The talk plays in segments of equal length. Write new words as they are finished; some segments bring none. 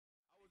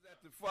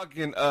the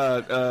fucking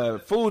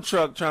food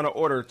truck trying to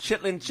order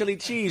chitlin chili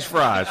cheese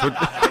fries.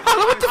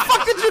 What the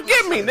fuck did you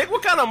get me, Nick?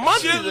 What kind of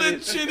monkey?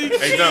 Chitlin chili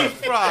cheese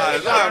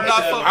fries.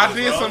 I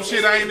did some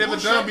shit I ain't never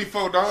done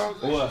before,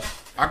 dog. What?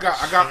 I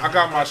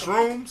got my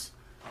shrooms,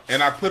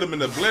 and I put them in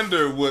the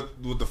blender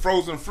with the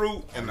frozen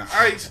fruit and the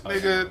ice,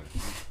 nigga.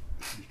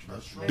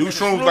 Do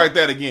shrooms like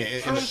that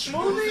again.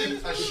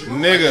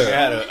 Nigga.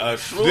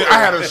 I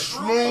had a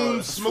shroom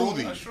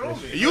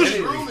smoothie.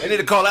 Usually, they need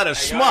to call that a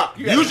schmuck.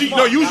 Usually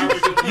when I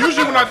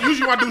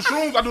do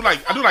shrooms, I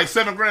do like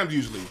 7 grams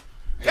usually.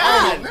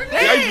 God,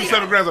 I usually do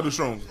 7 grams. I do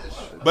shrooms.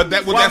 But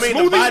that with that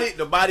smoothie,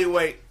 the body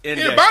weight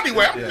index. Yeah, body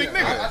weight. I'm a big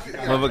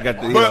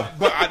nigga.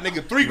 But I,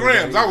 nigga, 3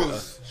 grams. I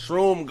was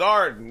shroom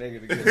garden,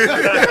 nigga.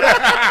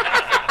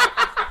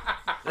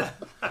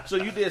 So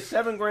you did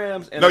 7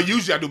 grams. And no,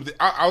 usually I do.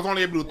 I was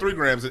only able to do 3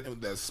 grams. That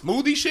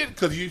smoothie shit,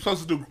 because you're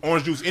supposed to do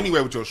orange juice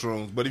anyway with your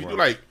shrooms. But if you do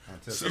like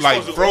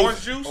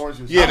frozen orange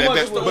juice, yeah,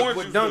 that's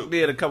what Dunk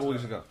did a couple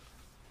weeks ago.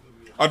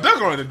 Oh,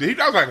 Dunk on the deep.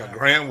 That was like a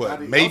gram.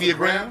 What? Maybe a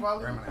gram.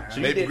 So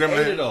you did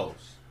 8 of those.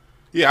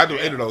 Yeah, I do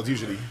 8 of those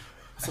usually.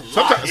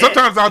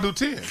 Sometimes I'll do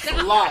 10. That's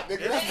a lot,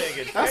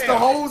 nigga. That's the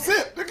whole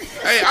zip, nigga.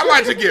 Hey, I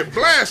like to get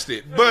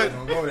blasted, but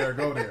go there.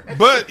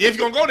 But if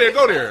you're gonna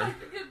go there.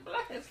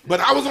 But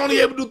I was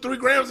only able to do 3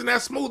 grams in that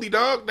smoothie,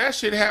 dog. That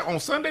shit had on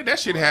Sunday. That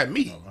shit had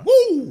me.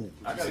 Woo!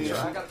 I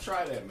gotta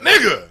try that, man.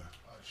 Nigga.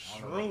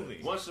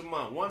 Once a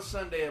month, one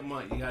Sunday a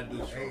month, you gotta do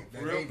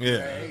shrooms.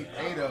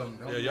 Eight of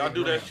them. Yeah, y'all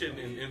do that shit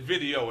in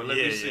video and let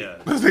me see.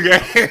 This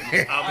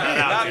nigga.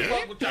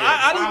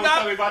 I do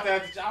not. About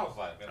that. I was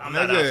like, I'm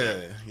not out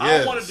there. I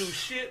don't want to do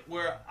shit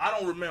where I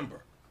don't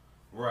remember.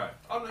 Right.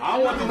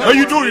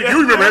 You do.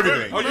 You remember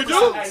everything. Oh, you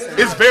do?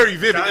 It's very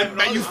vivid.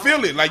 You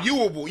feel it. Like you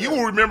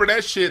will remember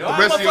that shit the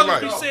rest of your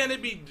life. Be saying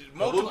it be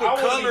multiple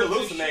colors.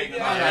 Hallucinating.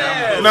 No.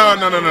 I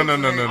don't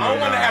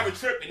want to have a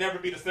trip and never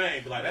be the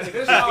same. Like that's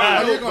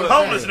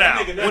homeless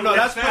now. Well, no,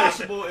 that's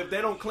possible if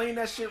they don't clean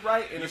that shit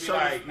right. And it's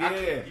like,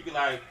 you be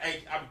like,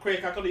 hey, I'm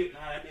Craig. I could leave. Nah,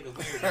 that nigga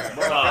weird.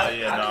 Bro,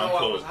 I know I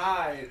was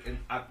high and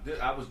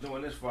I was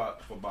doing this for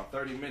about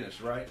 30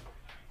 minutes, right?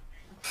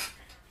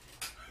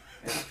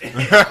 I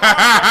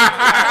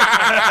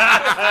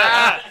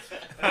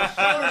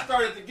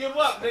started to give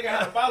up. Nigga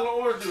had a bottle of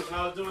orange juice, and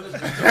I was doing this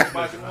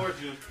by some orange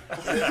juice.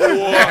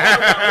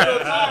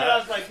 I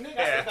was like, nigga,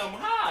 I think I'm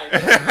high.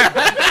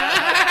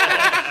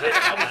 I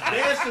was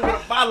dancing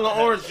with a bottle of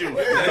orange juice.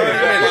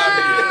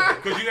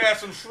 Because you had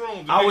some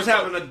shrooms. I was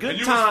having a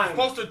good time. You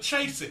were supposed to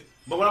chase it.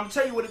 But what I'm gonna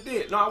tell you what it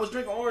did. No, I was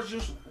drinking orange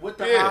juice with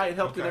the high. It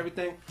helped and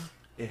everything.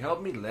 It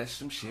helped me let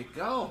some shit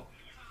go.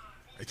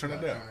 Hey, turn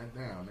it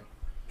down.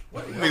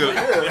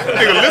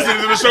 Nigga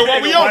listening to the show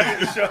while we on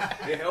it.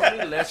 It helped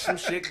me let some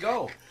shit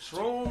go.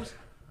 Shrooms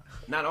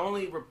not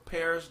only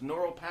repairs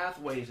neural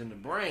pathways in the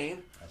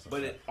brain,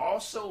 but it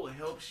also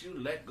helps you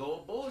let go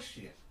of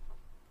bullshit.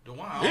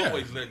 DeJuan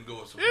always letting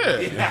go of some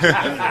bullshit.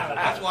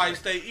 That's why he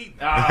stay eating. He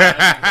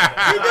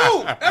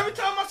do. Every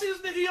time I see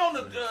this nigga, he on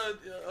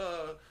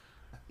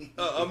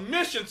a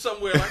mission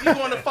somewhere. Like he's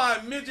going to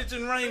find midgets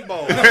and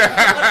rainbows. He's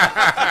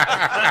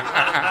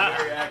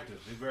very active.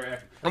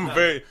 I'm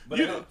very.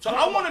 So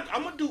I'm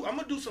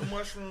gonna do some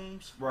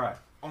mushrooms right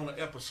on an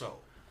episode.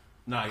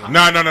 No.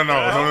 Try the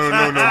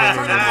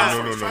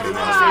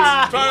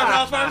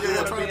house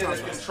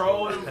first.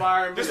 Controlled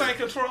environment. This ain't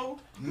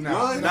controlled.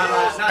 No.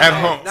 At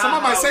home.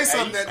 Somebody might say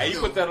something that you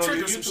put that on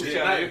your YouTube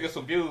channel, you get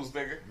some views,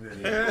 nigga.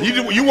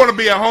 You want to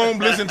be at home,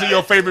 listen to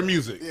your favorite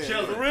music.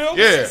 For real?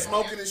 Yeah.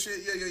 Smoking and shit.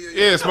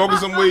 Yeah, smoking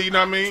some weed. You know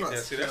what I mean?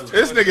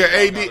 This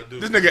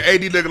nigga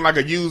AD looking like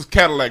a used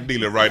Cadillac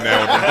dealer right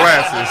now with the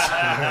glasses.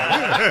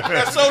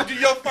 That sold you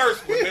your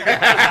first one, nigga.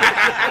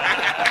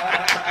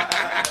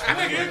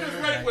 Nigga, interest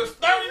rate was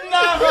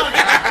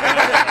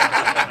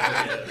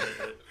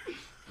 $3,900.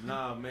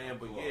 Nah, man,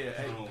 but yeah,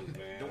 hey,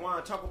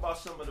 DeJuan, talk about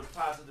some of the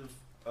positive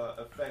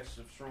effects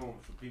of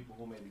shrooms for people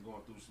who may be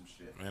going through some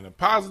shit. And the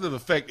positive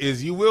effect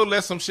is you will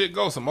let some shit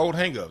go, some old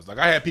hang-ups. Like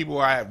I had people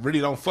I really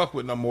don't fuck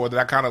with no more that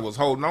I kind of was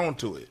holding on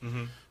to it.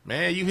 Mm-hmm.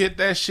 Man, you hit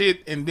that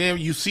shit and then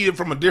you see it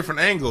from a different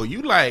angle.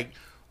 You like,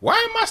 why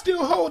am I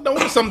still holding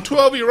on to some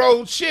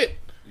 12-year-old shit?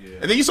 Yeah.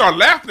 And then you start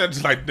laughing at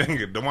it, like, dang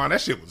it, DeJuan, that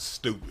shit was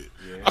stupid.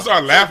 Yeah. I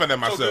started laughing at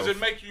myself. So does it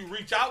make you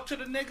reach out to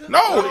the nigga?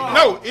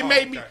 No. It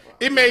made me.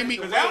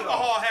 Because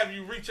alcohol have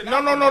you reaching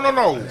out. No.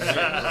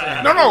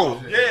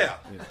 Yeah.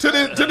 To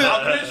this.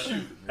 I miss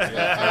you.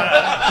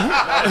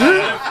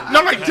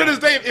 No, like to this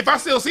day, if I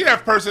still see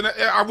that person,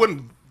 I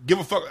wouldn't give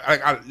a fuck.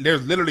 Like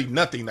there's literally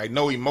nothing, like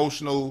no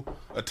emotional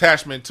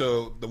attachment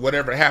to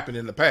whatever happened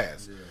in the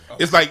past. Yeah.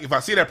 It's like if I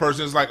see that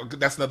person, it's like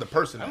that's another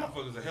person. That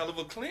motherfucker's a hell of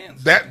a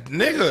cleanse. That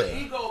nigga. It's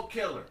an ego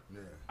killer.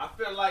 Yeah. I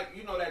feel like,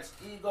 that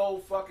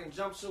ego fucking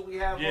jumpsuit we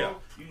have on.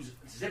 You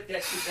zip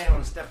that shit down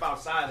and step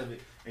outside of it,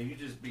 and you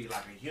just be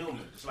like a human,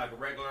 just like a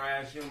regular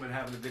ass human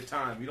having a good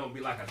time. You don't be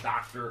like a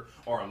doctor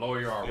or a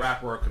lawyer or a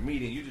rapper or a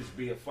comedian. You just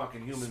be a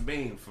fucking human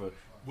being for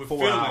with 4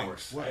 feelings.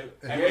 hours.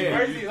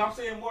 Crazy is I'm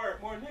seeing more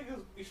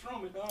niggas be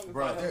strumming, dog.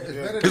 Bro,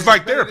 it's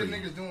like therapy.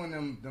 Niggas doing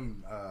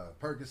them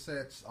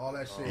Percocets, all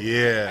that shit.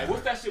 Yeah. Hey,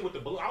 what's that shit with the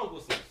balloon? I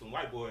was with some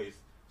white boys,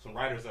 some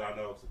writers that I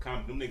know,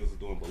 them niggas are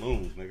doing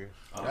balloons, nigga.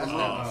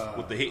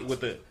 With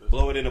the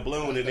blow it in a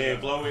balloon and then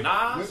blow it.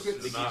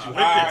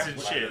 Whippets and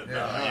shit.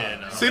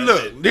 See,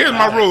 look, here's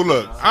my rule.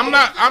 Look, I'm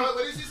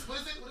What is it?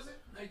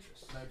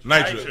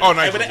 nitrous. Oh,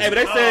 nitrous. Hey, but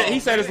he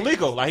said it's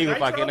legal. Like he was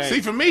like, it ain't.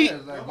 See, for me,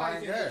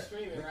 Nobody's even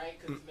streaming, right?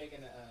 Because it's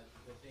making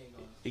the thing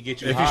on. He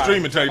get you if high. you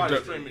streaming, take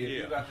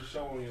You got the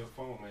show on your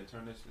phone, man.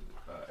 Turn this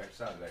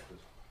X out of that.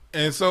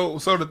 And so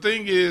the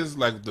thing is,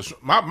 like,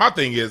 my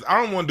thing is,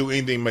 I don't want to do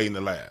anything made in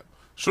the lab.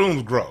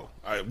 Shrooms grow.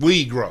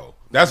 Weed grow.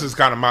 That's just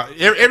kind of my.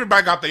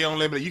 Everybody got their own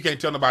limit. You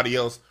can't tell nobody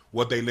else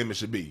what their limit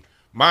should be.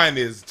 Mine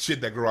is shit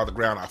that grow out the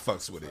ground. I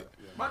fucks with it.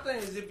 My thing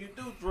is, if you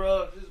do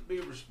drugs, just be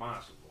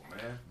responsible,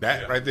 man.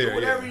 That right there. Do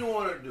whatever yeah. you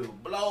want to do.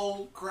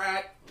 Blow,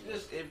 crack.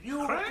 Just if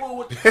you cool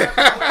with the crack.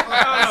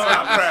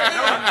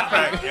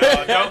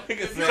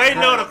 Say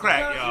no to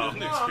crack, y'all.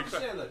 No, I'm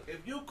saying, look,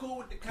 if you cool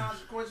with the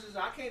consequences,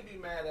 I can't be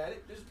mad at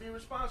it. Just be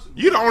responsible.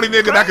 You the only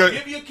nigga that could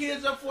give your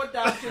kids up for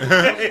adoption,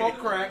 smoke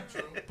crack,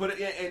 put it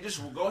in, and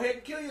just go ahead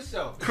and kill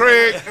yourself.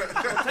 Craig. It's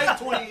gonna take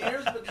 20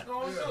 years, but just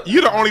go and do it.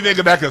 You the only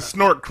nigga that can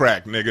snort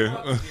crack, nigga.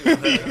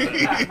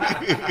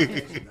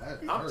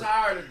 I'm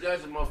tired of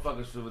judging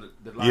motherfuckers for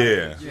the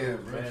life. Yeah,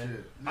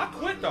 man. I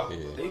quit though.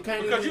 You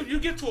can't Because even, you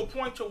get to a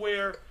point to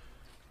where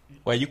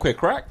Wait, you quit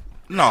crack?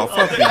 no,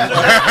 fuck you. on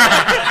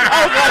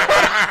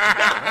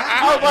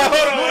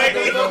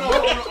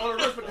the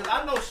risk, because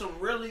I know some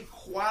really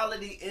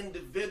quality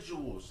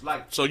individuals.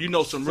 Like, So you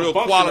know some real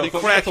quality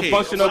crackheads.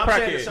 functional I'm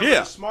saying crackhead. some of Yeah.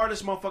 the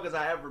smartest motherfuckers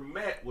I ever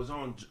met was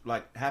on,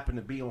 like, happened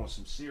to be on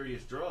some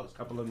serious drugs. A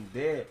couple of them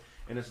dead,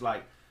 and it's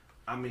like,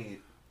 I mean,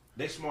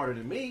 they smarter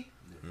than me.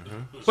 So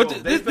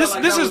But they felt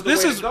like that was the way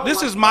to go. this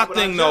Like, is my why would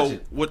I thing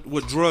judge though it?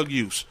 with drug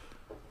use.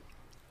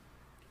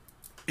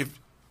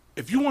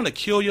 If you want to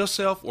kill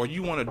yourself or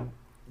you want to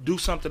do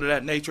something of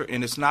that nature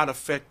and it's not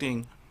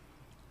affecting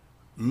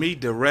me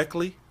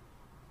directly,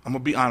 I'm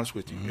gonna be honest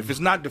with you. If it's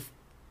not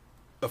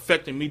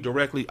affecting me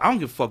directly, I don't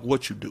give a fuck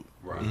what you do.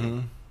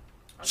 Right.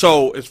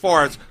 So as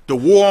far as the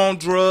war on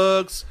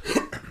drugs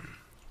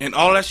and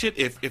all that shit,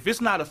 if it's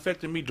not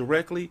affecting me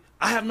directly,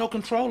 I have no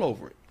control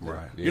over it.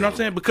 Right. You know what I'm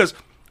saying? Because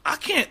I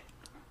can't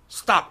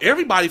stop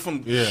everybody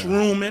from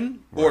shrooming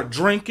or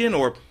drinking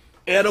or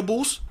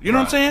edibles. You know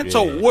what I'm saying? Yeah.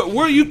 So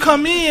where you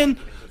come in,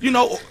 you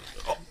know,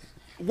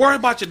 worry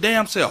about your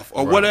damn self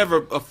or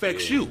whatever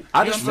affects you.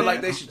 I You just know feel what I'm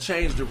like they should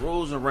change the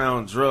rules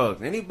around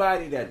drugs.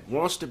 Anybody that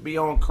wants to be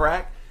on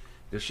crack,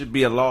 there should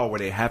be a law where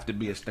they have to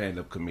be a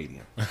stand-up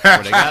comedian.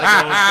 Where they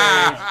gotta go on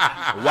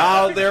stage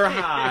while they're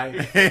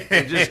high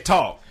and just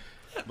talk.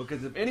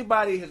 Because if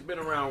anybody has been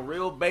around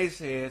real bass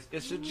heads,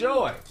 it's a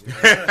joy.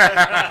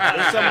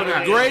 It's some of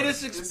the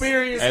greatest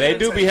experiences. And they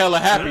do be hella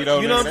happy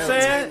though. You know what I'm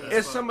man. saying?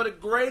 It's some of the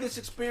greatest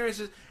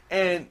experiences,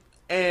 and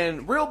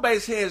real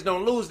bass heads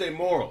don't lose their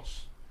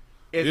morals.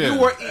 If you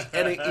were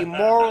an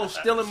immoral,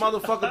 stealing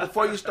motherfucker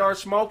before you start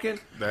smoking,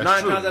 That's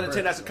 9 true. times out of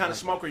 10, that's the kind of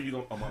smoker you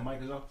go. Oh, my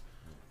mic is off.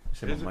 He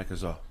said my mic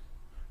is off.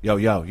 Yo.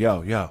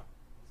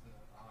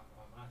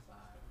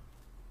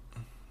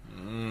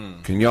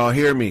 Can y'all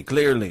hear me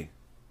clearly?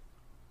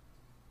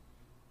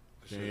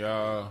 Can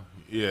y'all,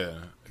 yeah.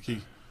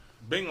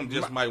 Bingham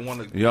just might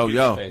want to. Yo.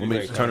 Let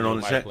me turn it on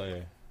the set.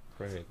 Slide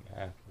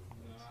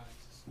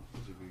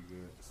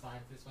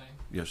this way.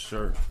 Yes,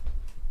 sir.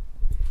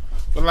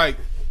 But like,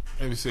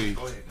 let me see.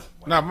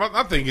 Now,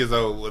 my thing is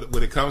though,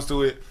 when it comes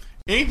to it,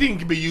 anything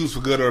can be used for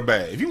good or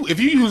bad. If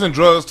you're using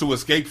drugs to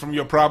escape from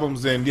your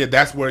problems, then yeah,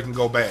 that's where it can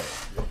go bad.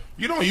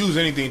 You don't use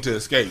anything to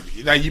escape.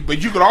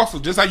 But you could also,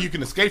 just like you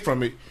can escape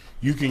from it,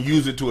 you can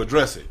use it to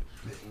address it.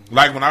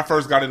 Like when I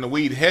first got into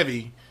weed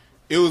heavy,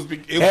 it was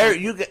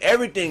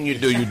everything you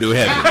do heavy.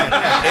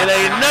 It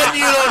ain't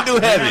nothing you don't do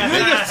heavy.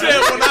 Nigga said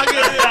when I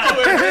get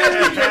into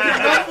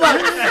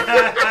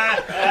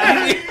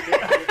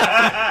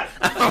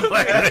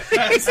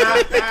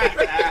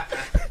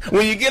it,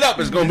 When you get up,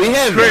 it's gonna be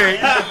heavy. When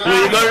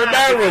you go to the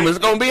bathroom, it's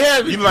gonna be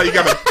heavy. You look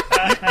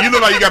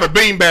like you got a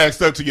beanbag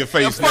stuck to your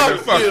face, nigga.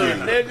 Fuck you,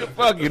 nigga.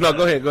 Fuck you. No,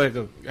 go ahead.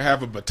 Go.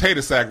 Have a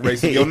potato sack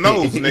race in your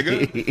nose,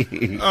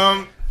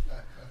 nigga.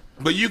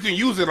 But you can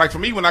use it. Like for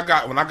me, when I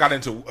got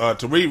into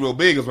to read real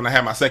big is when I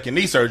had my second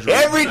knee surgery.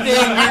 Everything you do,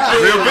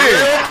 real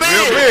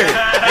big.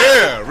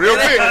 Yeah, real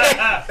big.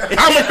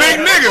 I'm a big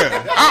nigga.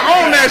 I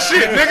own that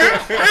shit, nigga.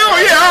 Hell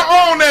yeah,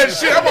 I own that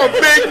shit. I'm a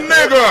big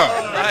nigga.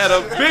 I had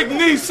a big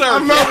knee surgery.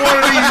 I'm not one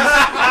of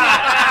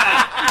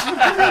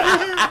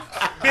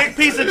these. Big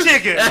piece of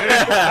chicken.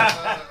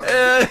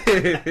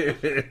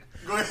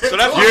 So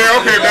that's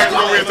Okay, back to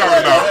what we were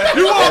talking about.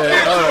 You walked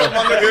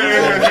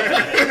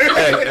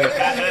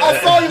I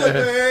saw you with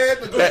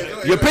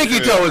that. Your pinky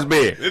toe is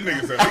big. This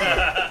nigga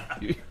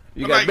said,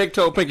 You got big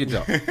toe, pinky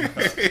toe. this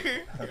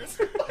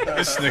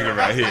nigga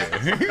right here.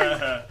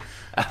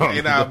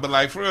 But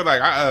like for real,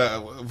 like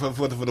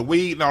for the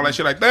weed and all that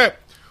shit like that.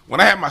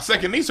 When I had my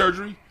second knee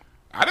surgery,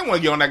 I didn't want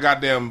to get on that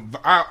goddamn.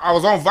 I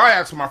was on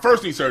Viax for my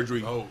first knee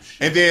surgery. Oh,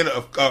 shit. And then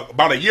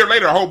about a year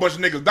later, a whole bunch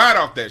of niggas died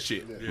off that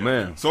shit. Yeah.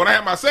 Man. So when I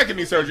had my second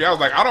knee surgery, I was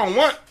like, I don't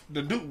want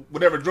to do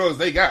whatever drugs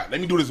they got.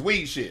 Let me do this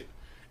weed shit.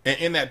 And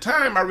in that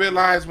time, I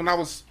realized when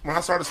I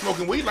started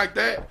smoking weed like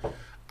that,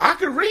 I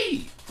could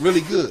read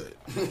really good.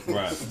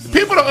 Right.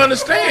 People don't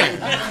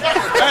understand.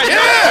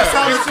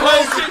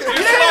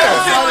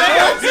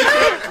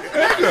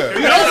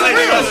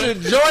 There's a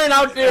joint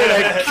out there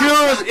that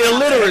cures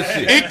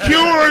illiteracy. It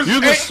cures.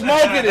 You can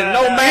smoke it and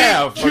no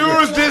math.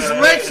 Cures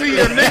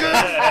dyslexia,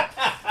 nigga.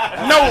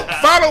 No,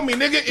 follow me,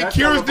 nigga. It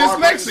cures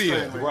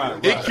dyslexia.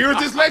 Right. It cures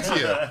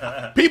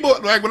dyslexia. People,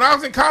 like when I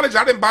was in college,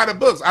 I didn't buy the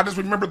books. I just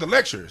remembered the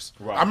lectures.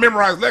 Right. I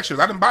memorized lectures.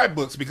 I didn't buy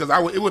books because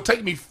it would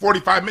take me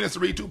 45 minutes to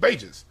read 2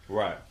 pages.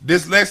 Right.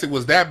 Dyslexic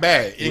was that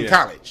bad in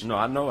college. No,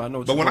 I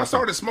know. But when I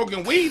started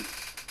smoking weed,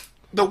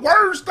 the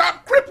words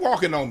stopped crip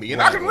walking on me,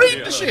 and I can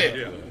read the shit.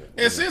 Yeah.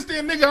 And since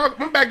then, nigga,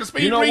 I'm back to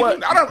speed You know reading.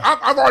 what?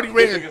 I've already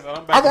read.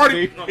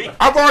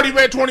 I've already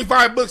read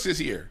 25 books this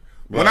year.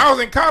 When I was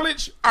in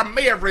college, I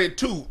may have read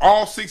 2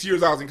 all 6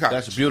 years I was in college.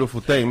 That's a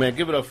beautiful thing, man.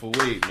 Give it up for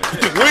weed,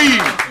 man.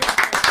 Weed.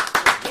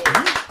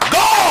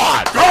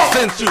 God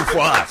sent you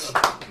for us.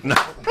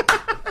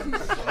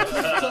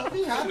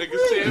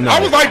 I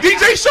was like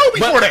DJ Show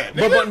before that.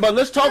 But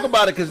let's talk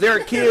about it because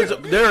there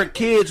are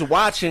kids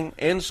watching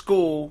in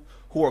school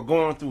who are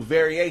going through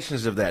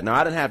variations of that. Now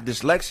I didn't have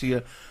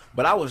dyslexia,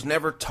 but I was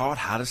never taught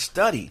how to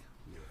study.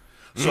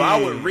 So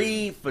I would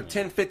read for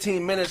 10,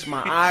 15 minutes.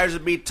 My eyes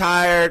would be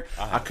tired.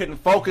 I couldn't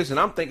focus, and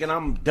I'm thinking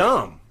I'm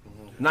dumb.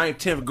 9th,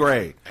 10th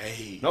grade.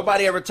 Hey.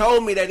 Nobody ever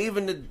told me that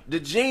even the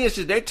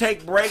geniuses, they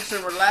take breaks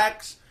and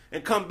relax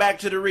and come back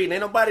to the reading.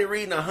 Ain't nobody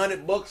reading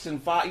 100 books in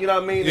 5. You know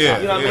what I mean? Yeah,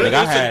 You know what yeah. I mean?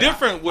 It's a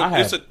different. I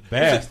had It's a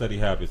bad study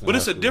habits. But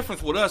it's a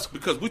difference with us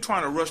because we're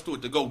trying to rush through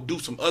it to go do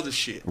some other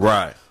shit.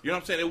 Right. You know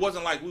what I'm saying? It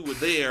wasn't like we were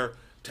there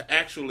to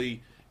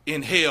actually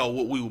inhale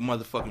what we were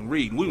motherfucking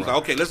reading. We was like,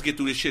 okay, let's get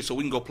through this shit so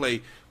we can go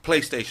play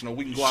PlayStation or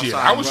we can go outside. Shit,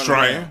 I was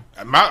trying.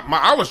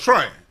 I was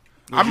trying.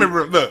 I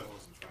remember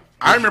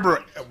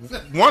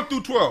 1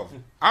 through 12.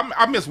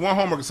 I missed one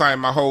homework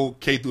assignment my whole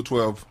K through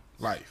 12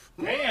 life.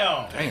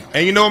 Damn.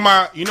 And you know what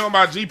my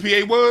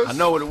GPA was? I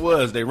know what it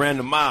was. They ran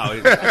the mile.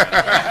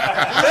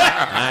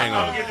 I ain't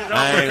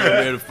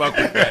gonna be able to fuck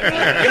with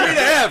that. Give me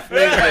the F,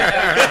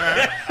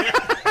 nigga.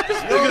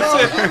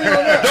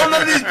 Don't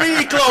none of these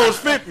PE clothes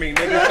fit me,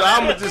 nigga. So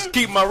I'm gonna just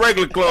keep my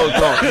regular clothes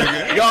on.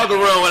 Nigga. Y'all can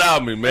run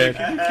without me, man.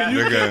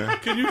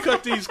 Can you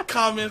cut these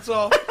comments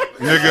off?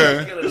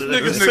 Nigga,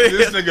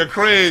 this nigga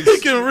Craig. He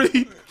can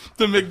read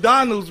the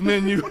McDonald's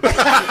menu.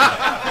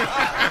 I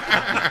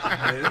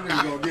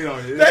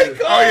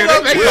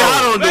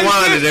don't do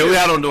one today.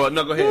 I don't do it.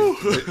 No, go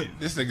ahead.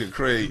 This nigga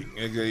Craig,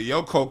 nigga,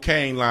 your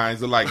cocaine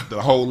lines are like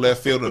the whole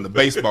left field in the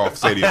baseball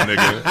stadium,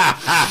 nigga.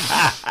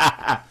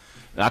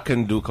 I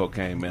couldn't do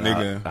cocaine, man.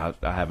 Nigga.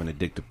 I have an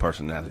addictive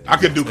personality. I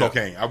could do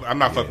cocaine. I'm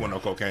not fucking with no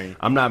cocaine.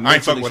 I'm not I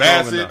ain't fucking mentally with strong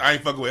acid. enough. I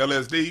ain't fucking with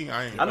LSD.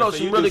 I know So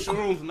some you really do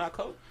shrooms, not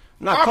coke.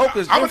 coke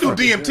is I'm gonna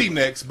different. do DMT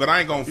next, but I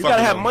ain't gonna. You fuck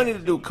gotta with have no- money to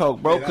do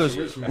coke, bro.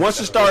 Because once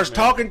it starts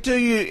talking to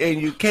you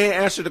and you can't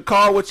answer the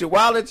call with your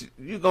wallet,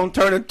 you gonna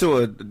turn into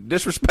a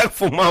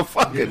disrespectful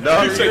motherfucker,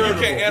 dog. You say you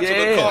can't answer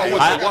the call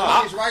with I the got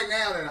wallet. things right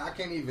now that I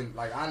can't even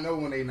I know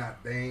when they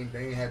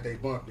ain't had they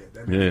bump yet.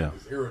 That Yeah.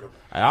 is irritable.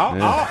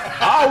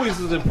 I always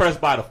was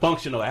impressed by the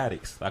functional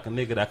addicts, like a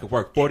nigga that could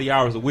work 40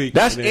 hours a week.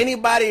 That's and then-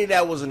 anybody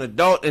that was an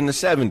adult in the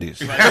 70s.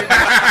 When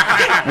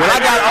I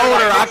got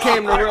older, I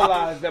came to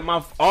realize that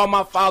all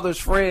my father's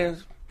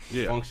friends,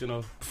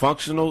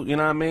 functional, you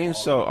know what I mean?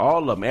 So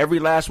all of them, every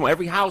last one,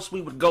 every house we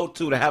would go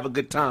to have a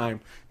good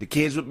time, the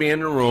kids would be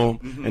in the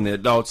room and the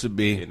adults would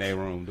be in their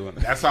room doing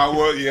that. That's how it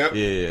was. Yep.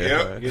 Yeah.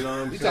 Yep. You know what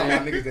I'm You saying? talking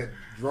about niggas that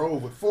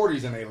drove with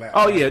 40s in their lap?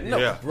 Oh yeah, no.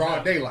 Yeah.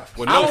 Broad daylight.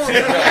 With I no don't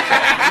remember,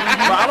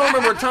 but I don't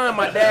remember a time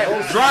my dad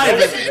was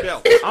driving.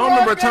 I don't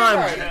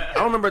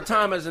remember a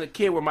time as a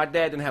kid where my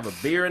dad didn't have a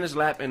beer in his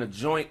lap and a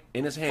joint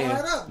in his hand,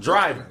 Fired up.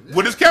 driving.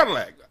 With his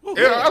Cadillac. Yeah,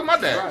 that's my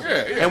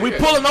dad. Yeah. And we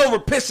pulling over,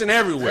 pissing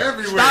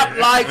everywhere. Stop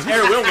lights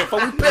everywhere. We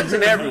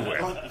pissing everywhere.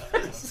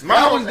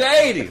 That was the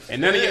 80s.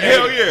 And none of your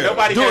Hell yeah.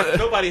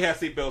 Nobody has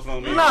seatbelts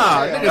on me.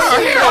 Nah,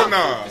 nigga, Hell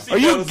no. are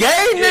you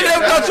gay, nigga?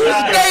 I thought you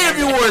was gay if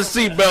you wore a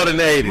seatbelt in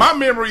the 80s. My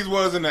memories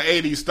was in the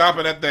 80s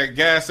stopping at that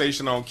gas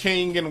station on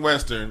King and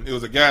Western. It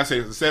was a gas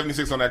station,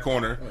 76 on that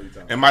corner.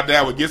 And my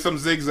dad would get some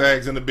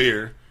zigzags in the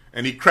beer,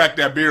 and he'd crack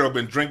that beer up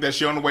and drink that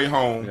shit on the way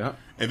home. Yeah.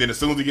 And then as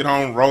soon as we get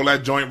home, roll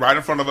that joint right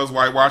in front of us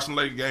while watching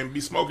the late game, be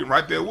smoking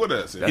right there with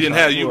us. He didn't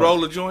have you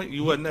roll a joint.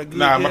 You wasn't that good.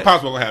 Nah, my yet?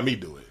 pops was gonna have me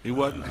do it. He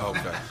wasn't.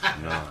 Okay.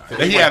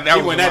 He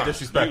wasn't that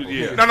disrespectful.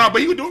 Yeah. No, but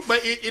he would do it.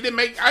 But it didn't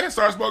make. I didn't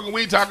start smoking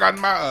weed till I got in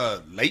my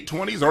late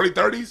 20s, early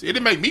 30s. It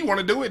didn't make me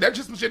want to do it. That's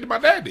just some shit that my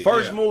dad did.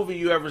 First movie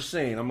you ever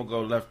seen? I'm gonna go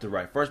left to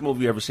right. First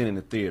movie you ever seen in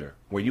the theater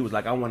where you was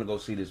like, I want to go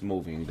see this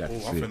movie, and you got to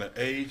I'm see it. finna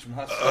age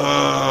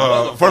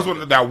myself. First one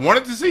that I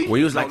wanted to see. Where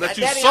you was like, that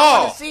you Daddy, I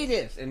saw. want to see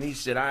this, and he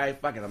said, all right,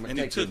 fuck it, I'm gonna And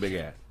he take your took big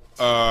ass.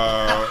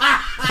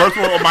 First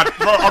one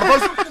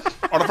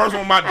on the first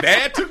one my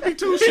dad took me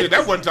to. Shit,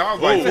 that wasn't till I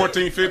was like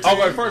 14, 15.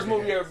 Oh, the first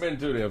movie you ever been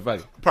to there,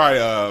 buddy? Probably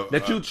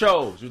That you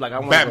chose. You was like, I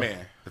want Batman.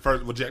 The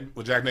first with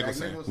Jack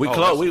Nicholson. We Oh,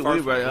 close. that's the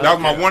first Right, That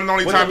was my one and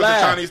only With time the at the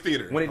laugh. Chinese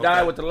theater. When he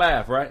died with the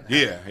laugh, right?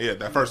 Yeah,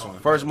 that first one.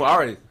 First movie. All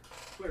right.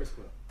 Players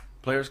Club.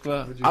 Players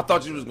Club. I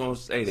thought you was gonna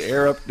say the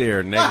air up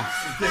there, nigga.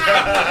 From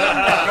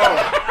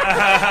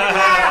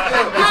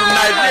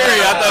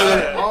Nigeria. I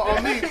thought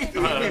On me,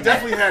 we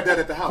definitely had that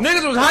at the house.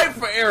 niggas was hyped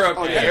for air up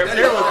there.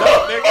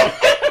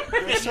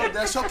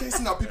 They're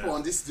showcasing our people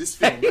on this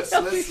film. Let's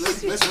run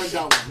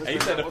down one. And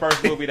you said the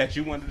first movie that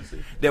you wanted to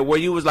see? That where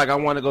you was like, I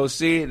want to go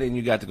see it, then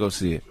you got to go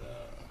see it.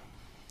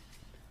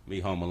 Me,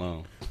 Home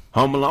Alone.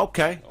 Home Alone.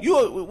 Okay.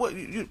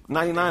 You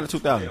 99 or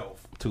 2000?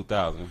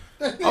 2000.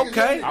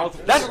 Okay.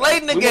 That's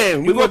late in the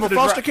game. You went going to for the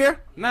foster care?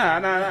 Nah.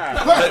 We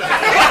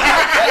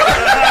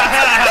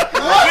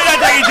not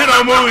taking you to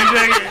no movies,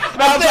 nigga.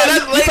 No,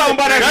 that's talking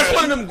about that's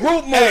one of them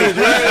group movies,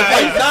 right?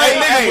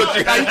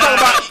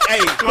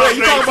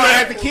 You talking about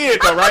as a kid,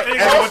 though, right? With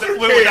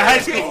the high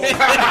school.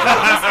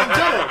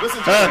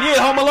 Yeah,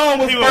 Home Alone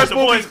was He the was first the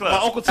movie. boys club. My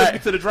uncle took me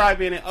to the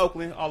drive-in in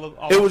Oakland.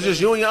 It was just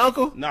you and your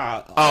uncle?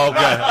 Nah. Oh,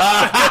 okay.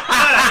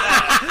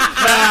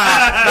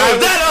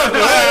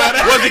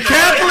 Was he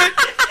Catholic?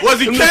 Was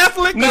he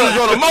Catholic? Niggas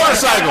on a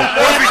motorcycle.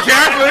 Was he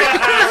Catholic?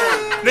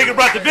 Nigga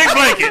brought the big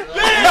blanket.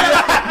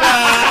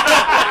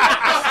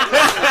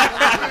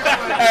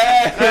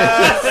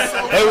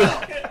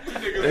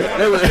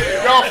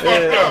 Y'all fucked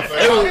up,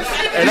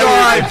 man. You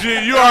all right, G?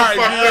 You all right,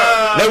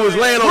 G? They was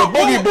laying on a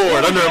boogie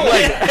board under a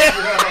blanket.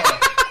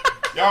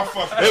 Y'all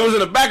fucked up. They was in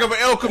the back of an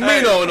El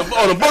Camino on a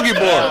boogie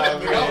board.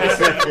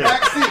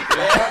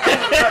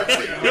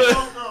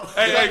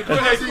 Hey,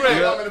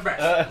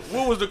 Craig.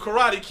 What was the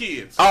Karate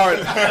Kids? All right.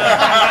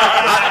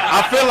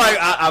 I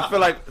feel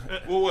like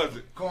What was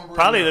it?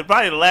 Probably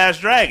the Last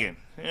Dragon.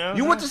 You know?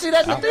 you went to see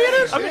that in the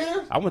theaters?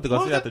 I went to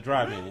go see that at the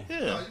drive-in.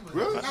 Yeah.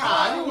 Really? When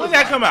did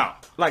that come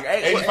out? Like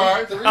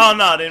 85? Oh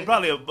no, then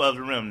probably Above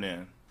the Rim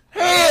then.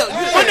 Hell, you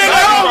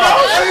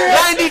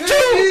 92.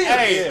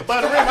 Hey,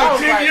 but That was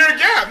a 10-year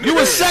gap. You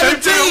was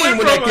 17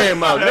 when that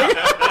came out, nigga.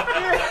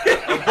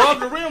 Above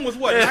the Rim was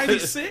what,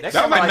 96?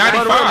 That was like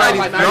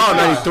 95. No,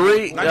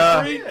 93.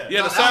 93?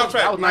 Yeah, the soundtrack.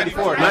 That was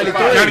 94.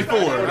 93. 94,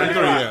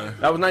 yeah.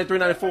 That was 93,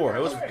 94.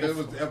 It was. I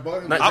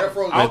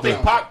don't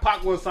think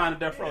Pac was signed to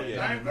Death Row yet.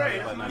 I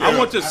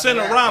went to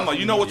Cinerama.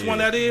 You know which one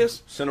that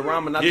is?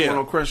 Cinerama, not the Yeah. one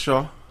on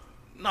Crenshaw.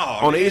 No,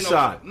 On the there east ain't no-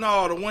 side.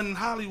 No, the one in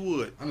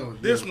Hollywood.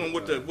 This one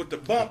with the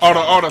bump.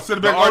 Oh, the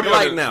Cinnamon Arc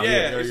Light now.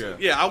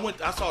 Yeah,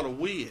 I saw the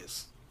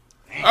Wiz.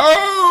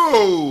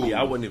 Oh! Yeah,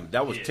 I wouldn't even.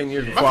 That was 10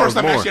 years before My I first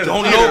was time born. actually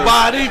Don't at the theater.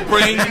 nobody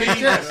bring me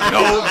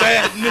no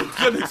bad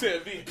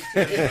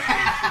news.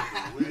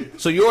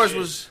 So yours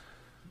was.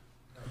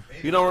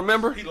 You don't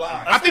remember? He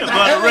lied. I think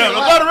Above the Rim.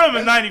 Above the Rim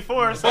in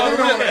 '94. So he said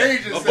I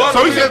this was is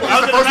the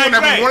first in one that ninth we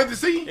grade. wanted to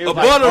see?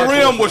 Above the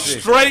Rim was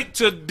straight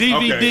to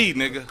DVD,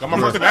 nigga. My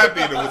first time at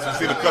the theater was to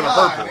see the Color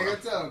Purple.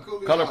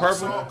 Color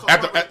Purple?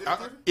 At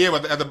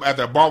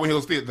the Baldwin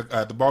Hills Theater.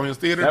 At the Baldwin Hills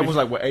Theater. That was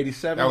like, what,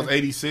 87? That was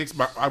 86.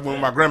 I went with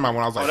my grandma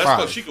when I was Oh, like that's 5.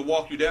 because she could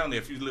walk you down there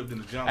if you lived in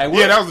the jungle. Hey,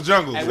 Yeah, that was the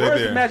Jungles Hey, right where's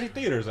the there. Magic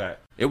Theaters at?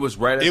 It was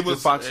right at It the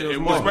was Fox Hills it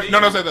Mall. was-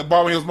 No, it's at the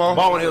Baldwin Hills Mall.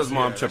 Baldwin Hills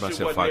Mall. I'm That tripping. I shit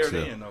said wasn't Fox there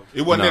Hills. then, though.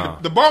 It wasn't Nah.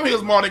 the Baldwin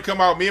Hills Mall didn't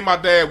come out. Me and my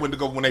dad went to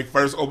go when they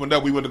first opened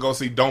up. We went to go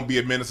see Don't Be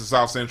a Menace to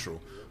South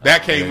Central.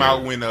 That came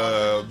out when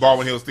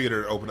Baldwin Hills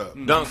Theater opened up.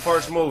 Dunk's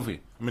first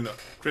movie. I mean, I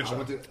Crenshaw.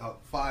 went to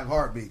 5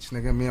 Heartbeats,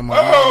 nigga. Me and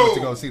my mom went to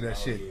go see that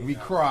shit. We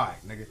cried,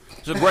 nigga.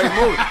 It's a great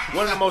movie.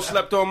 One of the most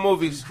slept on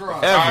movies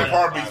Five ever.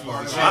 Heartbeats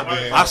was the shit,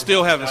 man. I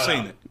still haven't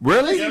seen it.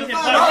 Really? Hold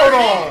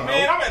on.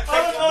 Man, I'm at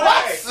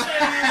Texas.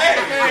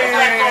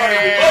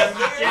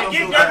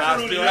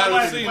 Still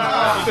haven't seen it.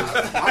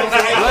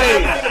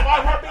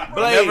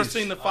 Blade. Never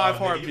seen the 5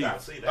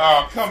 Heartbeats.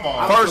 Oh, come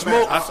on. First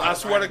movie. I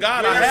swear to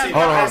God, I haven't.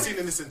 Hold on. I've seen it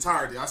in its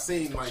entirety. I've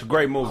seen like It's a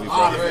great movie,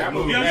 bro.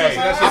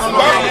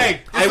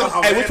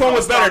 Hey, which one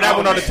was better? That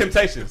one or The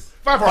Temptations?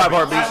 Five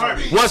Heartbeats.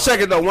 Heartbeats. 1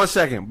 second though. 1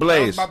 second.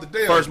 Blaze. about to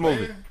dance, First man.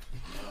 movie.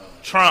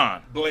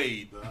 Tron.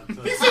 Blade. the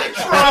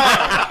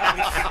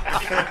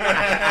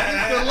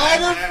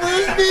lighter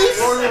frisbees. This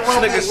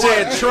nigga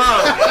said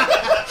Tron.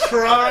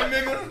 Tron,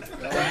 nigga.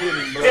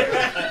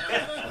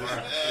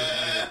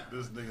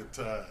 This nigga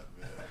tired,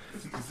 man.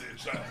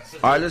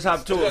 All right, let's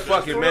hop to it.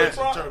 Fuck it, man.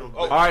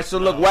 All right, so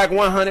look, Whack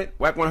 100.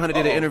 Whack 100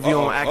 did an interview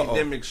on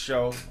Academic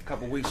Show a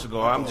couple weeks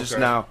ago. I'm just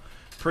now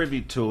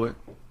privy to it.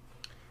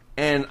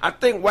 And I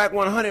think Whack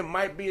 100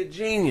 might be a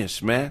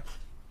genius, man.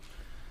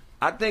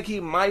 I think he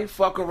might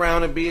fuck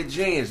around and be a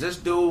genius. This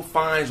dude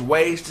finds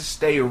ways to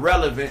stay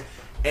relevant,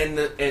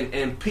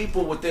 and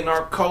people within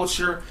our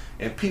culture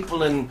and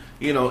people in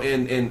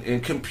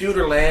in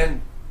computer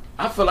land,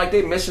 I feel like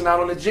they missing out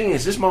on the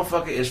genius. This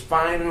motherfucker is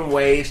finding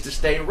ways to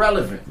stay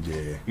relevant.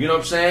 Yeah. You know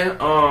what I'm saying?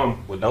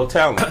 With no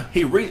talent.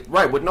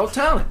 With no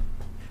talent.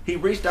 He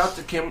reached out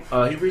to Kim.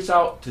 He reached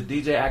out to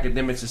DJ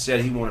Academics and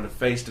said he wanted a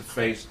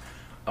face-to-face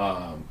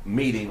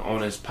meeting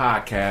on his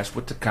podcast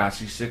with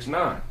Tekashi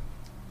 6ix9ine.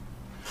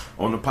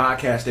 On the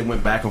podcast, they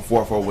went back and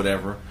forth or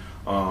whatever.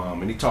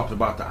 And he talked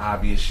about the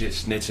obvious shit,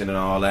 snitching and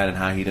all that, and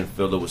how he didn't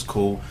feel it was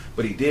cool.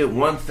 But he did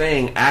one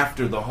thing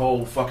after the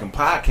whole fucking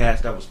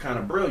podcast that was kind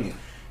of brilliant.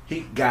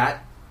 He got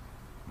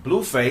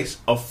Blueface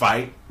a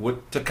fight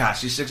with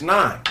Tekashi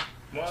 6ix9ine.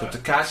 So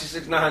Tekashi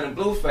 6ix9ine and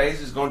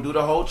Blueface is gonna do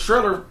the whole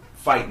Triller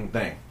fighting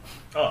thing.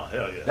 Oh,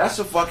 hell yeah. That's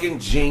a fucking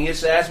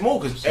genius ass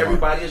move because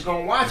everybody is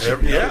gonna watch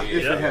it.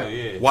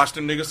 Yeah. Watch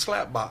them niggas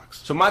slap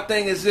box. So my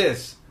thing is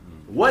this: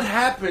 what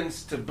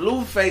happens to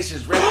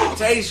Blueface's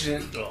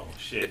reputation Oh,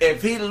 shit.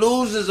 if he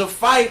loses a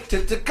fight to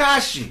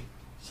Tekashi?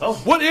 So,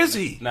 What is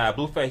he? Nah,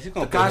 Blueface, he's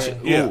gonna put Tekashi,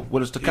 that- Yeah.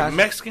 what is Tekashi? He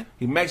Mexican?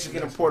 He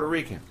Mexican and Puerto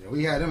Rican. Yeah,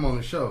 we had him on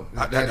the show. His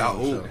I daddy got-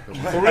 on the ooh.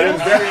 show. For real?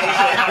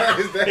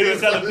 he was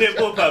selling pit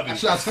bull puppies.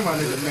 Shout out to my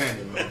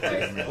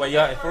nigga Manny. Wait,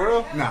 y'all for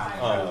real?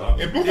 Nah.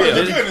 And Blueface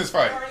was good in this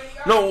fight.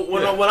 No,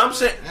 what I'm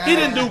saying, He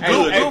didn't do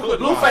good.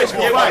 Blueface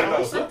can fight.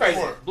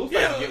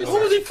 Blueface. Who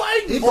was he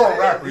fighting? He For a fought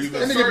rapper, he's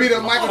that nigga beat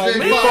up Michael J.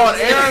 He Fox. fought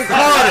Aaron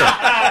Carter.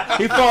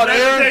 He fought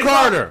Aaron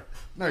Carter.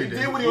 No, he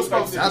did what he was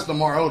supposed to That's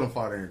Lamar Odom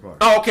fought Aaron Carter.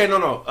 Oh, okay,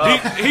 no.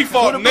 He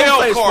fought who the Nell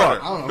Blueface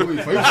Carter. I don't know who he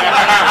fought.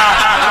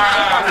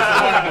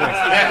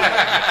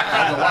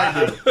 That was a white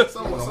dude. That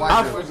was a I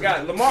white dude.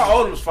 forgot. Lamar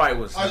Odom's fight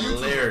was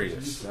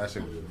hilarious. That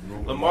shit was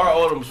Lamar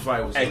Odom's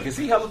fight was Hey, hilarious.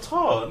 cause he hella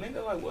tall,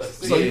 nigga. Like what?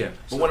 So yeah,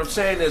 but what I'm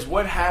saying is,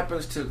 what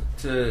happens to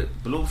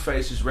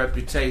Blueface's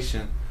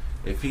reputation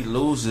if he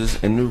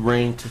loses in the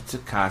ring to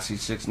Tekashi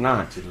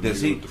 6ix9ine?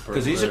 Does he?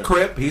 Because he's a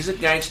Crip, he's a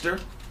gangster.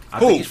 I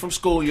Who? think he's from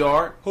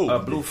Schoolyard. Who?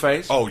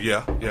 Blueface. Oh,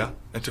 yeah.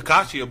 And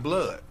Tekashi a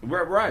blood.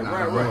 Right.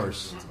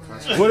 Horse.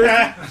 What is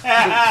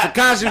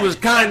Tekashi was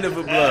kind of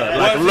a blood,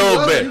 like a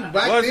little bit,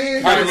 Back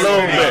then, like a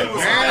little bit.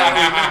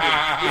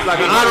 He's like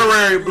an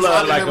honorary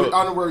blood, like a.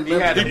 honorary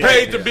had He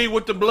paid to be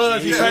with the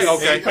Bloods. He paid. He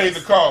Okay. paid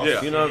the cost.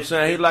 Yeah. You know what I'm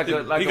saying? He like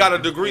a. He got a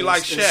degree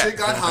like Shit Shaq.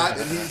 got hot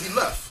and he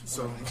left.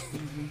 So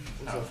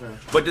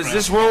But does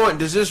this ruin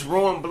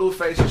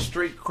Blueface's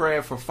street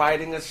cred for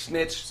fighting a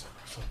snitch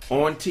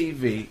on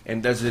TV?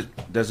 And does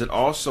it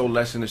also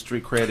lessen the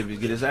street cred if he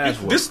get his ass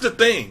whooped? This is the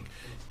thing.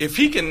 If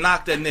he can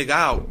knock that nigga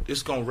out,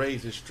 it's gonna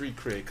raise his street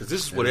cred because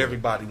this is what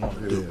everybody want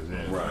to do.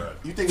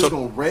 you think it's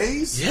gonna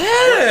raise?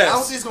 Yes. I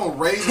don't think it's gonna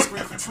raise.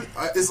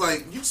 It's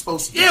like you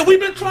supposed to. Yeah, we've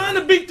been trying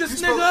to beat this You nigga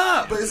supposed-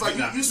 up. But it's like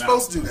you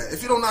supposed to do that.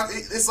 If you don't knock,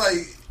 it's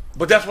like.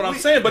 But that's what I'm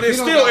saying. But If it's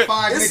you still. don't got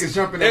five it's- niggas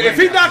jumping If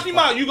he knock him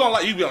out, you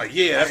be like,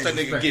 yeah, that's that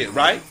nigga get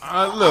right.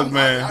 Look,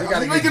 man. You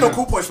ain't get no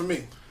cool points from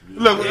me.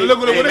 Look. Hey,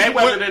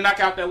 Mayweather didn't knock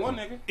out that one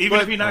nigga. Even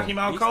if he knock him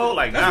out cold,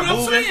 like That's not what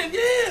I'm moving. saying.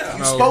 Yeah.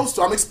 You supposed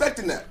to. I'm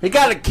expecting that. He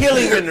got to kill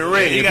him in the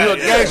ring. If got- you're a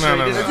gangster,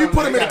 No. just- If you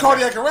put him in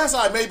cardiac arrest,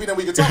 maybe then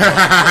we can talk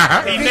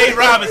about it. He Nate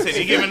Robinson.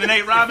 He giving the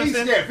Nate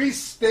Robinson. If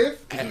he's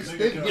stiff, get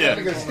Yeah. that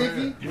nigga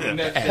stiffy.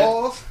 Yeah.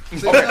 Pause.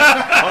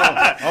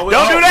 Oh,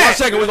 Don't do that. 1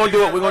 second, we're gonna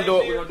do it. We're gonna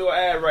do an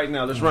ad right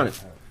now. Let's run it.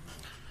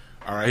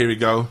 All right, here we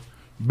go.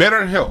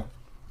 BetterHelp.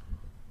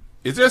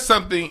 Is there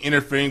something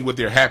interfering with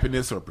your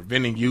happiness or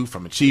preventing you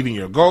from achieving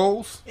your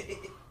goals?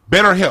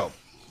 BetterHelp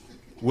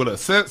will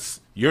assess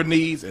your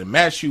needs and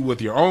match you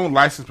with your own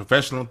licensed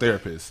professional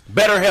therapist.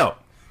 BetterHelp.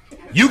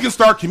 You can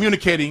start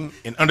communicating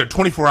in under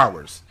 24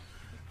 hours.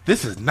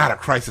 This is not a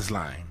crisis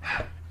line.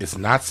 It's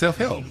not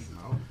self-help.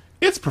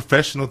 It's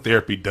professional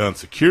therapy done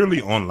securely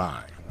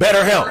online.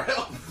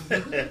 BetterHelp.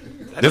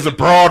 There's a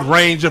broad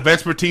range of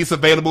expertise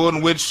available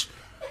in which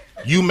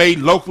you made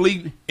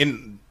locally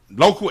in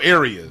local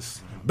areas.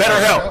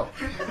 BetterHelp.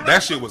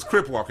 That shit was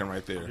crip walking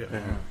right there.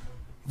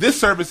 This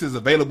service is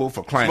available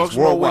for clients Smoke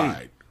some more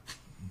worldwide.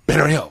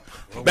 BetterHelp.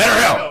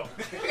 BetterHelp.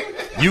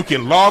 You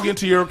can log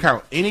into your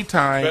account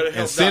anytime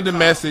and send a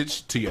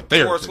message to your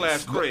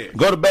therapist. /Craig.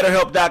 Go to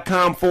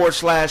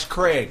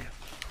BetterHelp.com/Craig.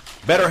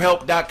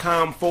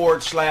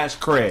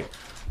 BetterHelp.com/Craig.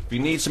 If you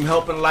need some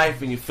help in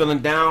life and you're feeling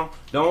down,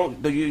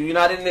 you're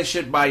not in this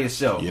shit by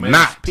yourself. You're man.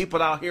 not. There's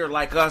people out here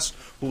like us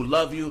who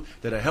love you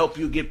that'll help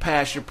you get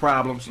past your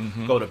problems.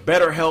 Go to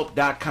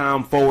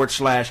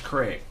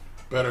BetterHelp.com/Craig.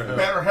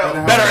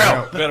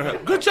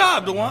 BetterHelp. Good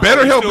job, Dewan.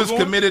 BetterHelp Still is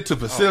going? committed to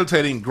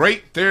facilitating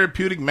great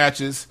therapeutic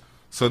matches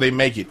so they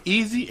make it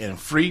easy and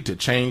free to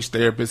change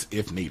therapists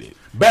if needed.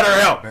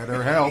 BetterHelp.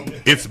 Better help.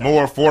 It's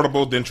more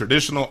affordable than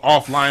traditional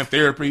offline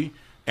therapy,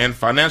 and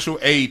financial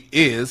aid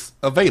is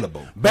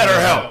available.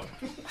 BetterHelp.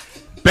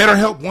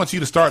 BetterHelp wants you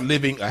to start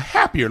living a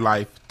happier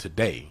life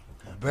today.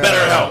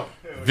 BetterHelp.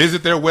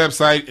 Visit their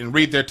website and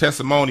read their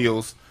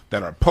testimonials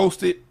that are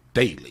posted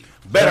daily.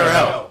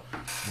 BetterHelp.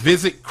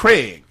 Visit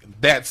Craig,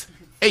 that's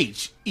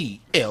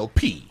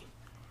HELP,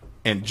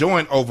 and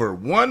join over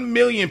 1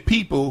 million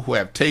people who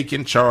have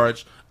taken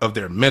charge of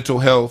their mental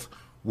health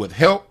with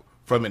help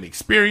from an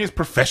experienced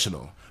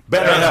professional.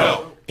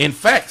 BetterHelp. In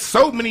fact,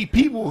 so many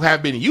people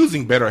have been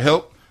using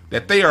BetterHelp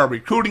that they are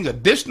recruiting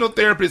additional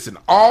therapists in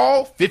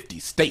all 50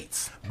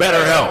 states.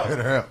 BetterHelp.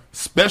 Better help.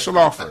 Special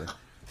offer.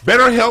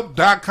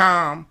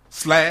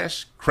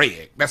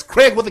 BetterHelp.com/Craig. That's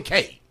Craig with a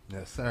K.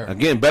 Yes, sir.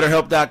 Again,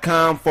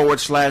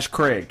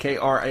 BetterHelp.com/Craig.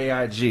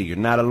 KRAIG. You're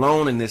not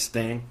alone in this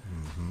thing.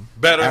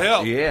 Better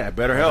help. Yeah, BetterHelp.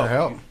 Better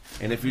help.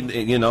 And if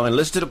you know, and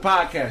listen to the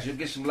podcast, you'll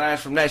get some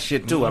laughs from that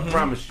shit too. I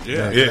promise you.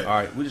 Yeah. All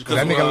right, we just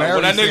That nigga Larry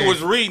when that nigga said-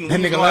 was reading, That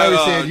he nigga was Larry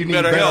like, said you need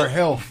better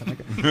health.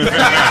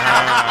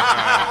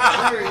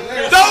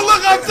 Don't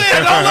look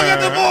upstairs. Don't look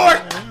at the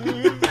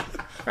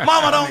board.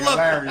 Mama, don't look.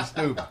 Larry's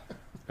stupid.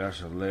 That's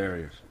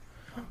hilarious,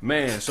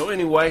 man. So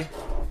anyway,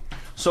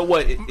 so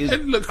what is? Hey,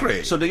 look,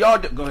 Craig. So do y'all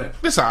go ahead?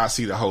 This is how I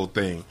see the whole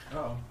thing.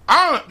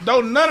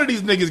 Don't none of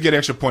these niggas get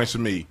extra points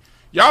from me.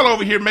 Y'all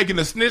over here making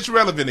the snitch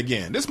relevant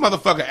again. This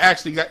motherfucker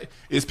actually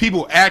is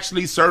people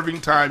actually serving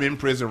time in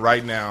prison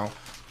right now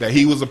that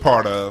he was a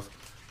part of.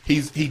 He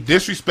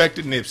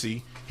disrespected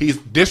Nipsey. He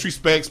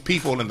disrespects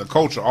people in the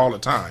culture all the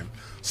time.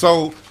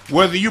 So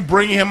whether you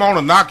bring him on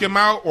to knock him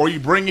out or you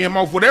bring him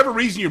off, whatever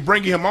reason you're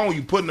bringing him on,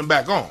 you putting him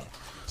back on.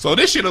 So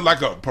this shit is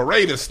like a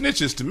parade of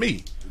snitches to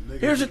me.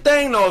 Here's the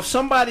thing, though. If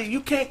somebody,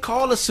 you can't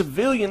call a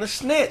civilian a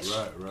snitch.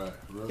 Right.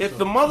 If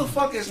the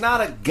motherfucker is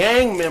not a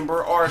gang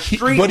member or a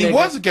street But he nigga,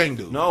 was a gang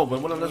dude. No,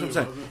 but that's what I'm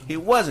saying. He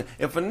wasn't.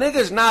 If a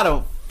nigga's not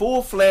a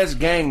full-fledged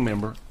gang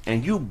member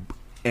and you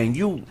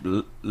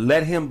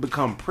let him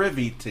become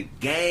privy to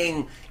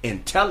gang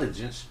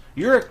intelligence,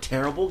 you're a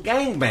terrible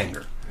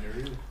gangbanger.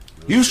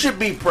 You should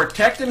be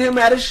protecting him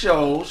at his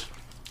shows,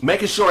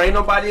 making sure ain't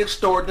nobody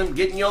extorting him,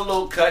 getting your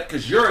little cut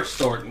because you're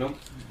extorting him,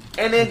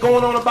 and then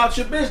going on about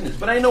your business.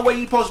 But ain't no way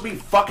you supposed to be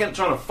trying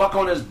to fuck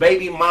on his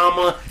baby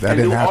mama That and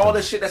didn't do all happen.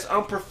 this shit that's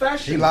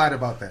unprofessional. He lied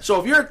about that. So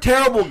if you're a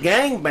terrible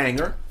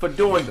gangbanger for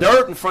doing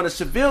dirt in front of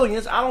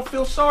civilians, I don't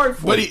feel sorry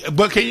for you.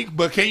 But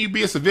can you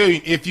be a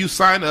civilian if you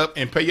sign up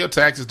and pay your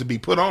taxes to be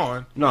put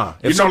on? Nah,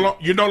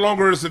 you're no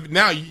longer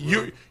now.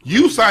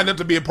 You signed up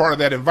to be a part of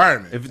that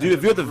environment. If you're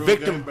the Real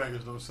victim,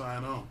 gangbangers don't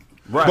sign on.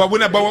 right? But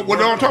what I'm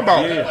talking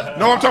about?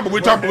 No, I'm talking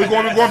about we're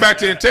going back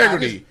to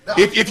integrity.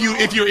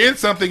 If you're in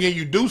something and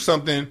you do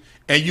something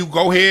and you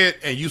go ahead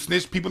and you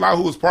snitch people out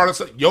who is part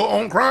of your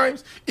own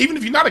crimes, even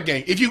if you're not a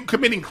gang, if you're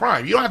committing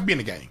crime, you don't have to be in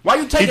a gang. Why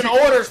you taking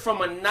orders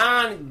from a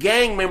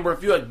non-gang member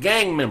if you're a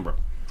gang member?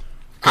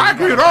 I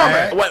agree with all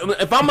that. Wait,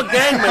 if I'm a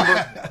gang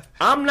member,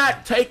 I'm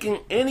not taking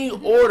any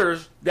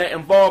orders that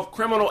involve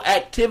criminal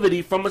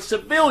activity from a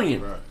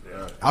civilian.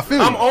 I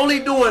feel I'm you. only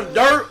doing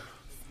dirt.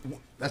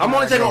 That's I'm not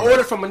only taking how it goes.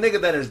 orders from a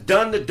nigga that has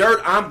done the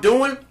dirt I'm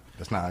doing.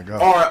 That's not how it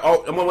goes.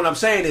 Or what I'm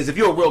saying is, if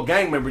you're a real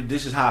gang member,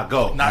 this is how it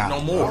goes. Not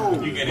no more.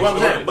 You get Well, I'm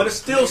saying, extorted. but it's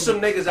still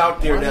some niggas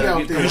out there that out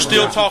get there. You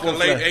still talking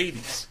late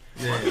 80s.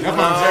 You're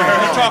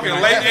talking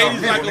late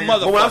 80s like a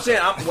But what I'm motherfucker.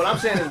 saying, what I'm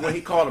saying is, when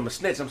he called him a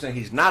snitch, I'm saying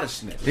he's not a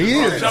snitch. He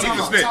is. He's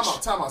a snitch.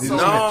 Time out. So,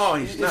 No,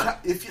 he's not.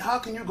 How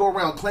can you go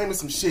around claiming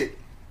some shit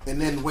and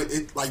then with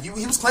it, like he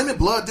was claiming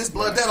blood this,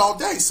 blood that all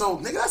day? So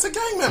nigga, that's a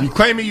gang member. You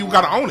claiming you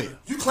gotta own it.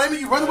 You claiming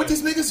you running with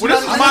these niggas?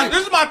 Well,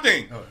 this is my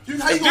thing. How If you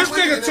gonna this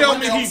claim it nigga and tell then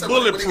me one day he's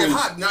all of a sudden when it bulletproof, get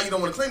hot, now you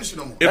don't want to claim this shit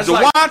no more. if That's the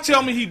like- Juan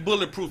tell me he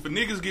bulletproof and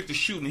niggas get to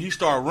shooting and he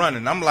start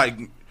running, I'm like,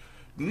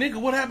 nigga,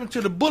 what happened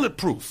to the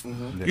bulletproof? You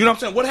know what I'm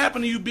saying? What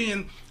happened to you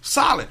being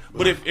solid?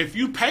 But if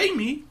you pay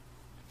me,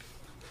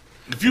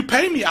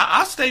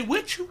 I'll stay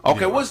with you.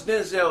 Okay, what's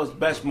Denzel's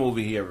best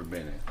movie he ever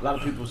been in? A lot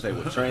of people say,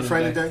 what, Training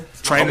Training Day? Day.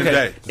 Training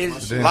Okay. Day.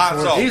 Is-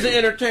 Lots of. He's an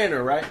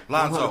entertainer, right?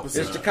 Lots of.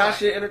 Is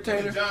Tekashi an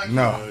entertainer?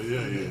 No.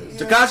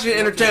 Tekashi an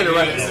entertainer,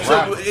 right?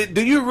 So,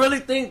 do you really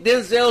think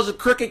Denzel's a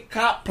crooked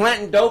cop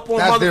planting dope on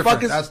That's motherfuckers?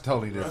 different. That's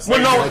totally different. Well,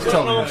 no, That's that's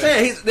totally what I'm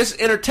saying. This is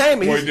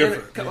entertainment. Way He's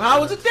different.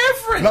 how is it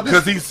different? No, this-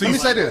 Because he's- let me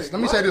say this.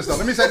 Let me say this though.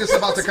 Let me say this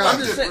about I'm Tekashi.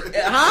 just saying,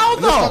 how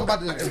Let's talk though?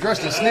 about the address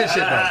the snitch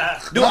shit though.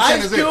 Do What I'm saying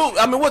Ice is this. Cube?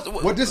 I mean,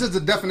 what? What this is the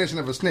definition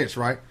of a snitch,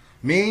 right?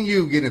 Me and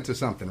you get into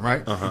something,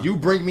 right? You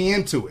bring me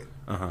into it.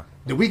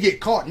 Then we get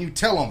caught and you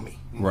tell on me.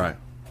 Right.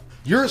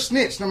 You're a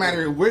snitch no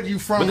matter where you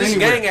from. But this is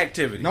anywhere. gang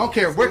activity. I don't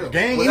care what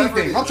gang Whatever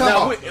anything. it I'm is. talking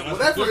Now, about.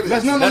 Whatever it is.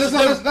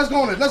 Let's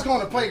go on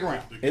the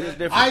playground. It is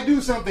different. I do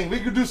something. We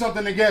could do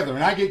something together,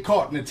 and I get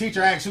caught, and the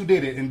teacher asks who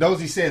did it, and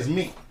Dozy says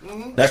me.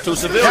 That's two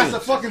That's civilians. a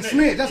fucking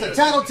snitch. That's a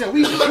tattletale.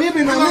 We've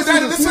been on learned this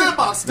that in the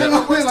sandbox. Those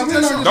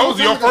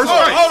are your first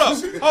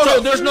fights. Hold up. So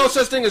there's no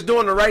such thing as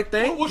doing the right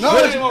thing? What's your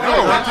name over here?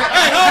 Hey,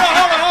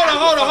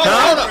 hold on.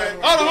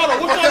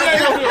 What's your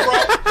name over here, bro?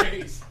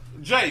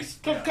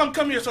 Jace.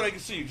 Come here so they can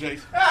see you,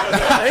 Jace.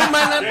 He might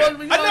not supposed to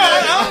be. I know.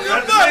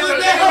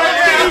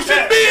 You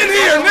should be in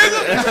here,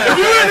 nigga. If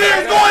you in here,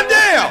 it's going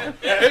down.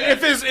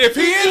 If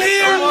he in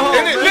here,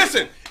 and it,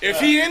 listen, if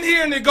he in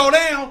here and it go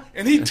down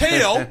and he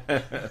tell,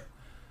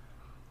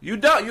 You're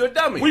a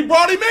dummy. we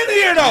brought him in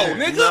here though,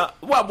 nigga. No,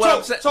 what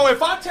I'm saying- So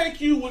if I take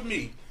you with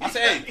me, I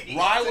say, hey,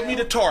 ride with me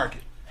to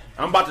Target.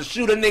 I'm about to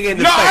shoot a nigga in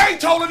the No, face. I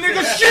ain't told a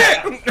nigga shit.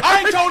 I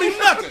ain't told him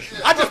nothing.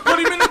 I just put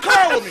him in the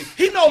car with me.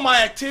 He know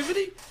my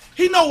activity.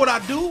 He know what I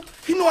do.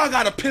 He know I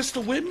got a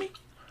pistol with me.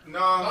 No,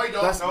 he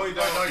don't. No, he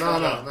don't.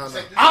 No.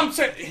 I'm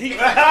saying he Wait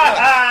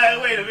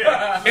a minute.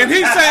 and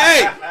he said,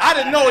 "Hey, I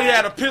didn't know he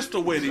had a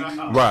pistol with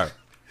him. Right.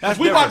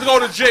 We about to go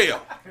to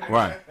jail.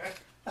 Right.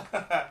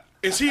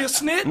 Is he a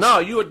snitch? No,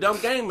 you a dumb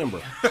gang member.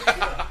 In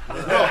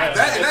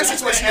that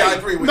situation, I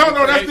agree with you.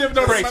 No, that's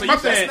different. Frank, so My you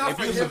thing- saying Not if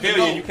for you're a him to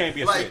civilian, know. you can't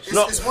be a Like, snitch?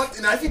 No. it's one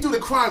thing. Now, if he do the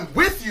crime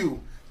with you,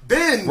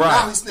 Then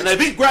now he's And if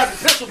he grabs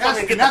the pistol from me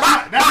and get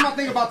That's my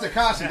thing about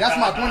Tekashi. That's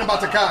my point about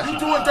Tekashi. You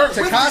doing dirt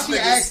with Tekashi these niggas.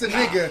 asked the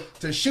nigga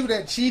to shoot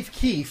at Chief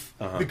Keef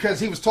because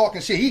he was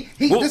talking shit.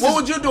 What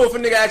would you do if a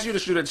nigga asked you to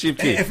shoot at Chief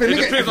Keef? If a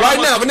nigga, Right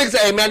now, if a nigga say,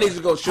 hey man, I need you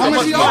to go shoot. how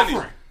much he money?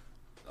 offering?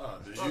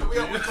 I don't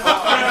care.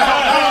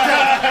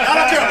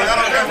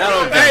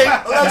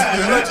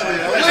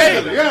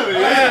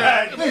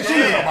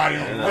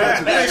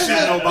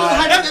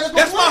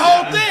 That's my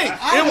whole thing.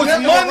 It was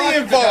money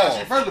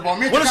involved. First of all,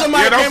 What if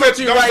somebody came up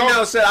to you right now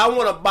and said, I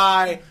want to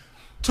buy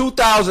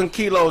 2,000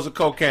 kilos of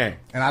cocaine?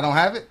 And I don't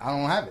have it? I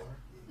don't have it.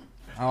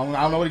 I don't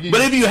know what to give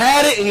But you. if you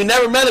had it and you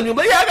never met him, you'd be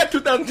like, yeah, I got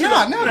 2,000 kilos.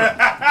 Yeah, never.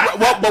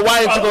 But why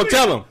didn't you go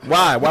tell him?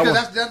 Why?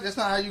 Because that's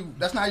not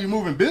how you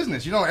move in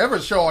business. You don't ever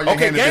show all your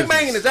Okay, hand in gangbanging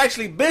business. is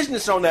actually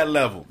business on that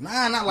level.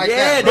 Nah, not like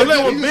Yeah, that. they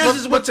But doing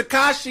business with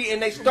Tekashi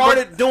and they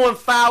started doing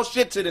foul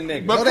shit to the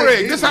nigga. But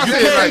Craig, this how I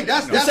say it.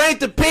 Like, This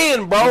ain't the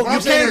pen, bro. You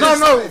can't.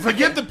 No,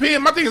 forget the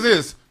pen. My thing is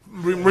this: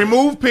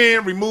 remove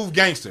pen, remove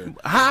gangster.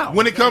 How?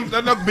 When it comes,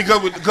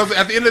 because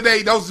at the end of the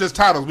day, those are just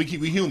titles. We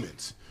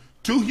humans.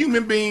 Two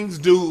human beings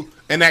do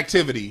an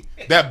activity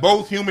that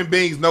both human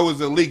beings know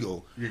is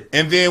illegal,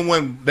 and then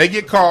when they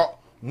get caught,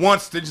 one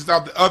stitches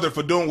out the other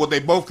for doing what they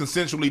both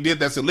consensually did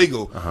that's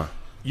illegal.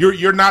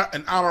 You're not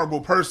an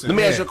honorable person. Let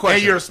me ask you a question.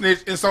 And you're a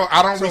snitch, and so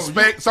I don't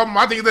respect. So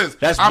my thing is this: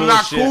 That's I'm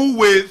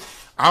bullshit.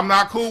 I'm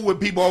not cool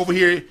with people over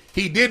here.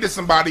 He did to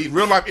somebody,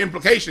 real life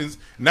implications.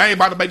 Now you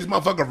about to make this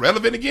motherfucker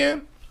relevant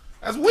again?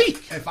 That's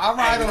weak. If I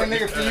ride on a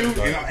nigga for you,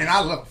 and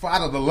I look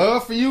out of the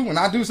love for you, and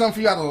I do something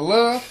for you out of the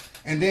love,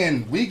 and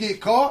then we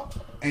get caught,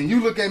 and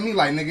you look at me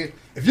like, nigga,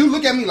 if you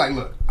look at me like,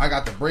 look, I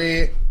got the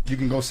bread, you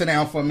can go sit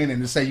down for a minute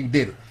and say you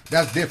did it.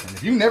 That's different.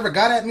 If you never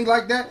got at me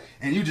like that,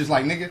 and you just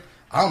like, nigga,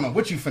 I don't know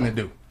what you finna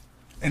do.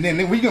 And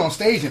then we get on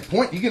stage and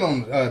point. You get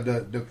on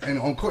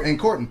in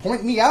court and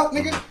point me out,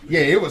 nigga. Yeah,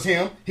 it was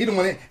him. He the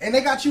one. And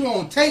they got you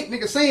on tape,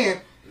 nigga, saying,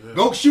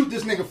 "Go shoot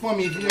this nigga for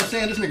me." You know what I'm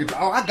saying? This nigga,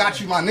 oh, I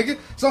got you, my nigga.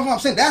 So I'm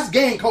saying that's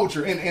gang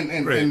culture. And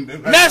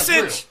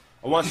Message.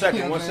 One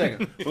second.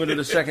 We'll do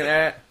the second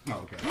ad.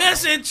 Okay.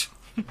 Message.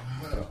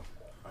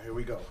 Here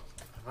we go.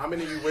 How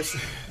many of you wish?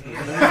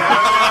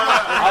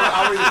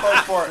 I'll read the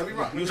first part.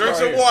 Drink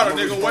some water,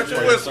 nigga. Wet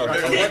your whistle,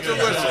 nigga. Wet your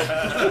whistle.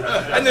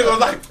 That nigga was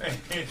like,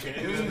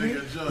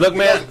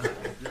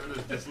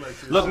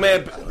 Look,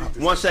 man.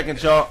 1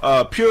 second,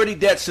 y'all. Purity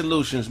Debt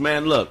Solutions,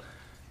 man. Look,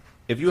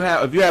 if you're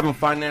having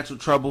financial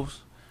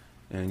troubles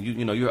and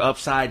you're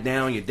upside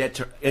down, your debt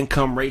to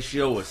income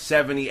ratio is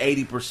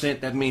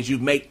 70-80%. That means you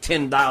make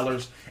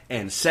 $10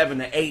 and $7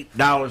 to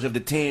 $8 of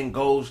the 10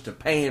 goes to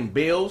paying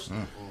bills.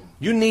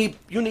 You need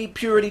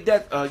Purity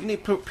Debt. You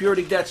need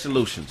Purity Debt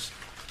Solutions.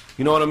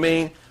 You know what I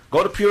mean?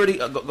 Go to Purity.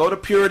 Go to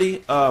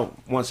Purity.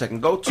 1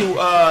 second. Go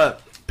to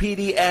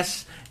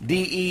PDSDEBT.com.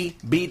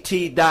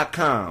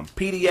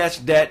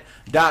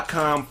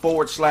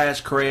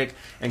 PDSDebt.com/Craig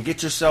and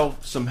get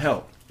yourself some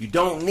help. You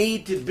don't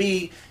need to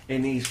be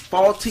in these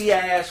faulty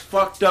ass,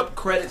 fucked up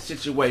credit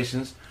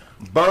situations,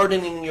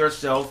 burdening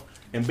yourself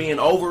and being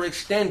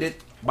overextended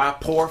by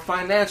poor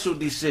financial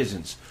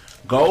decisions.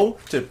 Go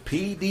to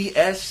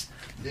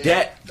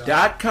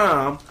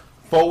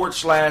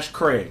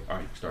PDSDebt.com/Craig. All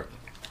right, start.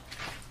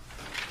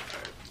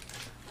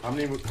 How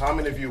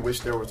many of you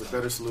wish there was a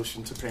better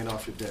solution to paying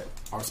off your debt?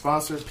 Our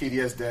sponsor,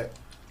 PDS Debt,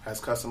 has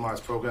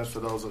customized programs for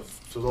those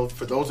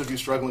of you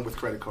struggling with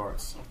credit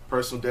cards,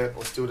 personal debt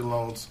or student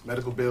loans,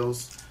 medical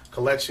bills,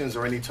 collections,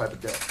 or any type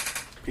of debt.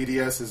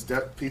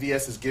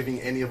 PDS is giving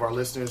any of our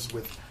listeners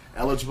with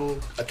eligible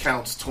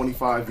accounts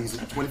 $25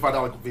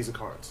 Visa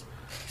cards.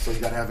 So you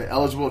got to have an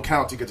eligible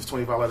account to get this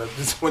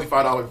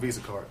 $25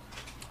 Visa card.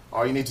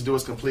 All you need to do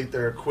is complete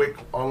their quick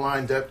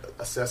online debt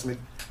assessment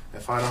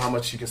and find out how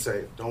much you can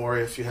save. Don't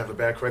worry if you have a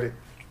bad credit.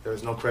 There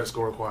is no credit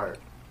score required.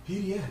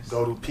 PDS.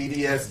 Go to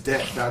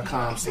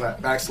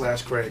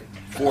PDSdebt.com/Craig.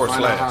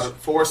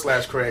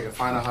 /Craig and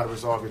find out how to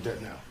resolve your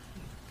debt now.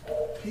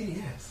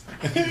 PDS.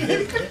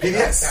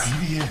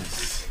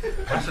 PDS.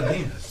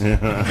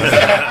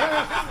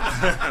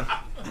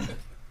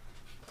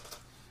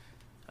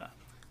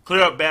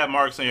 Clear up bad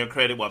marks on your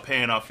credit while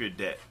paying off your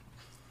debt.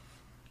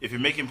 If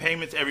you're making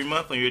payments every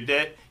month on your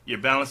debt, your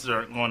balances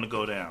are going to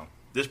go down.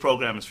 This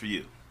program is for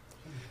you.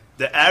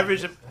 The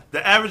average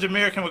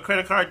American with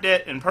credit card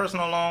debt and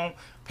personal loan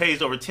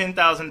pays over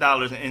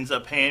 $10,000 and ends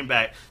up paying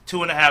back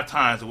 2.5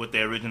 times of what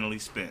they originally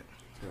spent.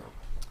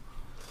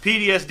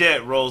 PDS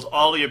Debt rolls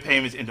all of your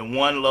payments into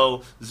one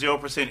low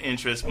 0%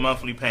 interest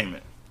monthly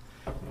payment.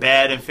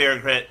 Bad and fair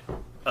credit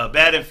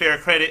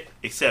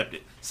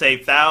accepted.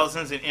 Save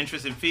thousands in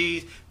interest and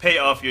fees. Pay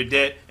off your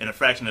debt in a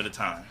fraction of the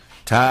time.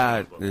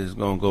 Todd is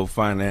gonna go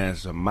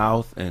finance a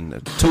mouth and a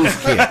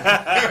tooth kit.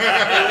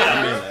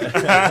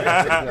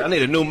 I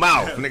need a new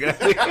mouth, nigga.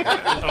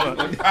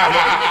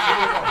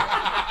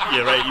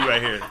 Yeah, right. You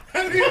right here.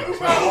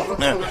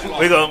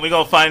 We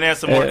gonna finance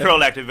some more curl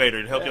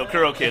activator to help your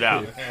curl kid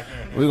out.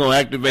 We're gonna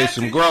activate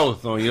some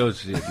growth on your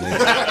shit,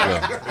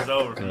 nigga. It's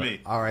over for me.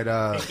 All right.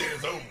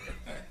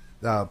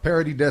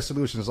 Parity Debt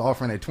Solutions is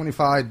offering a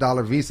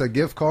 $25 Visa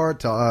gift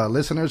card to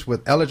listeners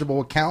with eligible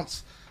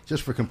accounts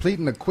just for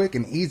completing a quick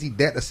and easy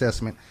debt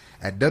assessment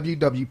at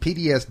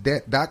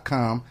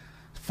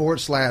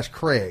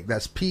www.pdsdebt.com/Craig.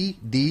 That's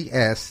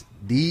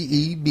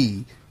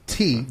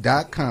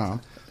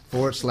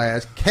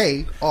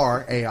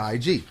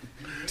PDSDEBT.com/KRAIG.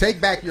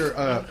 Take back your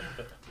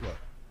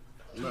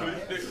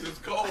It's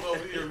cold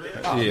over here,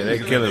 man. Yeah, they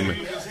killing me.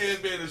 Use his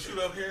headband and shoot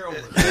up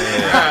heroin.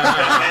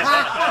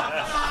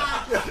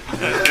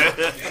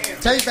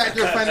 Take back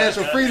your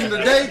financial freedom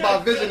today by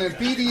visiting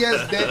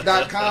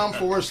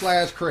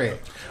PDSdebt.com/Craig.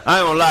 I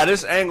ain't gonna lie,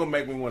 this angle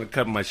make me want to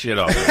cut my shit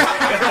off.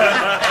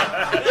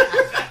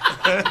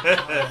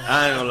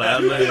 I ain't gonna lie.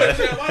 I'm in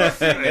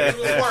bust, man.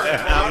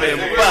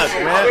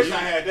 I wish I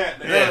had that.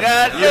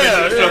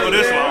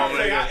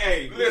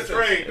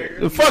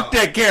 Fuck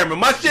that camera.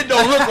 My shit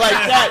don't look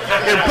like that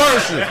in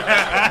person.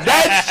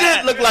 That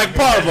shit look like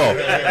Parvo.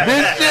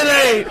 This shit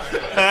ain't.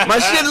 My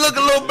shit look a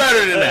little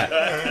better than that.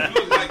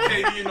 You look like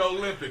KD in the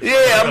Olympics.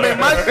 Yeah, I mean,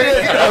 my shit.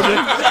 This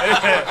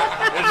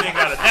ain't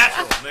got a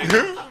natural,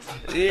 nigga.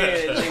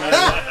 Yeah,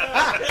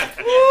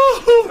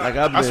 like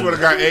I swear to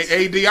God,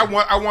 AD, I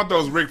want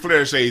those Ric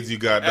Flair shades you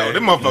got though.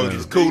 Them motherfuckers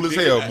is cool as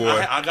hell,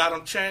 boy. I got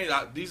them changed.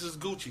 These is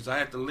Gucci's. I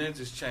had the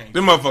lenses changed.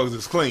 Them motherfuckers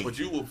is clean. But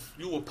you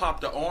will pop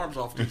the arms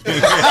off these.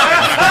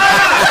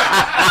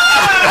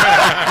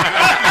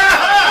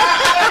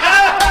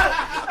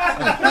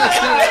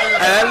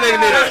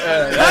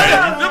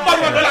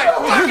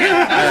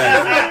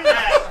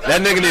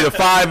 That nigga need a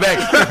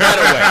 5X.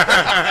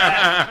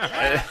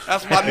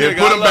 That's my nigga.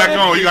 Put them back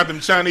on. You got them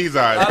Chinese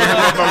eyes. Put them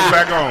motherfuckers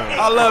back on.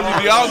 I love you,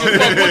 D. I don't give a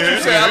fuck what you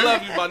say. I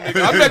love you, my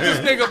nigga. I met this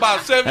nigga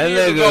about 7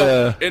 years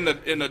ago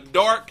in a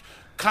dark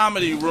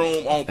comedy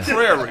room on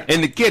Prairie.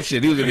 In the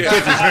kitchen. He was in the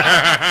kitchen.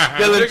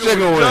 Filling chicken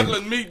wings.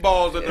 Juggling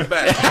meatballs at the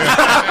back.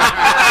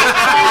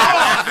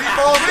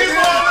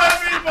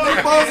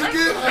 Meatballs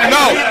again?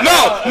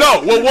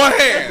 No, with one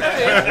hand.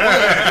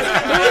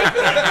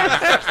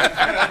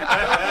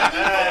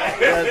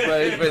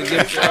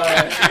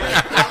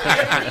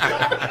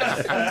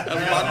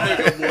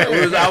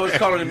 I was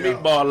calling him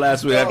meatball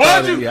last week. I What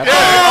called you? him, Yeah,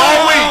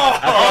 all week.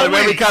 I called him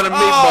every kind of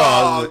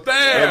meatball. Oh,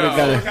 damn.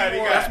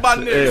 That's my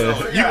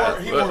nigga. He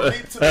want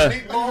meat to the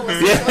meatball.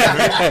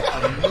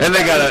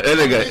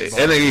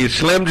 And they eat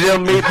Slim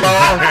Jim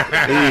meatball.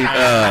 They eat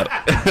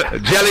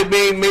Jelly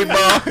Bean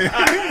meatball.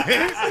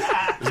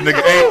 This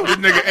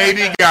nigga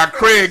AD got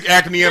Craig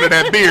acne under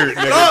that beard.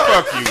 Nigga,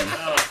 fuck you.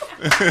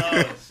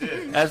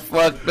 That's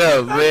fucked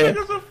up, man.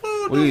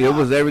 It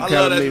was every I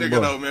kind love of that meatball.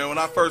 nigga though, man. When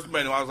I first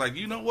met him, I was like,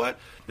 you know what?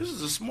 This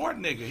is a smart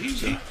nigga.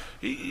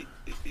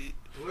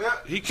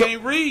 He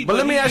can't read. But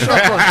let me ask you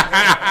a question.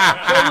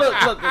 So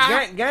look,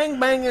 gang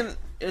banging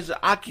is an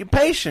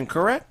occupation,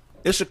 correct?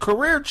 It's a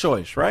career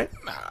choice, right?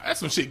 Nah, that's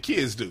some shit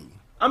kids do.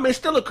 I mean, it's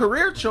still a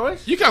career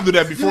choice. You can't do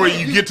that before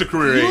you get to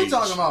career age. You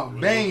talking about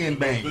banging.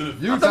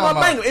 You I'm talking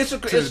about banging. It's a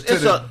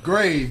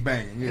grave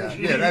banging.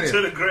 Yeah, that is.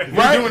 To the grave.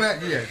 Right? You're doing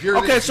that, yeah.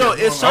 Okay, so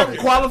it's certain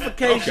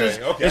qualifications,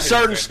 it's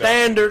certain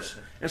standards,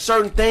 and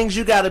certain things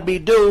you got to be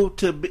Dookie.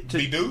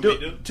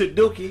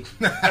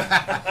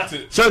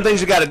 Certain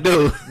things you got to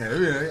do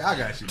Yeah, I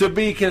got you. to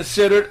be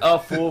considered a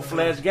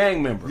full-fledged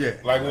gang member. Yeah.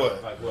 Like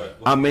what?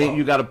 I mean,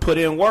 you got to put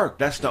in work.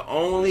 That's the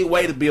only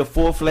way to be a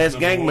full-fledged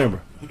gang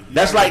member.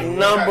 That's like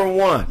number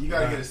one. You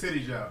gotta get a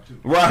city job too.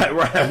 Right.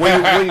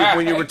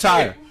 When you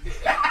retire.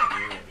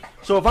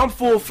 So if I'm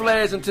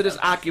full-fledged into this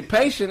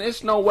occupation,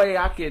 it's no way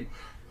I could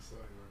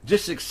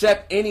just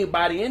accept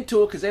anybody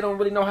into it because they don't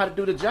really know how to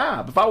do the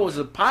job. If I was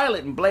a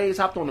pilot and Blaze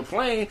hopped on the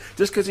plane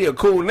just because he a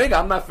cool nigga,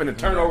 I'm not finna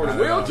turn over the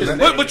wheel to the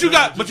nigga. But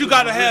you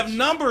got to have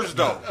numbers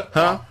though.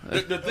 Huh?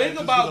 The thing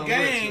about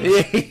gangs,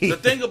 the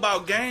thing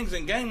about gangs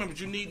and gang members,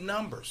 you need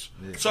numbers.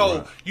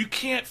 So you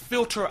can't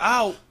filter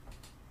out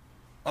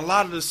a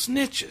lot of the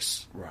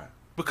snitches, Right.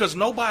 Because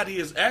nobody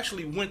has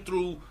actually went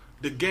through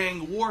the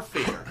gang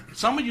warfare.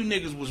 Some of you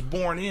niggas was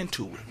born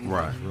into it.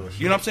 Right.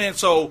 You know what I'm saying?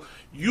 So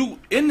you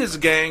in this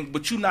gang,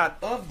 but you not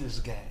of this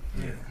gang.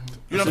 Yeah.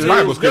 You know what I'm saying?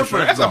 Bible scripture.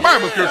 That's a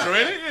Bible scripture,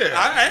 ain't it?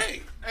 Yeah.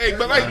 Hey,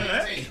 but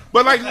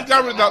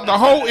the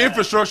whole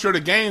infrastructure of the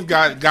gangs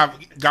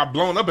got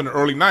blown up in the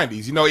early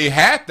 '90s. You know, it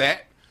had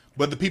that,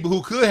 but the people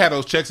who could have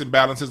those checks and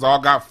balances all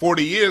got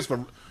 40 years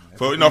for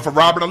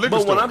robbing a liquor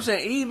But store. what I'm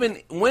saying,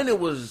 even when it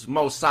was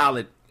most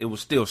solid, it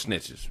was still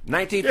snitches.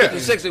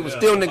 1956, it was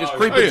still niggas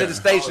creeping to the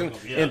station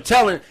and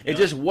telling. It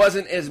just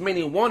wasn't as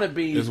many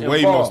wannabes. There's involved.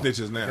 way more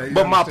snitches now.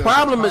 But my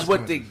problem is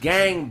with the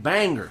gang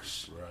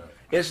bangers.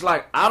 It's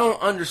like I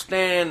don't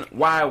understand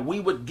why we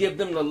would give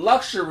them the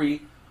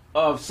luxury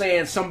of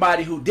saying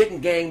somebody who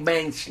didn't gang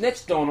bang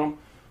snitched on them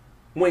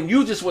when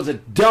you just was a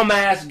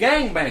dumbass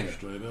gang banger.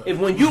 If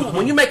when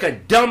you make a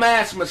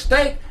dumbass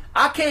mistake,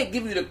 I can't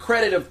give you the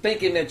credit of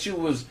thinking that you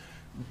was.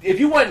 If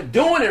you wasn't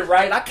doing it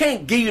right, I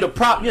can't give you the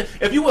prop.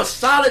 If you a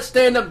solid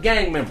stand-up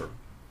gang member,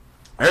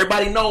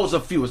 everybody knows a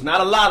few. It's not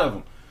a lot of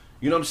them.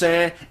 You know what I'm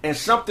saying? And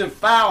something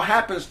foul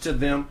happens to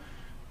them.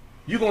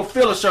 you gonna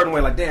feel a certain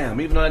way. Like, damn,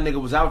 even though that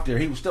nigga was out there,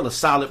 he was still a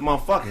solid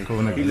motherfucker. Cool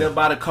nigga, he lived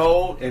by the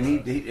code, and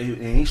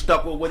he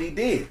stuck with what he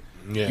did.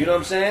 Yeah. You know what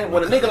I'm saying?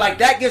 When a nigga like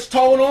that gets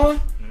told on,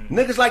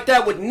 niggas like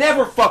that would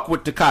never fuck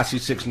with Tekashi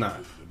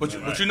 6ix9ine.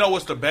 But you know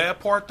what's the bad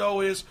part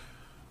though is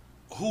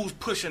who's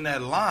pushing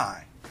that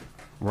line.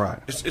 Right.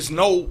 It's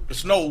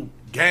no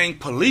gang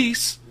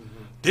police.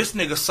 This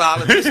nigga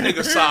solid. This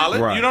nigga solid.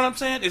 Right. You know what I'm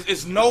saying?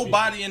 It's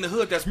nobody in the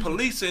hood that's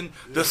policing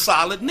the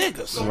solid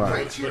niggas.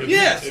 Right. But if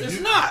Yes, you- if it's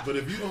you- not. But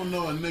if you don't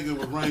know a nigga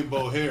with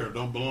rainbow hair,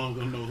 don't belong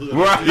to no hood.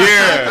 Right.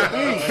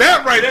 Yeah,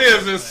 that right there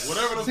is just.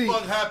 Whatever the See,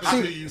 fuck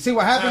happened to you. see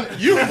what happened?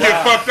 You can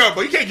get fucked up,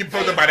 but you can't get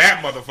fucked up by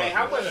that motherfucker. Hey,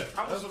 how much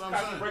That's what I'm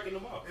Tekashi saying. breaking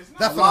them up?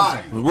 That's what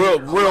I'm saying. Real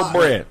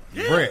bread.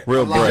 Bread.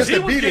 Real bread. Just He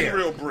to was be getting there.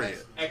 real bread.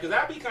 Hey, cause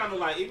I be kind of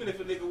like, even if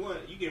a nigga won,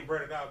 you getting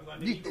breaded out.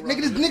 Like, You, you can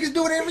nigga, roll with niggas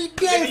do it every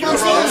day. You I'm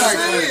roll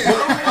saying,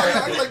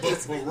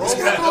 like, But roll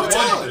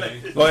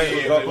Go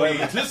ahead. Go ahead.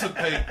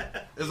 anticipate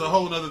is a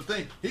whole other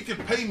thing. He can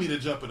pay me to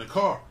jump in the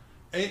car.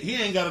 He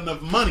ain't got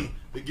enough money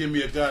to give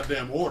me a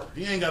goddamn order.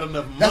 He ain't got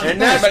enough money.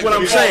 And that's what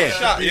I'm saying.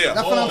 Shot, yeah.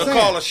 That's what I'm To saying.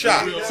 call a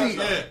shot.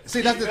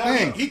 See, that's the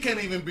thing. He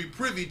can't even be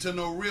privy to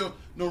no real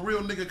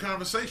nigga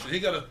conversation. He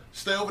gotta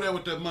stay over there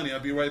with that money. I'll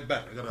be right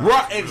back. I gotta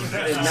Right.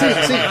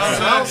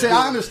 See,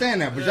 I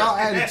understand that, but y'all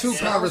added two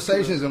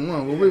conversations in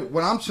one.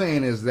 What I'm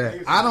saying is that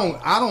I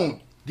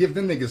don't give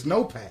them niggas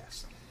no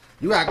pass.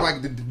 You act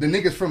like the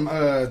niggas from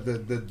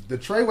the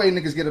Treyway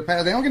niggas get a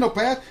pass. They don't get no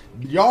pass.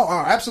 Y'all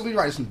are absolutely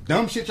right. Some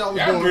dumb shit y'all was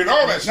Yeah, I doing. agree with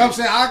all that You know what I'm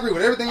shit. saying? I agree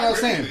with everything y'all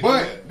saying.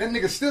 But that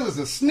nigga still is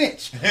a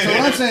snitch. So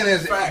what I'm saying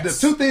is the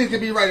two things can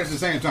be right at the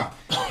same time.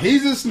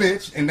 He's a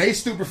snitch, and they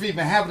stupid for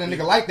even having a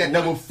nigga like that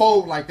will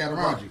fold like that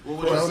around you. Well,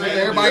 So what you're saying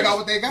everybody is- got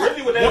what they got.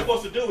 Really, what they're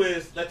supposed to do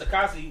is let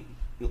Tekashi.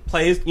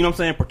 Play his, you know what I'm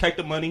saying? Protect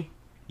the money.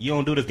 You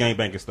don't do this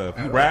gangbanging stuff.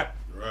 You rap.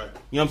 Right.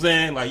 You know what I'm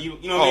saying? Like you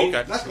know what I mean?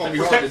 okay. That's gonna be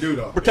hard to do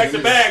though. Protect the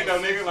bag though,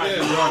 nigga. Like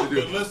Yeah,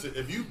 but listen,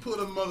 if you put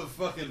a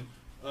motherfucking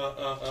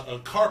a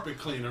carpet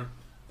cleaner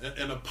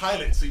in a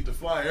pilot seat to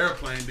fly an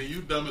airplane, then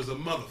you dumb as a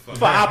motherfucker.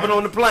 For hopping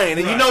on the plane,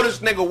 and you know this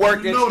nigga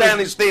working You know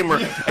Stanley this- Steamer,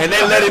 and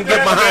they let him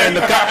get behind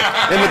in the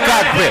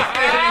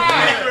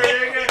cockpit.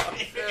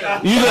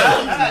 You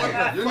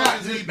know, You're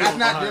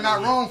not. You're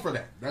not wrong for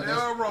that. They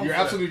are wrong You're for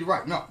that. absolutely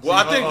right. No. Well,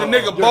 I think the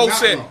nigga You're both not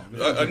said wrong.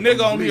 a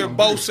nigga on here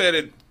both said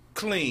it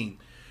clean.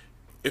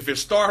 If it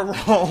start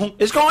wrong,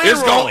 It's gonna end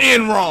wrong.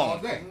 end All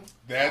wrong. day.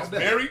 That's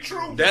very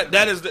true.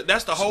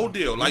 That's the whole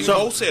deal. Like you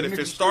both said, if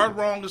it start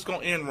wrong, it's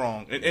gonna end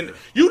wrong. And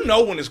you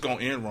know when it's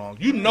gonna end wrong.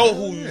 You know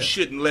who you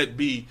shouldn't let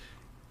be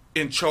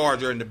in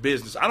charge or in the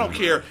business. I don't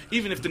care,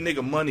 even if the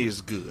nigga money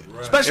is good.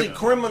 especially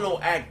criminal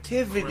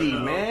activity,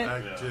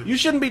 man. You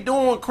shouldn't be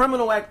doing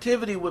criminal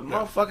activity with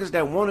motherfuckers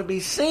that want to be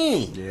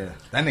seen. Yeah.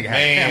 That nigga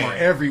had a camera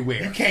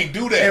everywhere. You can't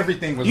do that.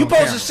 Everything was You on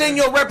supposed camera. to send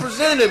your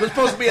representative. It's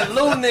supposed to be a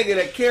little nigga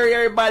that carry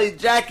everybody's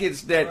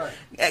jackets that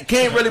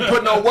can't really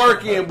put no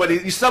work in, but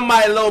he's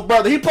somebody's little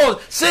brother. He supposed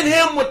to send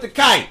him with the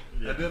kite.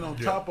 And then on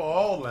top of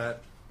all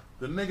that,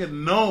 the nigga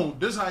known.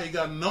 This how he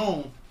got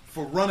known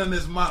for running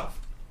his mouth.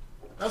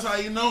 That's how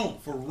he known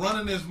for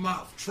running his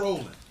mouth,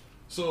 trolling.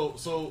 So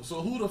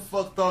who the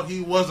fuck thought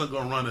he wasn't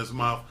gonna run his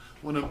mouth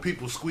when them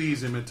people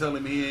squeeze him and tell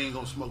him he ain't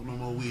gonna smoke no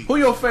more weed? Who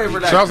your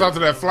favorite actor? Shouts out to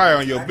that fly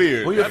on your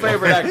beard. Who your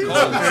favorite actor?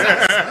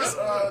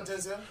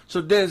 Denzel.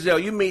 So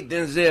Denzel, you meet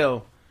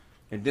Denzel,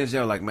 and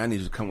Denzel like, man, I need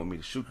you to come with me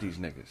to shoot these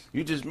niggas.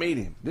 You just meet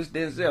him. This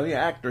Denzel, he an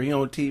actor. He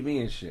on TV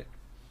and shit.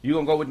 You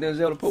gonna go with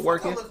Denzel to put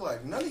work I in? look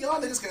like none of y'all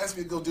niggas can ask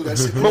me to go do that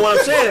shit. But what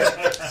I'm saying,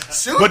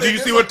 Shoot But do you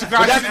niggas. see what but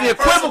that's the Tekashi?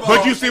 equivalent.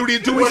 But you see what he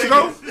did 2 weeks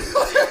ago?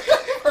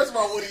 First of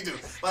all, what do you do?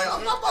 Like,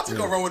 I'm not about to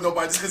go run with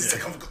nobody just because he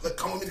said,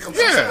 come with me to come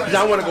Yeah. see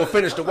I want to go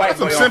finish the white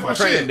Some boy off simple on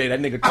training shit. day. That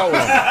nigga told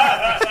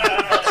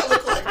him.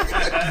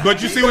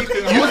 But you see what?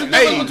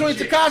 Hey, Between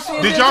Tekashi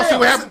and did y'all see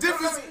what That's happened? the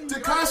difference.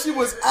 Tekashi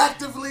was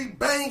actively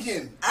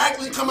banging,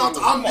 actively come out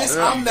to I'm this,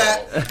 I'm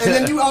that, and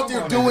then you out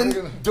there doing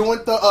the. My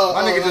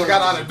nigga just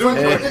got out of doing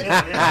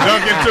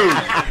Duncan too.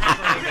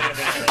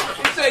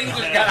 You say you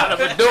just got out of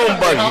a doom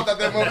buggy.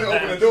 that moment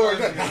open the door.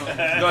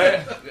 Go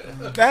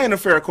ahead. That ain't a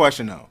fair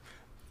question though.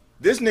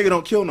 This nigga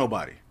don't kill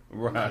nobody.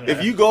 Right.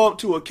 If you go up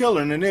to a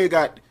killer and the nigga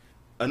got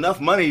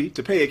enough money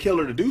to pay a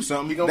killer to do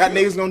something, that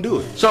nigga's gonna do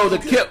it. So the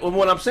kid,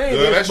 what I'm saying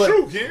is, That's but,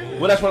 true, kid.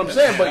 well, that's what I'm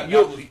saying. But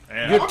you're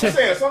I'm just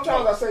saying,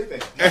 sometimes I say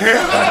things.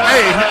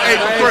 Hey,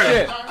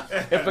 shit.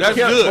 If a That's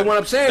killer, good. but what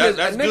I'm saying is,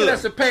 That's a nigga good.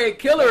 that's a paid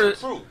killer,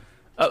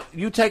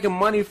 you taking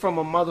money from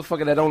a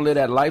motherfucker that don't live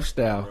that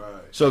lifestyle.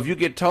 So if you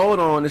get told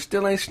on, it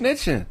still ain't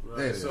snitching.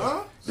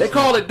 They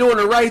call it doing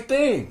the right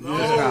thing.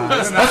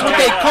 That's what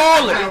they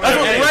call it. That's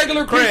what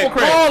regular people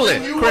call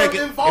When it. you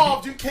were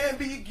involved, you can't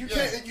be. You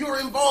can't. You're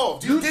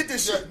involved. You did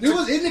this shit. This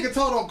nigga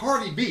told on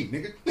Cardi B,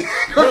 nigga.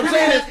 What I'm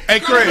saying is, Hey,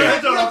 Craig.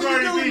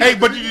 Hey,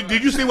 but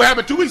did you see what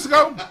happened 2 weeks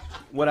ago?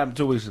 what happened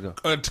 2 weeks ago?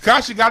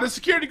 Tekashi got his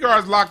security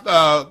guards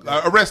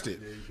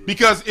arrested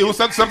because it was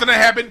something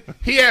that happened.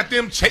 He had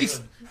them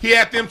chase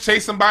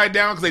somebody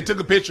down because they took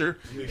a picture.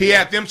 He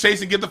had them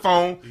chase and get the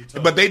phone,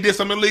 but they did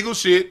some illegal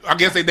shit. I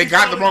guess they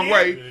got it the wrong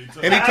way,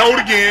 and he told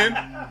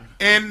again.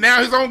 and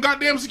now his own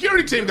goddamn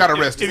security team got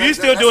arrested. If you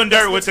still doing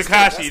dirt with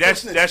Tekashi,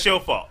 that's your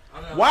fault.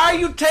 Why are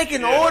you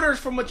taking orders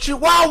from a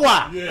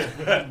Chihuahua?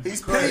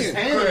 He's paying.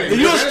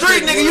 You a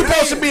street nigga. You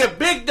supposed to be a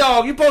big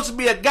dog. You supposed to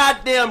be a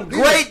goddamn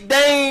Great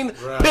Dane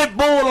pit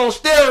bull on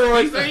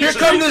steroids. Here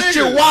come this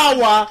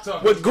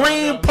Chihuahua with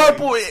green,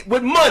 purple,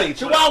 with money.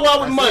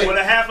 Chihuahua with money. With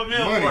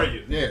 $500,000 for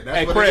you. Yeah,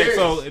 hey, Craig,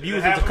 so if you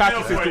was in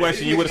Tekashi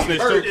situation, you would have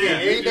snitched too?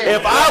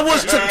 If I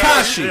was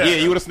Tekashi, yeah,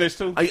 you would have snitched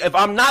too? If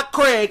I'm not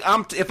Craig,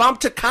 if I'm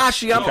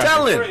Tekashi, I'm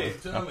telling.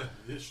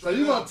 So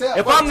you gonna tell?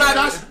 If I'm not,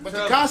 but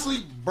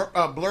Tekashi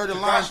blurred the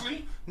lines.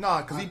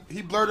 No, because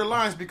he blurred the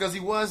lines because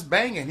he was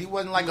banging. He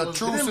wasn't like a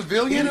true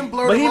civilian.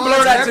 But he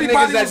blurred out to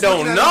niggas that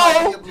don't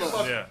know.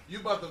 You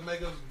about to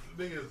make us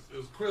think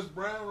it's Chris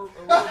Brown?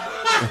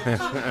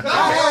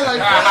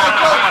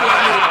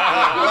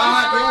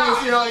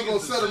 See how he gonna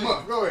set him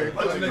up. Go ahead.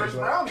 Chris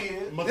Brown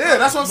is. Yeah,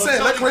 that's what I'm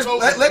saying. Let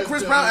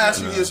Chris Brown ask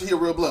you is he a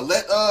real blood.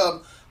 Let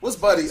what's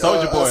Buddy?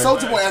 Soulja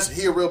Boy asked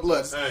he a real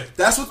blood. Hey.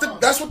 That's what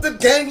the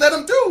gang let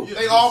him do.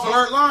 They all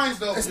blurred lines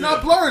though. It's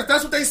not blurred.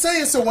 That's what they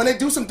saying. So when they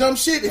do some dumb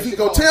shit, if he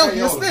go tell,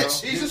 he's a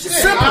snitch. He's a snitch.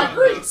 Simple. I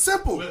agree.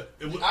 Simple.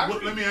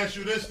 Let me ask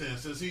you this then,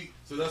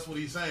 so that's what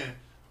he's saying.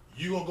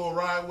 You gonna go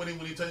ride with him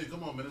when he tell you,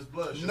 come on, man, it's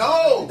blood.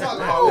 No.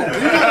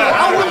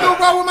 I wouldn't go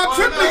ride with my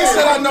trip niggas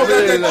said I know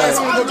that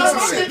gonna do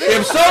some shit.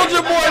 If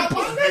Soulja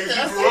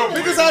Boy,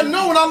 because I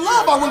know and I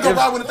love, I wouldn't go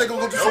ride with him if they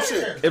gonna go do some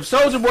shit. If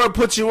Soulja Boy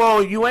puts you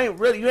on, you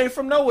ain't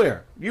from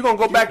nowhere. You gonna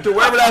go back to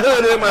wherever that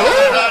hood is.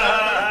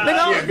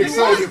 Yeah, Big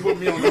Soulja put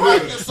me on the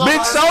hood.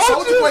 Big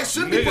Soulja Boy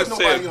shouldn't be putting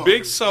nobody on.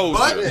 Big Soulja.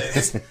 But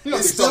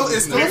it's still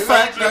a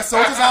fact that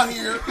soldiers out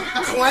here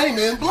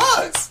claiming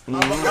bloods.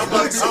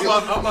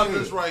 How about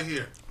this right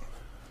here?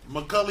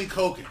 Macaulay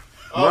Culkin.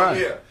 Oh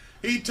yeah.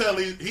 He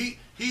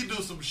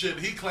do some shit.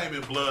 He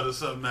claiming blood or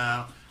something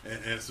now,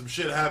 and some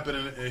shit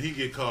happening, and he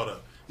get caught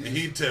up. And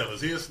he tell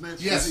us he a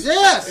snitch. Yes.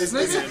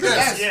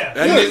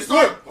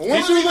 Look,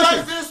 once you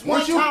does this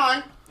one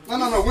time.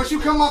 No. Once you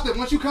come out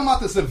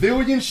the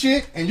civilian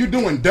shit and you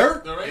doing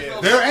dirt,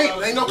 there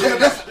ain't no.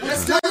 That's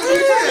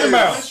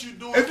unless you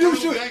doing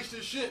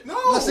gangster shit.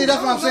 No, see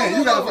that's what I'm saying.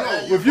 You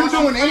gotta if you're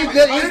doing any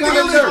kind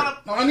of dirt,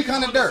 any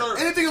kind of dirt.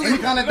 Let me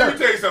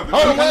tell you something.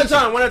 Hold on, one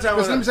at a time.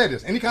 Let me say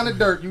this: any kind of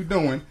dirt you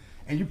doing,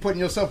 and you putting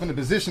yourself in a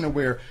position of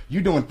where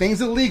you doing things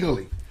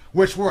illegally.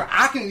 Which where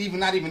I can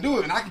not even do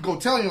it, and I can go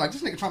tell you like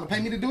this nigga trying to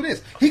pay me to do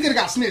this. He could have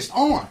got snitched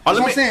on.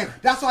 I'm saying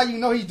that's why you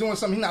know he's doing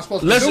something he's not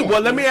supposed to be doing.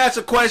 Well, let me ask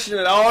a question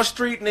that all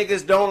street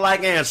niggas don't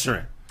like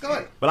answering. Go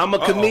ahead. But I'm a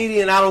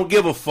comedian. I don't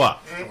give a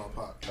fuck.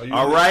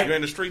 All right. You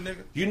in the street,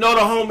 nigga? You know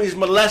the homie's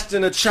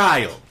molesting a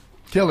child,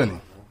 killing him.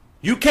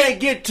 You can't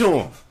get to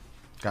him.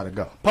 Gotta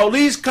go.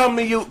 Police come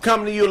to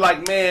you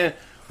like, man,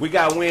 we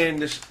got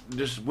wind.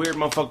 This weird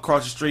motherfucker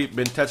across the street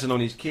been touching on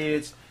these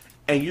kids,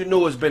 and you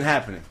knew it's been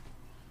happening.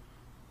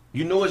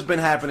 You know it's been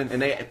happening,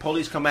 and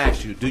police come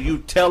ask you. Do you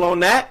tell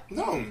on that?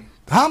 No.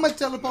 How much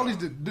tell the police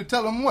to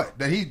tell them what?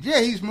 That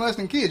he's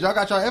molesting kids. Y'all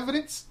got y'all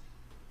evidence?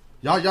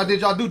 Y'all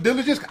did y'all due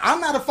diligence? I'm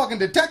not a fucking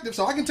detective,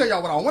 so I can tell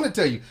y'all what I want to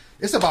tell you.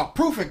 It's about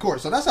proof in court,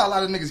 so that's how a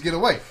lot of niggas get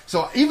away.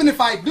 So even if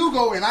I do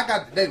go and I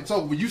got that,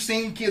 so when you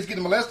seen kids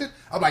getting molested,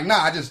 I'm like,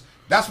 nah,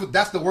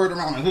 that's the word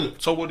around the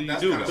hood. So what do you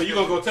do? So you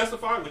gonna go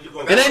testify? Or you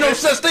gonna it ain't no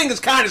such thing as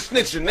kind of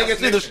snitching, nigga.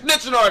 It's either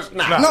snitching or it's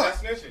not. No.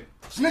 That's snitching.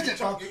 Snitching.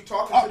 You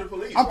talking to the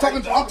police. I'm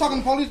talking to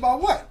the police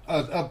about what?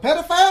 A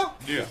pedophile?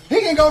 Yeah. He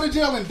can go to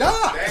jail and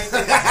die.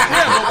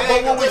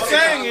 But what we're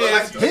saying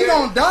is he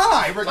gonna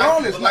die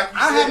regardless.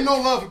 I have no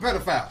love for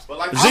pedophiles.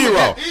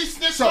 Zero. He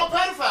snitched on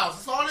pedophiles.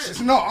 That's all it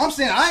is. No, I'm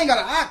saying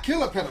I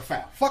kill a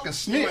pedophile. Fucking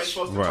snitch.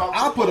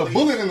 I'll put a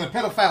bullet in the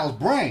pedophile's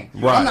brain.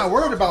 Right. I'm not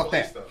worried about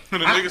that. the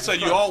nigga say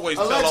you always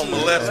tell on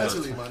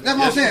molesters. That's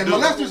what I'm saying.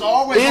 Molesters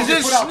always. Is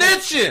it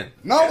snitching?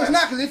 No, it's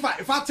not. Because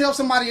if I tell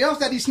somebody else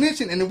that he's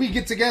snitching and then we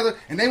get together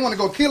and they want to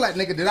go kill that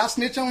nigga, did I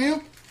snitch on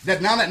him?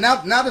 That now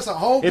there's a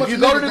whole. If you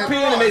go to the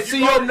pen and they see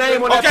your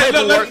name on that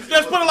paperwork.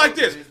 Let's put it like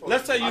this.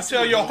 Let's say you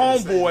tell your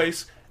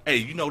homeboys, hey,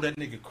 you know that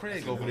nigga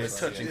Craig over there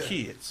touching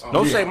kids.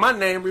 Don't say my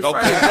name. Rephrase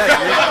Okay. that.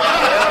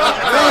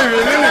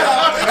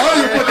 Don't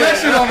even put that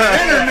shit on the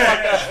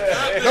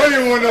internet. Don't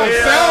even want no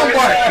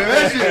soundbite.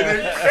 That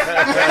shit.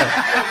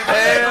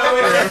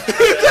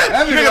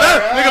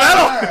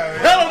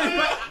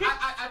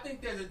 I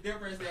think there's a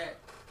difference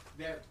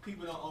that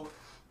people don't.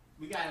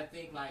 We gotta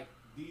think like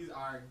these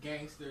are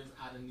gangsters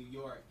out of New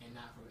York and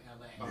not from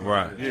LA.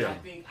 Right. And Yeah. I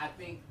think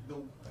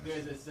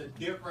there's a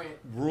different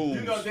rules.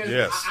 You know,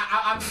 yes.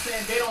 I'm just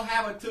saying they don't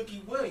have a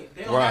Tookie Williams.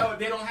 They don't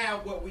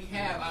have what we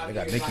have out They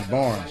here. got Nicky like,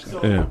 Barnes.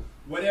 So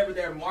whatever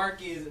their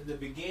mark is at the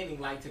beginning,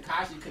 like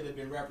Tekashi could have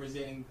been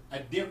representing a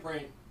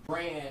different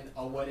brand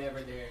or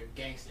whatever their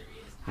gangster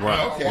is. Right.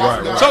 Okay.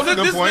 Right. So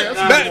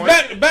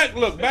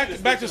back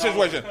to the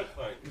situation.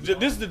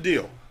 This is the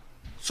deal.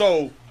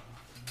 So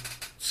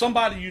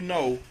somebody you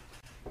know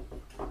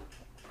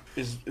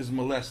is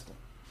molesting,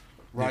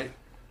 right?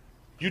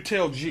 You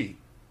tell G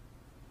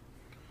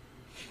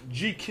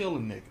kill a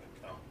nigga.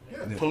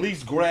 Yeah.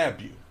 Police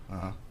grab you.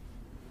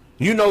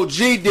 You know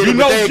G did it,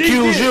 but they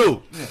accuse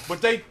you. Yeah.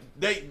 But they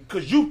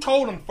because you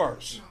told them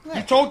first. Yeah.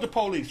 You told the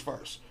police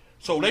first.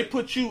 So they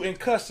put you in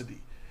custody.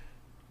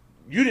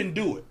 You didn't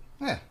do it.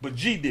 Yeah. But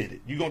G did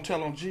it. You gonna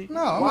tell on G?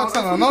 No, I'm not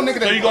telling on no nigga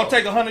that. So you gonna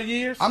take 100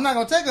 years? I'm not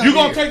gonna take 100 years. You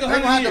gonna take 100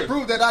 years? They gonna have to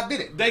prove that I did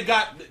it. They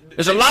got.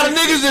 There's a lot of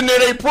niggas in there.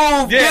 They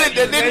proved did it.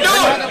 They didn't do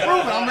it. Have to prove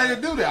it. I'm ready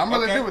to do that. I'm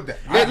ready to do with that.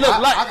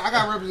 I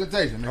got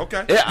representation. Man.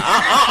 Okay. Yeah,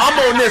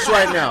 I'm on this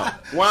right now.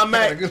 Where I'm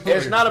at,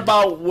 it's not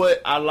about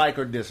what I like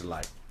or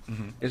dislike.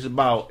 Mm-hmm. It's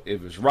about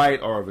if it's right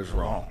or if it's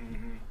wrong.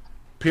 Mm-hmm.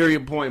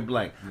 Period. Point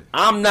blank.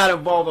 I'm not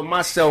involving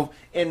myself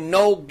in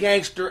no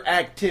gangster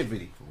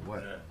activity.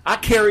 What? I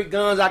carry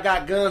guns. I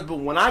got guns, but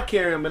when I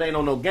carry them, it ain't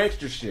on no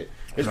gangster shit.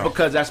 It's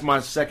because that's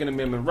my Second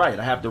Amendment right.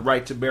 I have the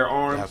right to bear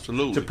arms,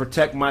 to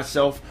protect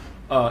myself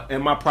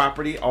and my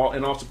property,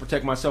 and also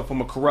protect myself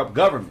from a corrupt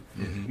government.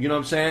 Mm-hmm. You know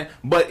what I'm saying?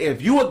 But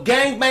if you a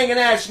gangbanging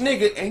ass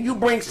nigga and you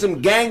bring some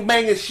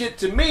gangbanging shit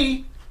to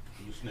me,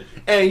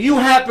 and you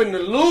happen to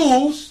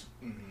lose,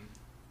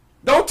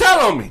 don't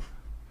tell on me.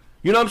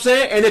 You know what I'm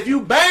saying? And if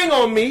you bang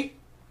on me,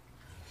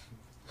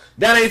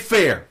 that ain't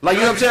fair. Like,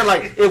 you know what I'm saying?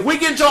 Like, if we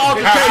get into an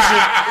altercation,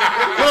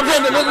 you know what I'm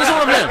saying? Listen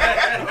what I'm saying.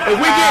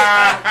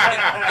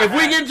 If we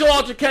get into an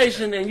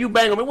altercation and you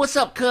bang on me, what's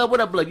up, cuz?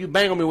 What up, blood? You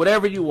bang on me,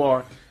 whatever you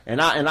are,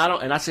 and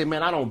I say,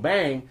 man, I don't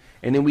bang,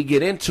 and then we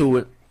get into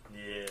it.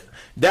 Yeah.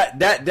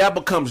 That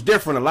becomes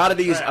different. A lot of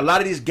these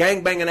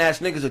gangbanging ass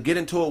niggas will get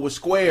into it with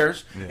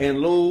squares and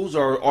lose,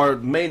 or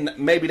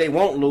maybe they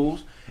won't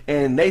lose,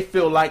 and they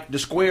feel like the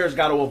squares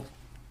got to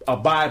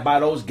abide by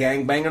those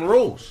gangbanging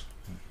rules.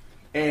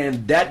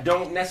 And that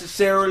don't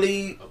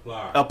necessarily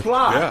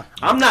apply. Yeah.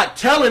 I'm not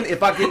telling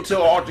if I get into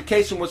an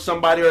altercation with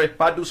somebody or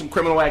if I do some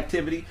criminal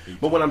activity.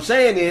 But what I'm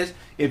saying is,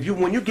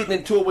 when you getting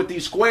into it with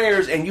these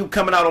squares and you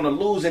coming out on the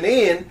losing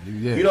end,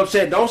 you know what I'm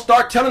saying? Don't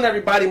start telling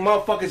everybody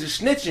motherfuckers is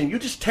snitching. You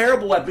just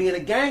terrible at being a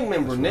gang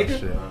member,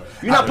 nigga.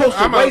 You're not supposed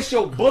to waste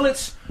your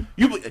bullets.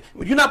 You're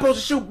not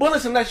supposed to shoot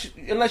bullets unless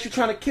you're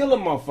trying to kill a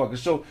motherfucker.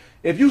 So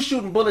if you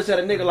shooting bullets at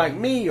a nigga like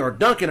me or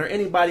Duncan or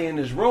anybody in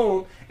this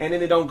room and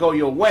then it don't go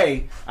your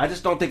way, I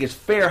just don't think it's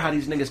fair how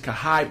these niggas can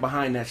hide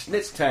behind that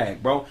snitch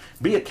tag, bro.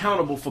 Be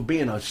accountable for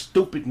being a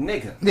stupid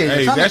nigga. Yeah,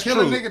 you're trying to kill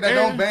a nigga that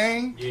don't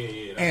bang.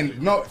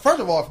 And no, first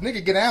of all, if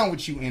nigga get down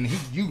with you and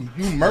you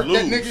murk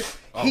that nigga,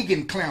 he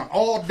getting clowned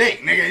all day,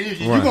 nigga.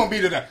 You gonna be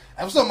the.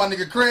 If something my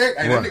nigga Craig,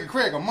 hey, that nigga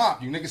Craig will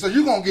mop you, nigga. So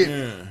you gonna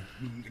get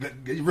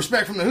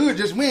respect from the hood.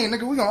 Just win,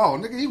 nigga. We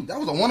gonna nigga. That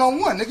was a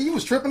 1-on-1, nigga. You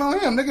was tripping on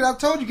him, nigga. I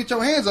told you get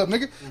your hands up,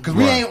 nigga. Because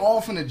we ain't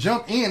all finna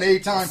jump in every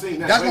time.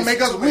 That's gonna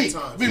make us weak.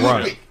 We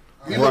look weak.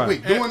 We look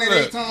weak. Doing it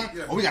every time.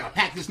 Oh, we gotta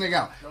pack this nigga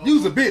out.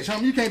 You's a bitch,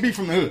 homie. You can't be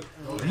from the hood.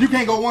 You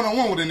can't go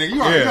 1-on-1 with a nigga.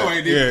 You already know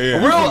ain't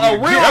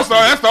this.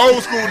 That's the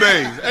old school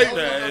days.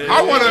 Hey,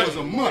 I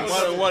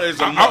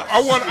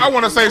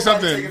want to say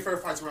something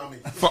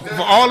for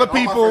all the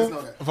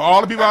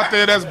people out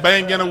there that's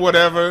banging or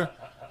whatever.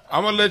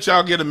 I'm gonna let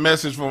y'all get a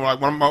message from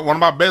like one of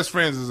my best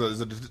friends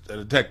is a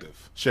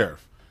detective,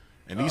 sheriff.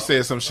 And he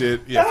said some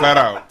shit, flat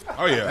out.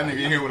 Oh yeah, that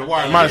nigga in here with a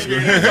wire. I got people.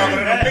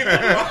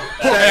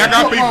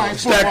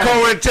 It's that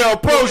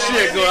COINTELPRO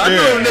shit, girl.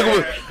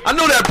 I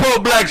know that pro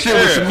black shit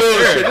was some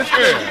bullshit.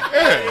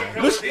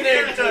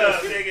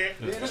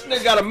 This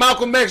nigga got a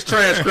Malcolm X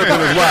transcript in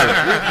his wallet.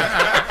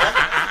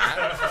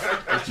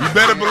 You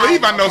better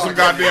believe I know some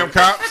goddamn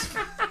cops.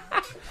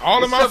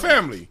 All in my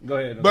family. Go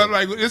ahead. But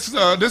like this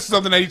is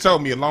something that he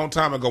told me a long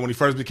time ago when he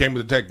first became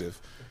a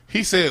detective.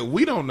 He said,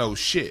 "We don't know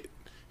shit."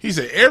 He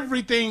said,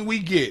 everything we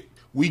get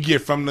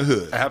from the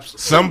hood. Absolutely.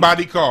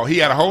 Somebody called. He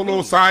had a whole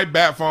little side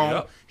bat phone.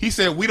 Yep. He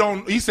said we know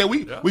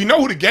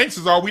who the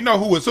gangsters are. We know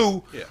who is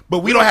who, but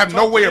we don't have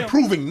no way of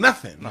proving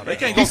nothing. No, they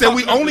can't he said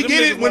we only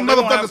get it when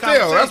motherfuckers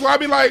tell. That's why I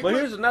be like,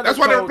 that's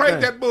why they break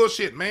that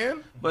bullshit,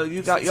 man. But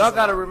y'all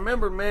got to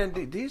remember, man,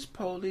 these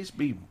police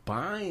be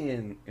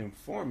buying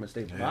informants.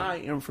 They buy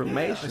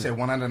information. They say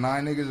 1 out of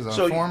 9 niggas is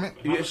an informant.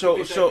 Yeah, so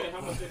they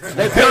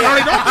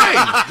don't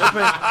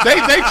pay.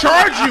 They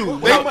charge you.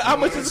 How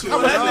much is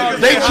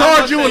they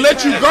charge you and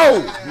let you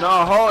go.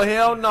 No,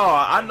 hell no.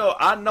 I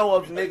know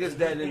of niggas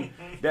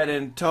that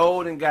in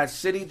told and got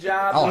city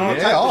jobs and all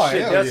type of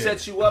shit. They'll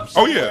set you up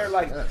somewhere.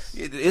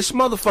 It's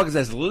motherfuckers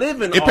that's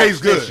living. It pays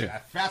good.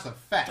 That's a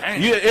fact.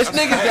 Yeah, it's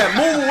niggas that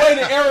move away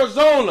to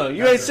Arizona.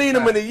 You ain't seen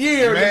them in a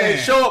year, and they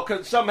show up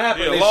because something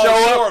happened. Yeah, they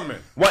show up.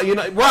 What you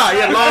know? Right?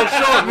 Yeah,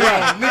 longshoreman.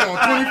 Nigga on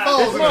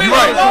 24s.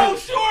 Right.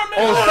 Longshoreman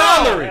on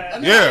salary.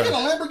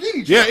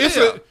 Yeah,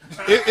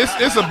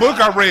 it's a book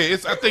I read.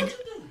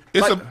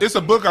 It's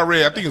a book I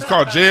read. I think it's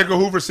called J. Edgar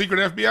Hoover's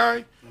Secret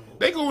FBI.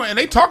 They go and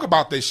they talk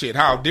about this shit,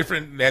 how the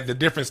different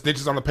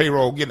snitches on the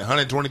payroll getting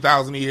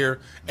 $120,000 a year,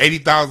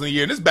 $80,000 a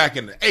year, and this back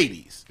in the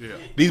 80s. Yeah.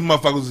 These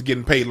motherfuckers was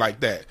getting paid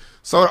like that.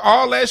 So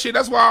all that shit,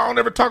 that's why I don't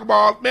ever talk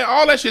about, man,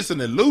 all that shit's an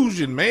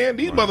illusion, man.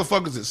 These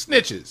motherfuckers is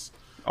snitches.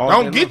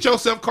 Don't get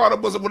yourself caught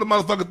up with a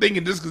motherfucker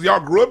thinking just because y'all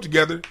grew up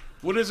together.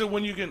 What is it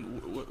when you can?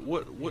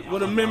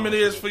 What amendment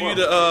is for you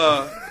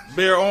to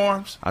bear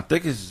arms? I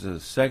think it's the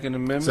Second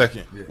Amendment.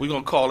 Second. Yeah. We're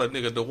gonna call that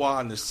nigga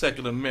DeWan the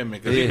Second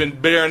Amendment because he's been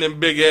bearing them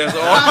big ass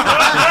arms.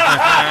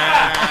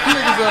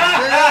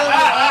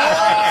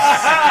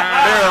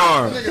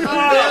 Firearms.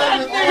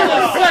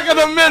 Second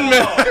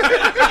Amendment.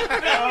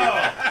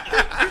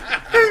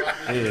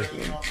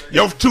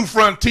 Your two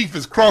front teeth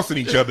is crossing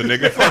each other,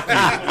 nigga. Fuck you.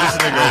 This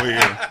nigga over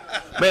here.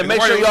 Man,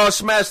 make sure y'all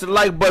smash the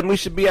like button. We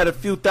should be at a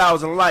few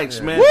thousand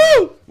likes, man.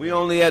 Woo! We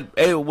only at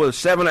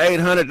 700 or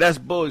 800. That's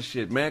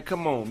bullshit, man.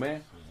 Come on,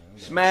 man.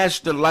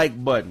 Smash the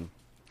like button.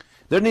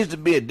 There needs to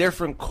be a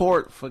different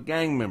court for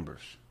gang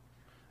members.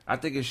 I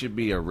think it should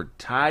be a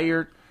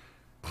retired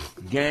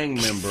gang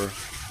member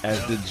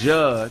as the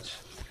judge.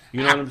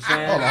 You know what I'm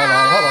saying? Hold on.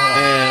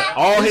 And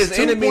all his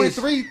enemies.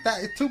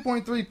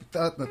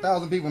 2.3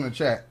 thousand people in the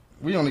chat.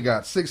 We only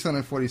got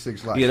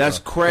 646 likes. Yeah, that's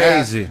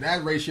crazy.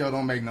 That ratio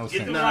don't make no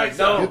sense.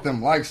 Get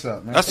them likes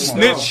up, man. That's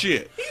snitch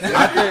shit.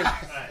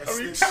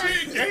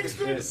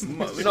 Gangsters. You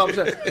know what I'm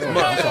saying?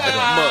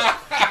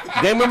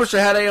 Gang members should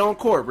have their own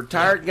court.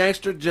 Retired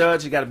gangster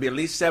judge. He got to be at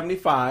least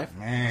 75.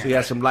 Man. So he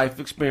has some life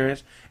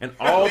experience. And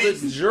all the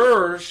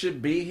jurors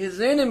should be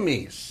his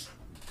enemies.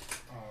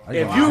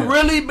 If you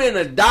really been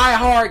a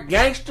diehard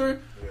gangster,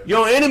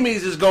 your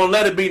enemies is gonna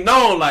let it be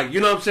known. Like,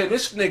 you know what I'm saying?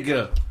 This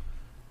nigga.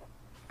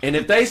 And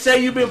if they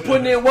say you've been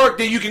putting in work,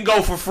 then you can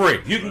go for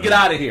free. You can get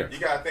out of here. You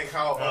gotta think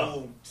how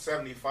old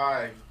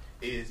 75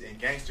 is in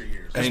gangster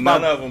years. Ain't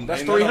none of them.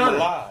 That's 300.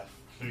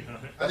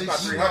 That's not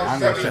 300.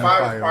 75 is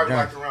probably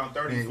like around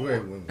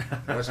 34.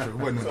 That's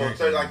true.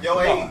 So like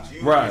your age,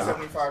 you right.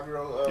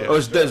 75-year-old. Oh,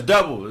 it's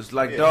double. It's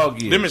like dog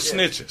years. Them is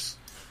snitches.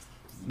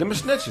 Them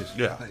is snitches.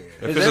 Yeah.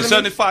 If it's a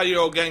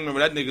 75-year-old gang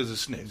member, that nigga's a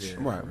snitch. Yeah.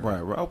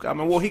 Right. Okay. I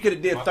mean, well, he could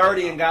have did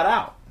 30 and got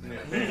out.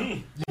 Yeah.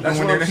 That's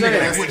what I'm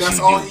saying. That's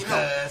all he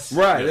knows.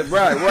 Right.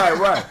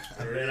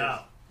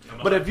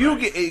 But if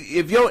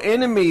your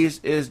enemies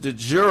is the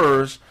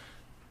jurors,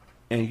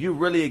 and you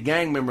really a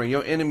gang member, and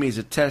your enemies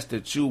attest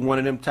that you one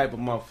of them type of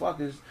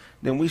motherfuckers,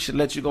 then we should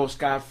let you go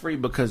scot-free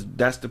because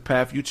that's the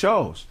path you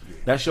chose.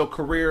 That's your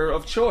career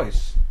of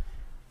choice.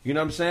 You know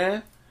what I'm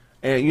saying?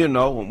 And, you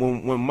know,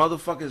 when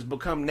motherfuckers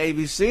become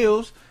Navy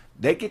SEALs,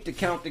 they get to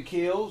count the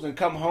kills and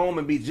come home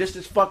and be just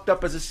as fucked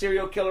up as a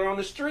serial killer on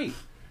the street.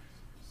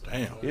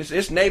 Damn.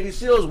 It's Navy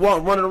SEALs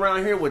running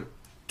around here with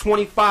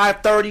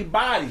 25, 30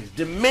 bodies,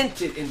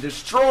 demented and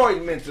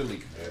destroyed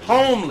mentally,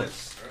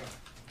 homeless.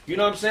 You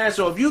know what I'm saying?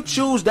 So if you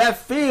choose that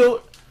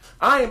field,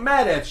 I ain't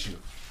mad at you.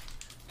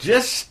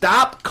 Just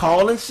stop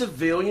calling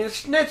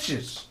civilians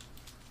snitches.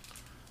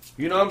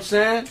 You know what I'm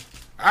saying?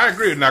 I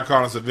agree with not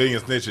calling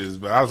civilian snitches,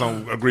 but I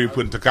don't agree with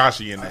putting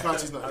Tekashi in there.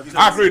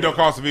 I agree with don't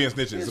call civilian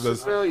snitches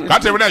because I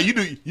tell you right now, you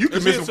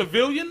can miss a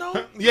civilian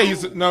though. Yeah,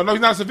 he's he's not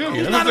a civilian.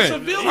 He's not a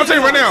civilian. I'll tell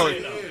you right now,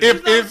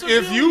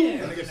 if you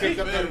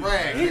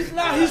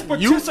he's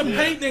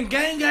participating in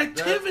gang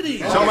activity.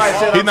 Somebody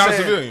said he's not a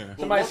civilian.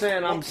 Somebody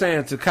saying I'm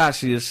saying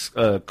Tekashi is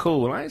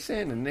cool. I ain't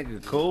saying the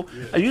nigga cool.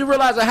 You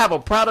realize I have a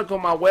product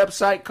on my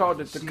website called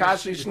the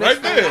Tekashi Snitch right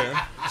there.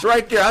 It's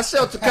right there. I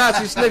sell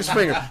Tekashi Snitch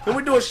Finger. Can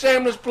we do a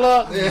shameless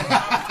plug?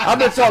 I've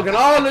been talking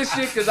all this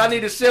shit because I need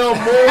to sell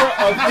more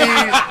of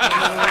these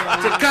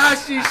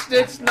Tekashi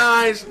Snitch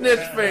 9 Snitch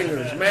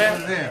Fingers,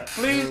 man.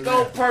 Please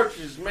go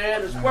purchase,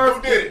 man. It's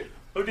worth it.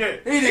 Who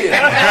did? He did.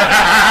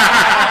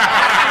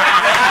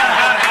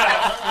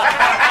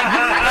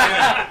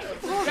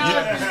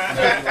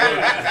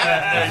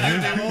 You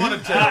didn't want to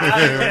tell me.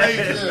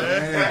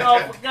 I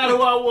forgot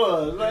who I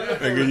was.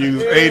 Nigga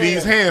use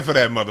AD's hand for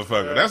that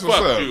motherfucker. That's what's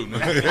up. You,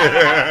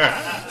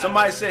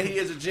 Somebody said he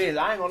is a genius.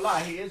 I ain't gonna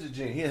lie, he is a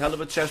genius. He's a hell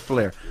of a chess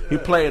player. He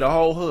played the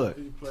whole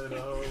hood. I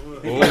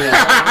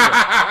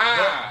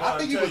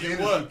think he was in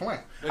the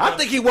plant. I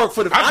think he worked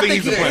for the. I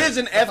think he plant. is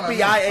an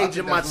FBI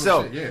agent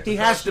myself. He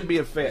has to be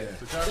a Fed.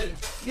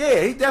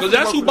 Yeah, he definitely. Because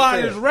that's who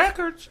buying his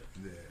records.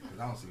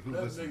 That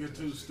nigga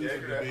too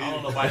stupid to be.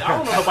 I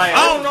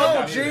don't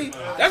know, G.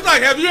 That's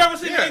like, have you ever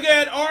seen a nigga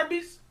at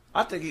Arby's?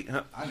 I think he.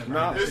 No.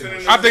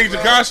 I think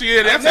Tekashi,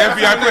 yeah, that's an FBI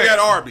nigga at player.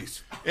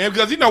 Arby's. And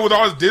because with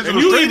all his digital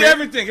And you eat streaming,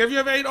 everything. Have you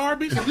ever ate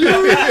Arby's? That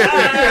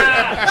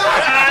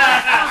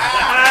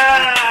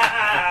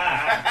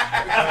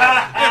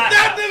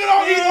nigga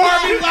don't eat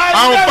Arby's.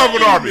 I don't fuck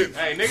with Arby's.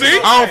 Hey, niggas See,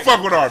 I don't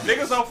fuck with Arby's.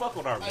 Niggas don't fuck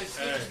with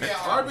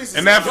Arby's.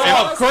 And that,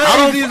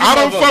 I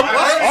don't fuck.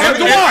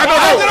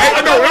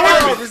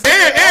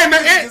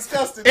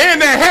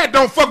 And that hat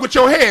don't fuck with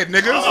your head,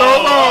 nigga. So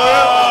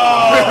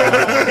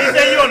He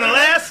said you on the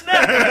last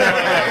snap.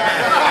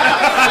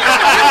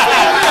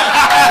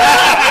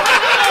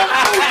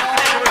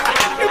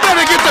 You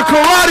better get the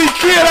Karate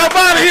Kid up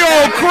out of here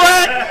on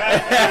crack.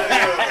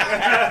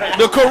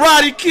 The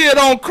Karate Kid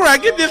on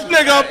crack. Get this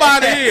nigga up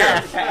out of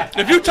here.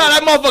 If you tie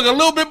that motherfucker a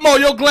little bit more,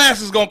 your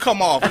glasses gonna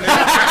come off.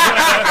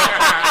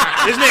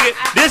 This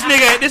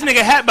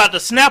nigga hat about to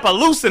snap a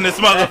loose in this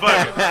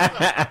motherfucker.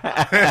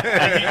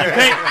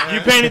 you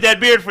painted that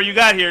beard before you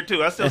got here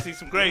too. I still see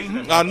some grays.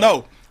 I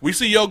know. We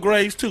see your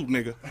grays too,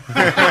 nigga.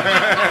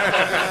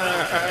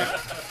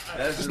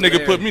 This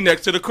nigga put me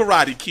next to the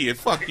Karate Kid.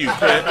 Fuck you,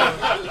 kid.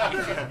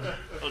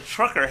 Little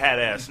trucker hat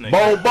ass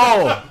nigga.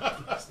 Bo.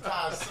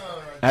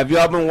 Have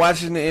y'all been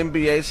watching the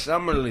NBA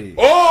Summer League?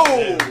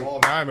 Oh,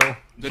 I know.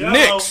 The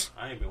Knicks.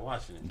 I I ain't been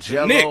watching it.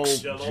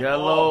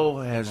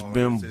 Jello has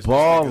been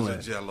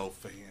balling. Jello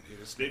fan.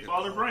 Big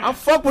baller brand. I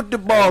fuck with the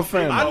ball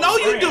fan. I know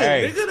you do,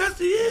 nigga. That's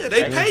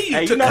They pay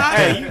you to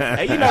copy.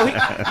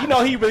 You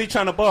know he really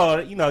trying to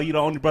ball. You know, you the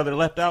only brother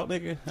left out,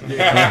 nigga. Trying to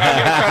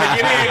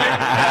get in.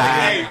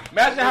 Hey,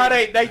 imagine how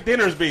they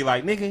dinners be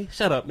like, nigga.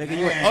 Shut up,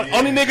 nigga.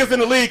 Only niggas in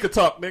the league could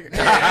talk, nigga.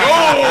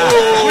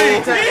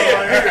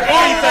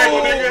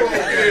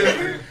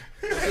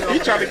 He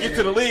trying to get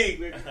to the league,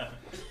 nigga.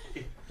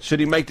 Should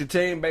he make the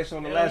team based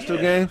on the last 2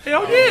 games?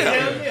 Hell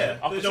yeah.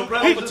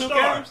 People 2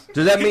 games.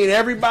 Does that mean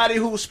everybody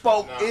who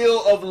spoke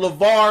ill of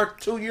LeVar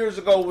 2 years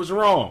ago was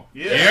wrong?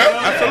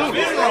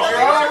 Absolutely.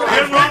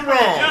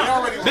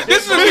 Wrong.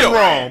 This is the deal.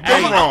 Wrong.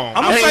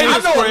 I'm gonna say I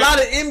this, know Craig. a lot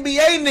of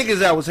NBA niggas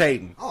that was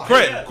hating.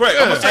 Craig, I'm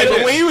gonna say But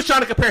this. when he was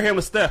trying to compare him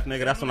to Steph,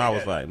 nigga, that's when I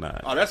was like, nah.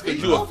 Oh, that's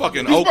because you a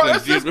fucking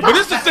Oakland dude. But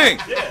this is the thing.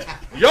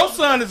 Your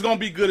son is gonna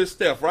be good as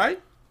Steph, right?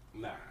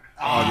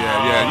 Oh,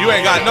 yeah. You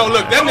ain't got no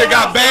look. That nigga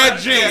got bad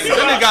genes. This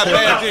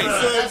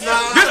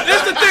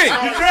the thing.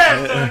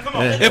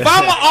 If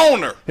I'm an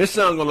owner. His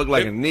son gonna look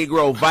like a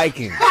Negro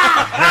Viking. He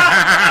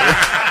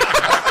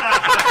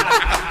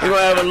gonna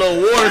have a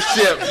little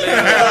warship.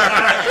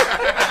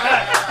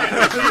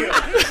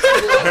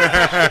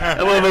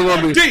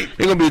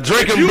 He gonna be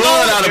drinking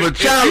blood out of a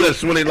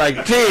chalice when he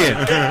like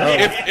 10.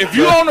 If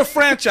you own a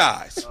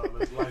franchise,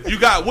 you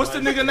got, what's the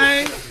nigga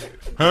name?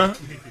 Huh?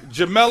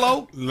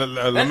 Jamello?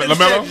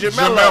 LaMelo?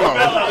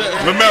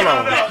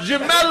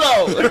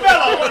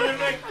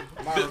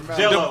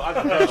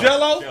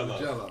 Jello?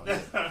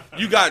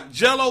 You got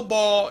Jello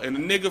Ball and a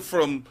nigga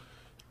from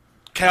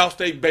Cal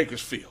State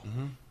Bakersfield.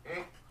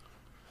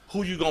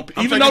 Who you gonna pick?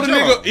 Even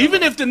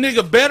if the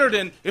nigga better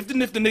than if the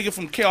nigga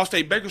from Cal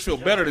State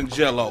Bakersfield better than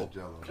Jello.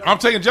 I'm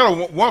taking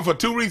Jello. One for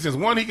 2 reasons.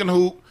 One, he can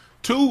hoop.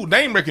 2,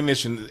 name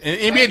recognition.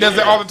 And NBA does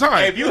that all the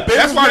time. Hey,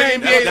 that's why the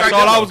NBA. That's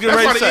all I was getting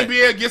ready to say. That's why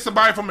the NBA gets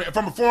somebody from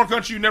a foreign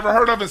country you never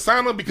heard of and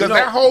sign them because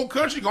that whole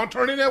country gonna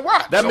turn in their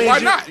watch. That so means why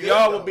not?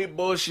 Y'all would be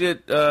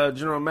bullshit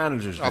general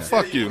managers. Oh,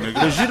 fuck you, nigga.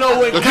 Because you know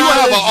what? You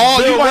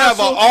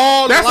have an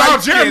all. That's how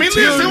Jeremy lives.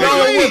 You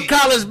know what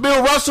college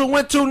Bill Russell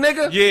went to,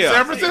 nigga? Yeah,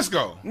 San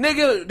Francisco.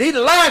 Nigga, he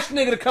the last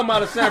nigga to come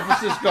out of San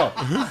Francisco,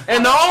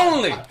 and the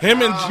only.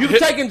 You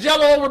taking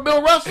Jello over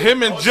Bill Russell?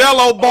 Him and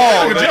Jello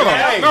Ball. No,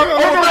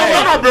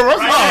 Bill Russell. No.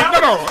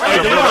 Hey,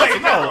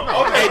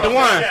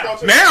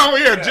 DeJuan. Now,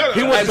 He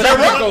went to San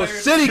Francisco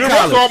City Bill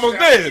College. Russell almost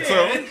dead, so.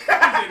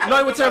 No,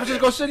 he went to San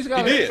Francisco City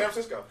College. He did. San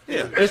Francisco.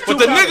 Yeah. But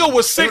the nigga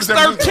was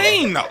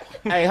 6'13" though.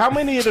 Hey, how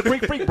many of the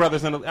Freak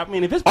brothers in the, I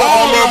mean, if his All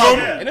brothers, of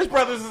them. and his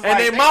brothers is And like,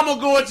 their mama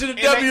going to the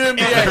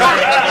WNBA.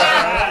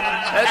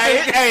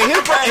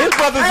 his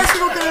brothers, Ask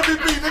him the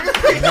MVP, nigga.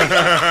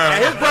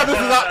 and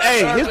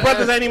his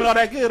brothers ain't even all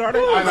that good, are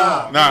they?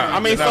 Nah. I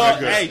mean, so not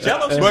that good. hey,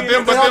 Jello. But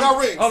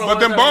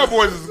them ball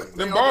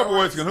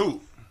boys can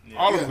hoop.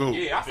 All of them can hoop.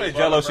 Yeah, I say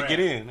Jello should get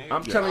in.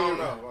 I'm telling you.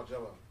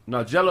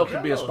 No, Jello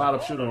could be a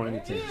spot-up shooter on any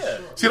team.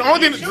 See, the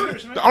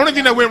only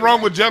thing that went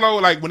wrong with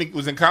Jello, like when he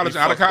was in college,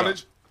 out of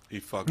college,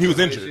 he was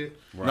injured.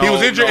 Right. He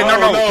was injured.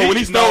 No, when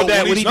he stole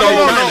that, when he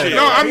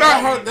No, I'm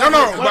not.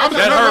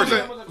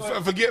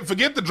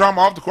 Forget the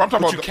drama off the court. I'm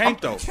talking about. You can't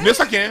though.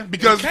 Yes, I can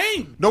because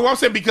no, I'm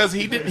saying because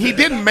he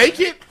didn't make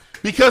it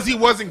because he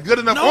wasn't good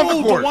enough on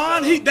the court.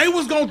 DeJuan, they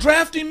was gonna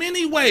draft him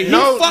anyway. He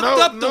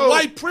fucked up the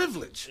white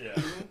privilege.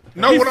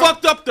 No, he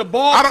fucked up the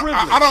ball privilege.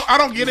 I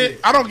don't get it.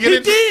 I don't get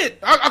it. He did.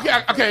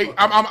 Okay.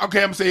 I'm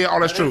gonna say all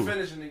that's true.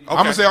 I'm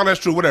gonna say all that's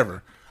true.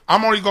 Whatever.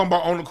 I'm only going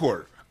about on the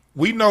court.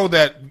 We know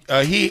that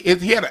he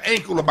had an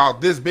ankle about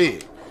this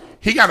big.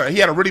 He had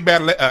a really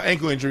bad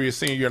ankle injury his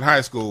senior year in high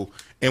school,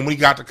 and when he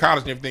got to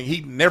college and everything, he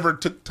never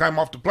took time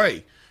off to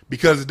play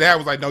because his dad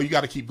was like, "No, you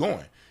got to keep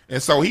going."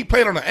 And so he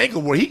played on an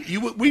ankle where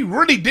we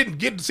really didn't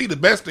get to see the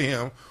best of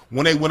him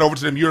when they went over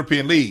to them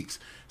European leagues.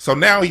 So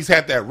now he's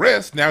had that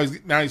rest. Now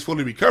he's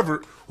fully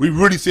recovered. We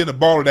really see the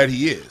baller that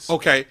he is.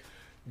 Okay,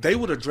 they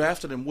would have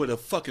drafted him with a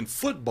fucking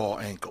football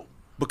ankle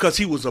because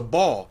he was a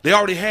ball. They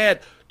already had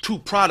 2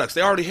 products.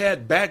 They already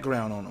had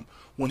background on him.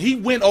 When he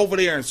went over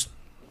there and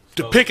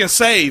to pick and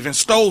save and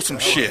stole some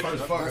shit.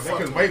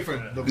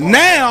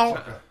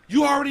 Now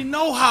you already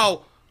know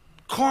how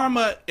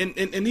Karma and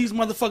these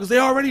motherfuckers, they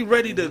already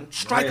ready to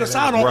strike us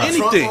out on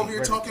anything. Trump over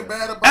here talking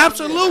bad about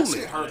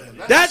absolutely.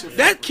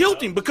 That killed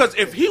him because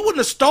if he wouldn't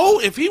have stole,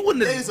 if he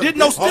wouldn't have did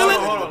no stealing.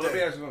 Hold on, let me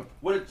ask you,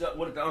 what did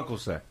the uncle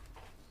say?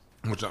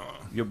 Which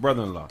your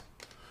brother-in-law.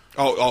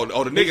 Oh,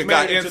 the nigga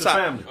got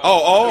inside.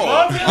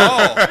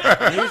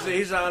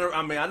 He's honored.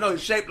 I mean, I know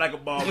he's shaped like a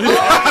ball.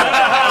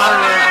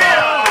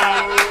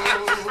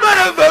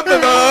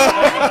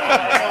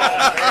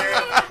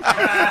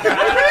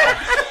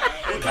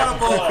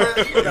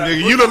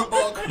 Nigga, you look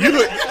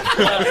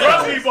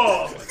rugby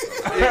ball.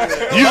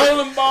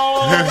 Bowling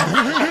ball.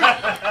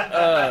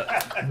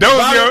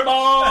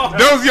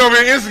 Dozy over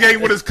here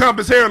instigating with his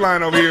compass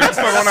hairline over here. What's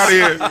going on out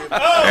here?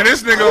 And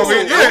this nigga over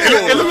here,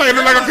 it looks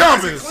like a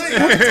compass.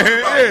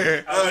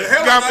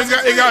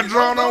 It got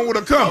drawn on with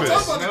a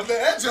compass.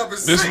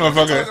 This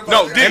motherfucker.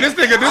 No, and this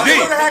nigga,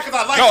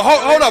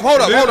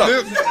 hold up.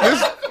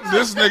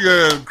 This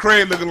nigga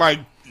Craig looking like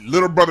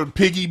little brother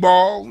Piggy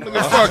Ball.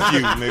 Nigga, fuck you,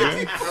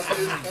 nigga.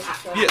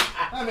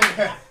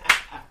 Yeah.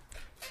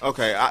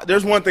 Okay,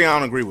 there's one thing I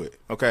don't agree with.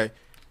 Okay,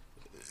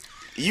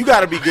 you got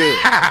to be good.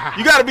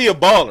 You got to be a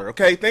baller.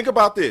 Okay, think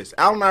about this.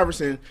 Allen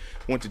Iverson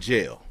went to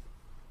jail.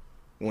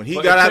 When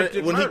he got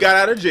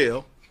out of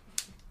jail,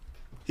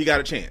 he got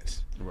a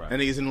chance,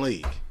 and he's in the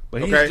league.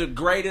 But he's the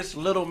greatest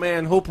little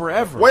man hooper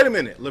ever. Wait a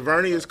minute,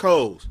 Lavernius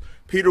Coles,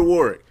 Peter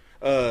Warwick.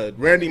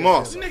 Randy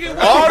Moss. All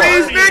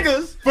these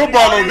niggas.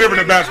 Football no different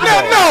than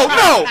basketball.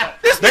 No.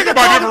 This nigga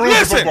about different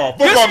rules of football.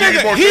 Football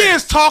this nigga, he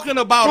is talking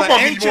about football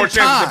an ancient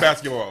time. Than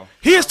basketball.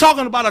 He is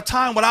talking about a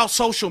time without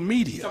social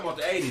media. He's talking about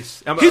the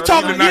 80s. He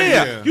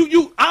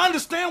talking, I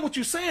understand what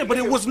you're saying, but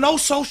it was no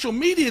social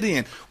media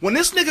then. When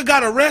this nigga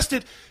got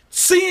arrested,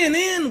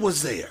 CNN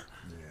was there.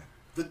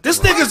 This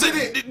nigga's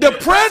the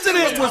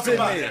president was in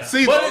there.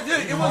 See, but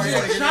it was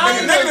in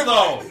China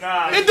though.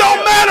 It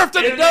don't matter if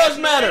it does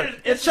matter.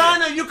 In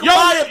China, you can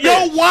buy a bitch.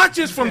 Your watch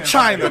is from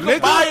China, nigga. You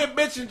can buy a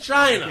bitch in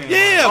China.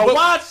 Yeah, a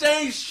watch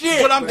ain't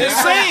shit. But I'm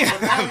just saying,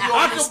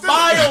 I could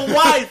buy a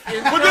wife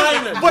in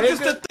China. But it's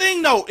the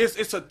thing though.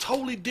 It's a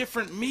totally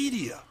different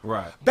media.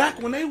 Right.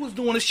 Back when they was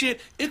doing the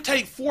shit, it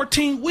take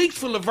 14 weeks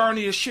for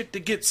Lavernius shit to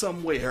get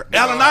somewhere.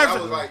 Allen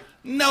Iverson.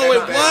 No,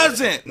 it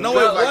wasn't. No,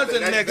 it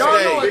wasn't next day.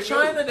 Y'all know in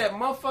China that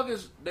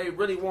motherfuckers, they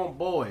really want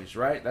boys,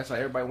 right? That's why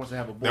everybody wants to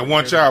have a boy. That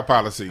one-child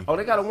policy. Oh,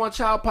 they got a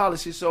one-child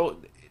policy,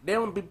 so they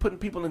don't be putting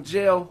people in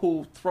jail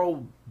who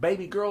throw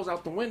baby girls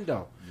out the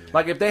window. Yeah.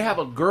 Like if they have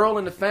a girl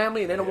in the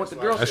family and they don't want the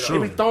girls, they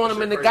be throwing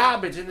them in the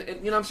garbage. And you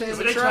know what I'm saying?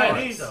 But they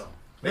Chinese, though.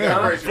 They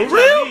got crazy. For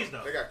real?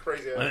 They got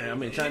crazy. I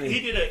mean, Chinese.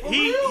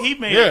 He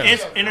made an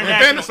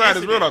international incident.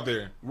 Is real out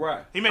there.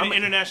 Right. He made an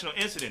international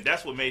incident.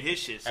 That's what made his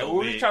shit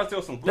so big. Trying to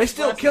steal some they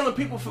still killing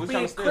people for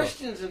being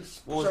Christians in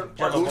certain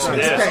parts of the world.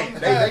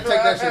 They take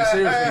that shit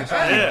seriously.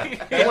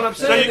 Yeah. So what I'm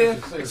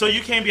saying is, so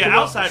you can't be an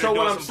outsider. So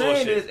doing what I'm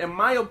saying is, in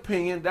my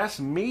opinion, that's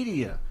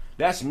media.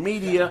 That's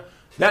media.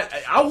 That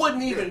I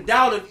wouldn't even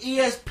doubt if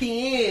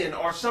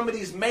ESPN or some of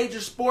these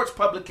major sports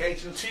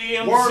publications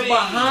were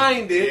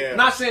behind it. Yeah.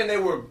 Not saying they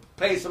were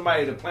pay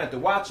somebody to plant the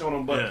watch on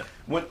them, but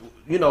when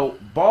the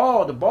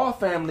Ball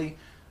family,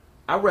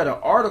 I read an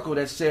article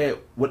that said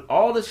with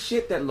all the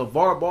shit that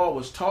LeVar Ball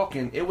was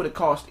talking, it would have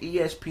cost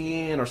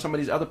ESPN or some of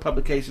these other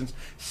publications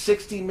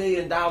 $60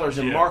 million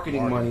in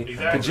marketing money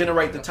to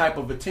generate the type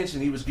of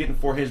attention he was getting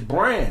for his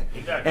brand.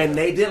 Exactly. And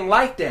they didn't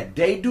like that.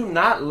 They do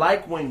not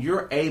like when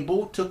you're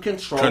able to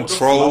control the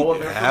flow of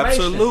information.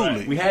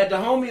 Absolutely. We had the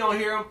homie on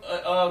here.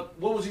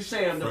 What was he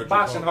saying? The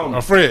boxing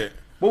homie. Fred.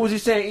 What was he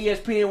saying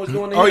ESPN was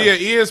doing to him? Oh, yeah,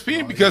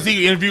 ESPN, because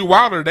he interviewed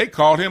Wilder, they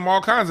called him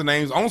all kinds of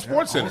names on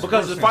SportsCenter.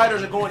 Because the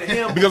fighters are going to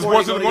him. Because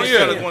SportsCenter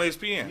going to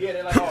ESPN. Yeah,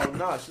 they're like, oh,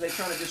 no. So they're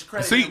trying to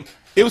discredit him.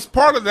 It was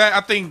part of that.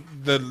 I think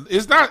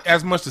it's not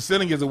as much the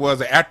ceiling as it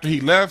was after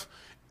he left.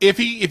 If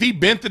he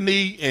bent the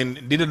knee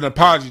and did an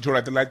apology tour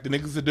like the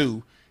niggas to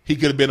do, he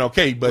could have been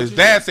okay. But his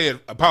dad said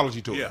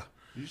apology tour. Yeah.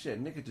 You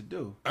said nigga to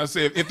do. I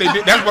said if they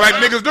did, that's what like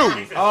niggas do.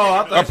 Oh,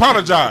 I thought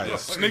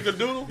apologize. Sneaker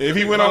doodle. If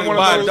he went on one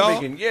of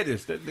those,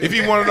 if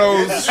he one of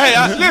those, hey,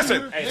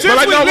 listen. But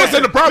like no, what's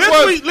in the problem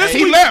was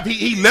he left.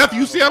 He left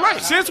UCLA.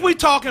 Since we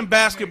talking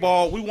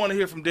basketball, we want to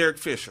hear from Derek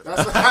Fisher. You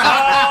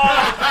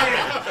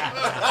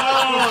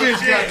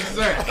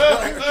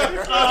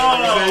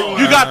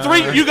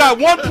got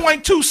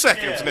 1.2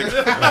 seconds,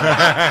 nigga.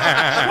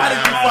 Why did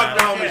you fuck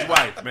the homie's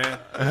wife, man?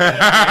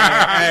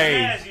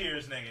 Hey.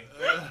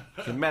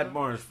 The Matt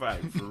Barnes fight,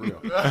 for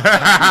real.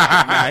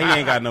 Nah, he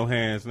ain't got no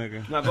hands,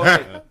 nigga. No, go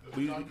ahead.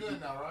 I'm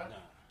good now, right?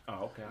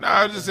 Oh, okay. No,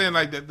 I was just saying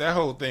like that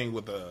whole thing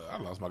with I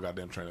lost my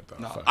goddamn train of thought.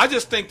 No, I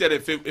just think that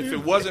if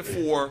it wasn't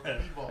for him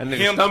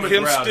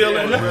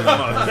stealing,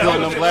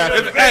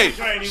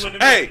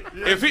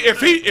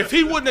 if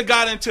he wouldn't have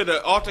got into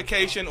the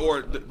altercation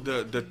or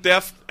the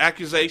theft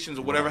accusations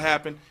or whatever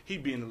happened,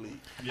 he'd be in the league.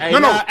 Hey,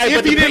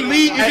 if he didn't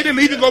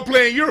leave and go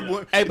play in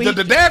Europe,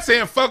 the dad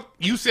saying fuck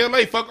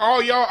UCLA, fuck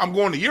all y'all, I'm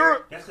going to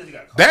Europe.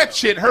 That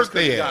shit hurt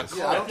their ass.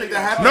 I don't think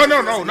that happened.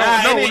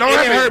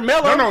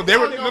 No.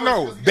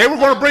 They were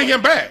going to bring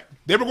him back.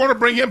 They were going to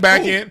bring him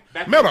back in.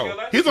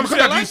 Melo, he's going to come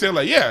back to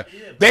UCLA. Yeah,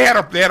 they had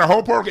a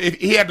whole program. If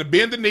he had to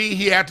bend the knee,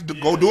 he had to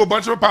go do a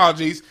bunch of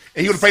apologies,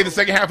 and he would have played the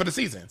second half of the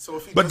season.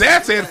 But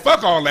Dad said,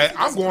 "Fuck all that.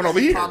 I'm going over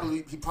here."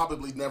 He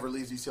probably never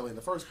leaves UCLA in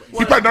the first place.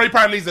 He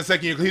probably leaves the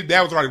second year because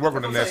Dad was already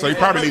working on that, so he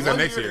probably leaves that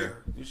next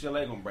year.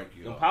 UCLA gonna break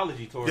you.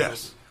 Apology tour.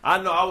 Yes. I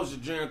know. I was a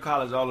junior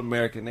college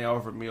All-American. They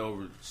offered me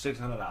over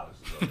 $600.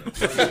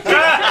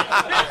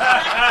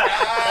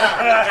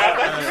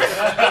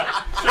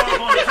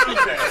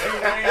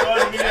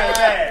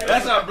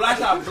 That's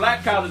how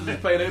black colleges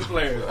pay their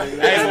players.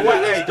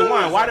 Hey,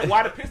 DeJuan,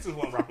 why the Pistons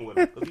weren't rocking with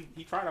him? Because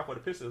he tried out for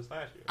the Pistons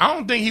last year. I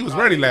don't think he was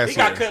ready last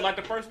year. He got cut like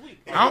the first week.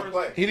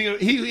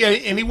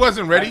 He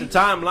wasn't ready. At the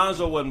time,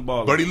 Lonzo wasn't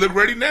balling. But he looked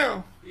ready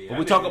now. When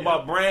we talk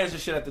about brands and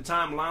shit, at the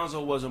time,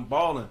 Lonzo wasn't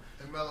balling.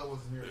 Melo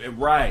wasn't here.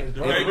 Right.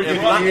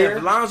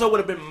 If Lonzo would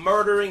have been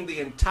murdering the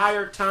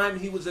entire time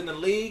he was in the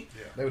league,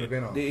 they would have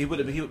been on. He would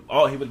have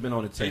been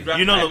on the team.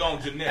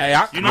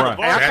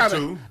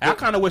 I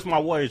kind of wish my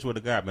Warriors would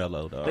have got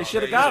Melo though. They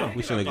should have got him.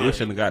 We shouldn't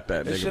have got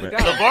that.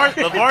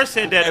 LeVar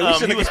said that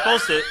he was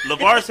supposed to.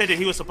 LeVar said that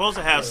he was supposed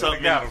to have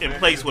something in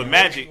place with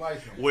Magic,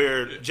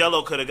 where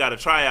Jello could have got a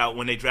tryout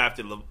when they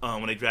drafted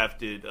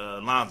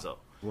Lonzo.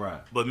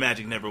 Right. But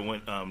Magic never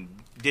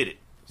did it.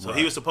 So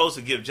he was supposed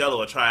to give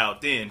Jello a tryout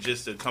then,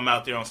 just to come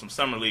out there on some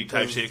summer league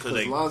type shit.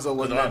 Because Lonzo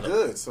wasn't that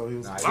good, so he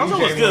was. Lonzo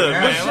was good,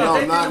 man.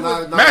 No,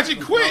 not Magic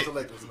quit.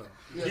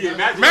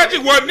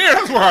 Magic wasn't there.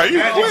 That's why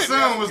Magic's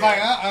son was like,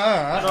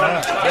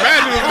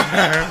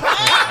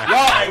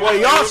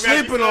 y'all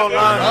sleeping on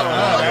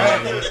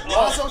Lonzo.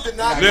 Lonzo did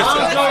not.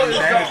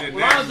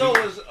 Lonzo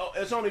is.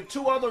 It's only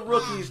two other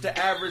rookies to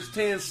average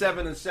 10,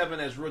 7, and 7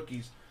 as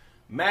rookies.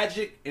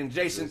 Magic and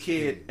Jason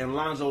Kidd, and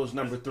Lonzo is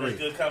number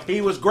 3. He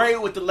was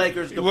great with the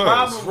Lakers. The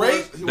problem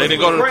was they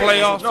didn't go to the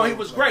playoffs. No, he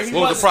was great.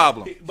 What was the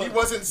problem? He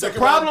wasn't second. The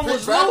problem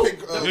was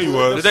Luke. He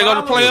was. Did they go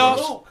to the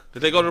playoffs?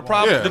 Did they go to the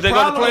problem? Yeah. Did they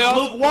go to the playoffs?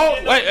 Luke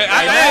Walton. Wait.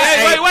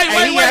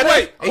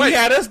 He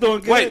had us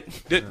doing good. Wait.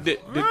 Did they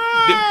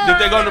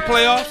go to the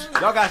playoffs?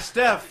 Y'all got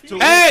Steph.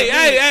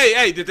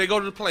 Hey. Did they go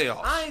to the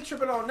playoffs? I ain't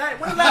tripping on that.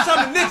 When the last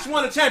time the Knicks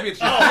won a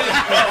championship?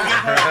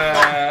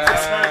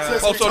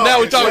 So now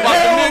we talking about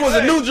the Knicks. Was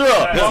a new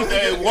drug.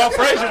 Walt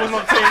Frazier was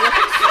on the team.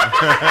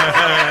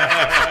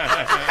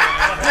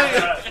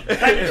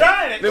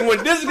 Then when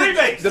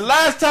the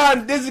last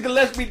time Dizzy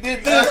Gillespie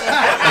did this, was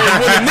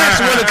when the Knicks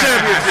won a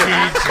championship.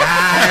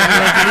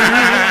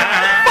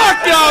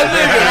 Fuck y'all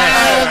niggas.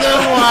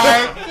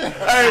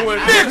 Hey, when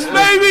Knicks,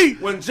 baby.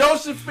 When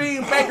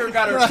Josephine Baker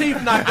got her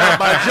teeth knocked out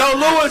by Joe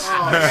Louis,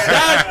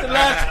 that's the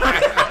last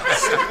time.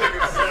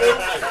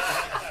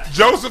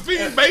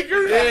 Josephine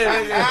Baker?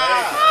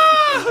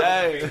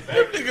 Hey,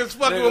 niggas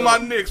fucking with my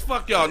Knicks.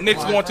 Fuck y'all.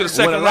 Knicks going to the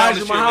second round.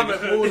 Elijah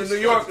Muhammad moved to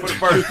New York for the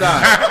first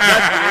time.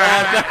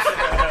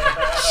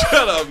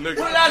 Shut up, nigga.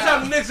 When the last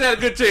time the Knicks had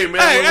a good team,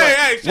 man?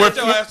 Hey, shut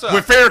your ass up.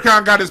 When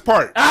Farrakhan got his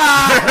part.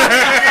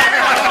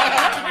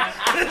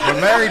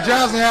 When Larry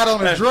Johnson had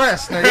on a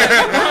dress, nigga.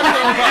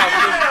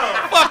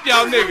 Fuck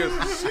y'all niggas.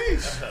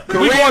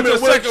 We going to the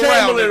second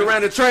round. Chamberlain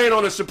ran the train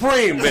on the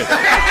Supreme, bitch.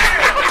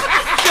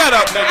 Shut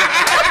up, nigga.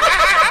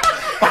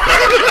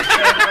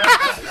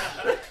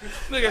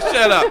 Nigga,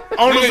 shut up.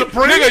 On the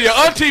Supreme? Nigga, your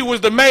auntie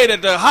was the maid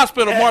at the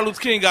hospital Martin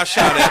Luther King got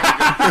shot at.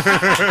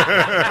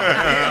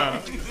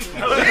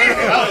 The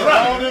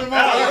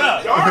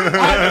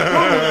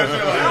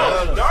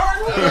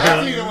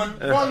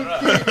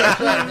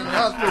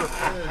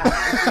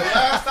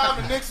last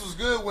time the Knicks was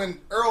good when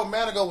Earl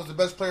Manigault was the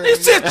best player.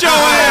 Sit your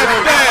ass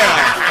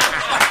down.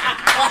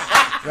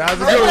 That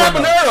was a good one.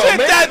 Sit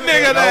that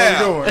nigga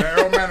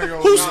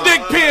down. Whose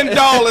stick pin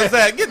doll is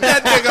that? Get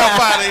that nigga up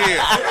out of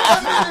here.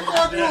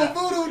 That nigga a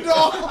voodoo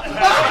doll.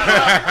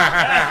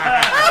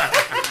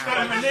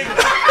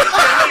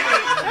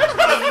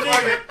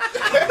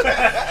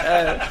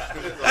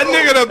 That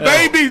nigga the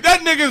baby. That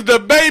nigga's the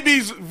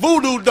baby's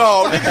voodoo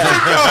doll. Nigga, sit your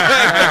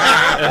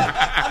ass down.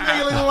 That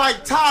nigga looking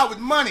like Todd with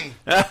money.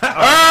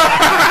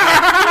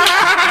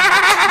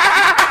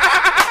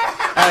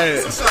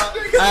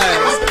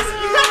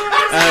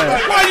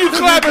 Why you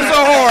clapping so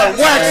hard?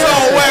 Wax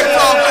on, wax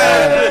off.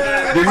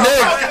 The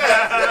Knicks.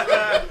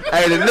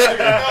 Hey, the Knicks.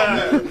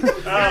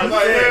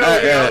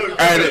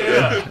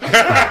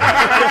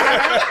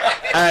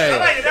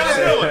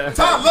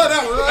 Tom love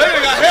that one. That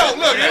nigga got help.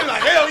 Look, he's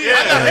like, hell yeah, I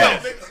got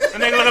help. And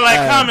they looking like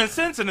common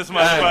sense in this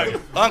motherfucker.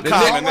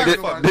 Uncommon,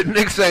 nigga. The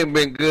Knicks ain't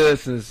been good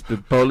since the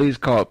police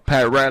called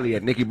Pat Riley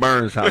at Nicky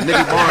Barnes' house. Nicky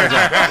Barnes'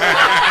 house.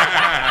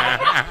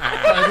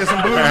 Get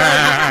some blue man.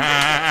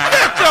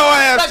 Shut your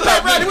ass up.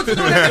 Pat Riley, what you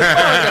doing? Get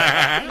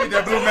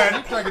that blue man.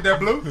 You trying to get that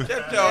blue?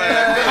 Shut your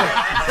ass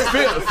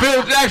up.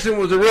 Phil Jackson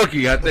was a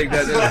rookie. I think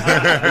that.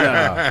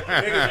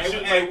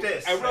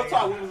 Hey, real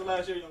talk. When was the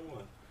last year y'all won?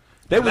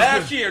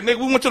 Last year, nigga,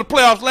 we went to the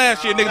playoffs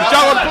last year, nigga. Did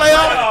y'all go to the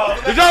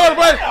playoffs? Did y'all go to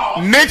the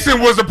playoffs? Nixon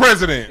was the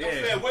president.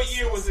 Yeah. What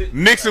year was it?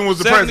 Nixon was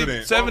the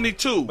president.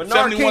 72. Bernard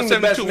 71, King, the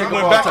best 72. We nigga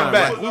went of back all to time,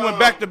 back. right? We went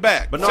back to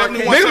back. Bernard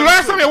 71, Nigga, the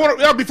last time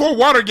y'all before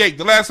Watergate,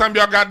 the last time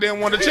y'all goddamn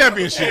won the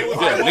championship.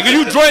 Yeah, nigga,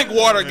 you drank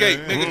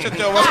Watergate, nigga. Shut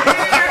your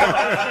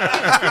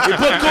ass. You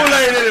put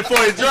Kool-Aid in it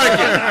before you drink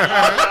it.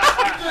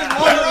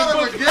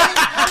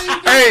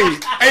 Hey,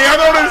 y'all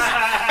notice?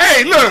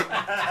 Hey, look,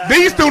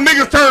 these two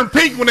niggas turn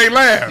pink when they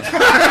laugh.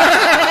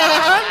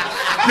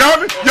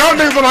 y'all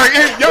niggas are like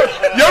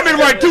y'all niggas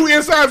like two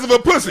insides of a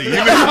pussy. You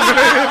know?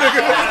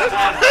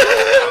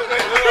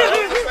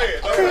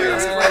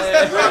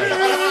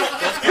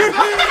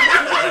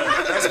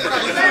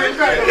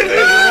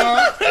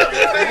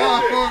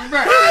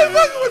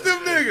 Fuck with them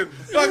niggas.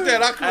 Fuck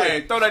that. I quit.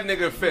 Hey, throw that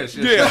nigga a fish.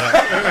 Yeah.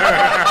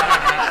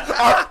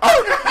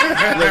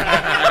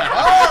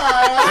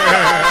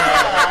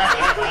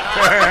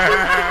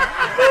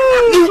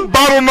 You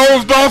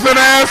bottlenose dolphin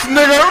ass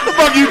nigga. What the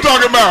fuck you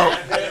talking about?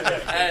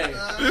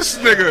 This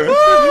nigga.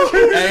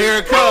 Hey, here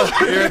it comes.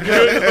 Here it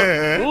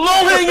comes.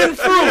 Low low-hanging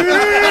fruit. You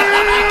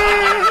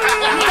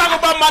talk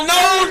about my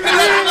nose,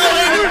 that's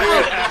low-hanging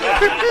fruit.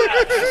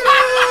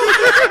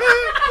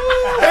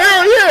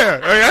 Hell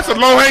yeah. Hey, that's a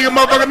low-hanging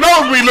motherfucker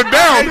nose when you look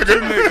down,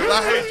 nigga.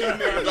 I hate you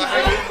niggas.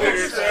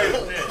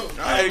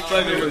 I hate you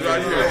niggas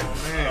right here.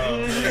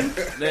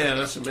 Damn,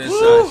 that's some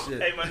inside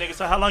shit. Hey, my nigga,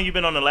 so how long you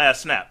been on the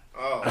last snap?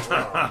 Oh,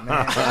 man.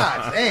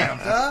 God damn,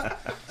 dog.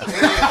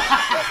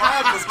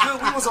 Vibe was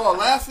good. We was all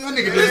laughing.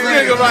 This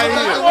nigga right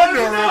here.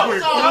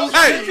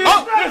 Hey,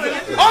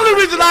 only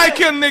reason I ain't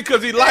killing nigga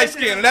because he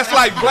light-skinned, and that's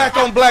like black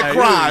on black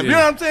crime. You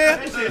know what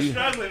I'm saying?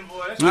 Struggling,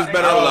 boy. You was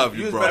better off. you,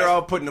 You was bro. better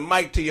off putting the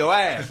mic to your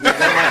ass. That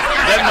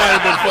might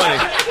have been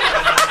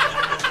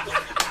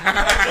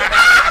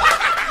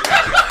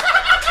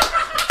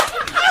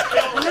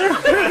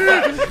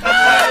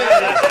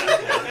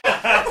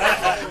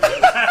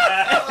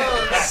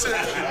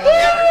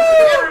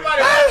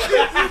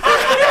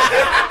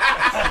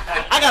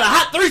I got a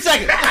hot 3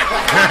 seconds.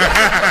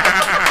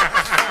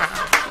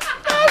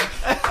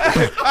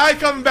 I ain't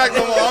coming back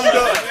no more. I'm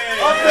done.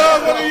 I'm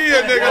done for the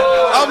year, nigga.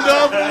 I'm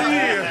done for the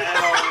year.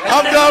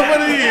 I'm done for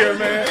the year,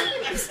 man.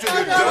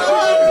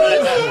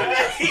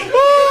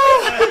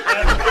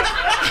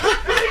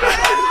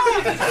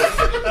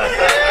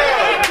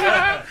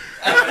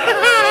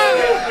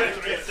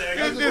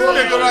 Get this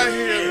nigga right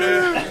here,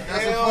 man.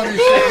 That's some funny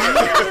shit.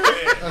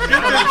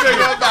 Get this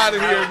nigga up out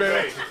of here,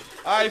 man.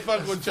 I ain't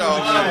fucking with y'all,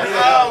 man.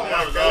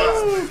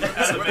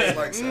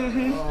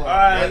 All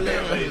right,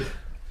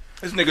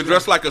 This nigga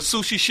dressed like a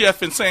sushi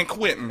chef in San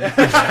Quentin. San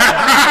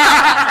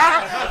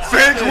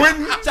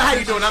Quentin? So how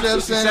you doing? I'm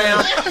Sushi Sam.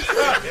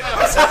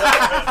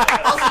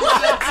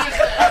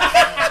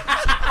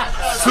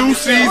 Sushi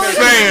Sam.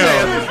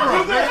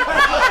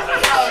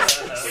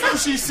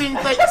 Sushi Sing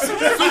St.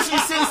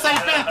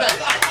 Panther.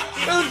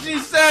 Sushi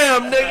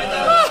Sam, nigga.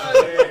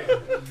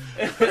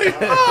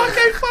 Oh, I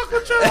can't fuck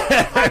with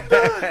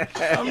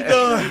y'all. I'm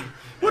done.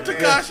 What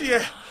Tekashi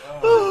at?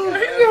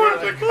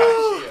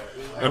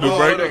 I do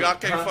break. Nigga, I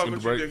can't fuck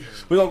with you, nigga.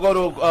 We're going to go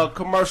to a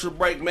commercial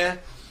break, man.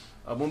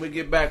 When we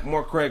get back,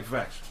 more Craig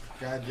Facts.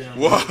 Goddamn.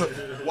 What?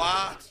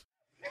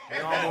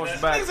 We're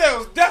almost back. He said it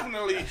was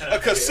definitely a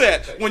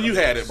cassette when you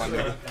had it, my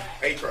nigga.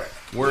 8-track.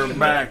 We're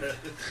back.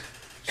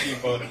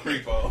 Cheapo the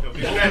creepo.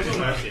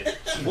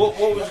 What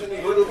was the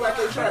name? What was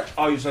the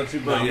Oh, you said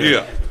Cheapo?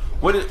 Yeah.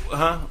 What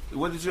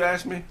did you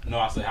ask me? No,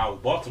 I said how was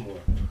Baltimore?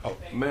 Oh,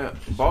 man,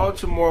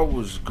 Baltimore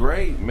was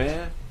great,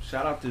 man.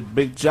 Shout out to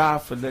Big Ja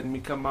for letting me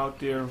come out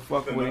there and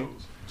fuck with him.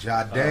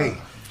 Ja Day.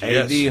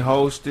 AD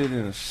hosted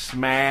and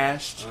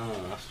smashed.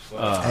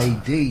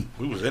 AD. We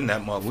was in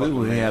that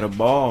motherfucker. We had a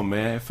ball,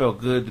 man. It felt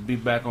good to be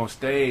back on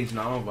stage.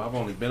 Now I've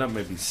only been up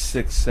maybe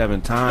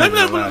 6-7 times.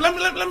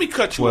 Let me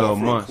cut you off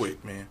real months.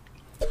 quick, man.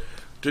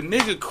 The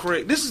nigga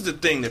Craig, this is the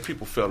thing that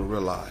people fail to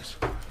realize.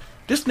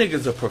 This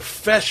nigga's a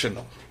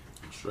professional.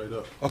 Straight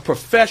up. A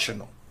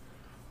professional.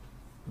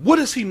 What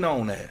is he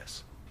known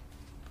as?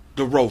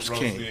 The Roast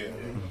King. Yeah.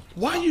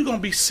 Why you gonna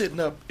be sitting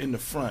up in the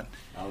front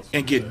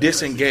and get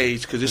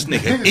disengaged because this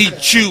nigga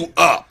eat you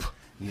up?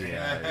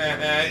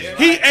 Yeah.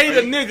 He ate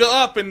a nigga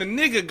up and the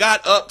nigga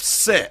got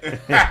upset. He's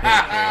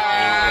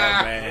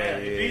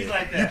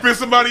like You that. piss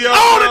somebody off?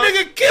 Oh, the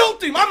nigga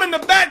killed him. I'm in the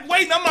back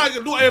waiting. I'm not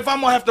gonna do it if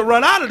I'm gonna have to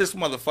run out of this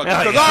motherfucker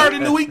because I already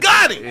knew he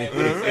got him. He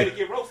said he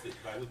get roasted.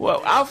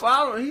 Well,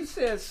 he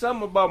said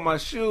something about my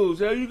shoes.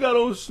 Hey, you got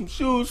on some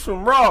shoes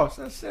from Ross.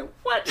 I said,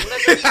 what?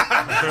 Nigga? He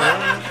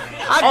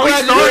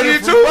graduated started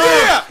it from too?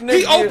 Ross, Yeah, he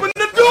nigga. opened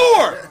the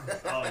door.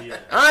 Oh, yeah.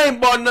 I ain't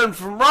bought nothing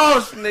from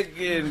Ross, nigga,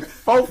 in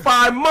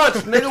 4-5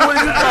 months, nigga. What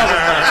are you talking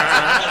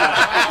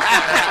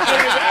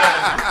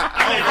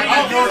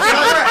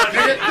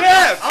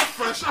Yes. I'm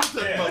fresh off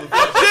that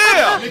motherfucker.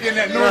 Yeah. Nigga in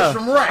that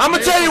Nordstrom Rack. I'm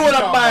gonna tell you what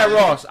I buy at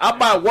Ross. I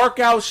buy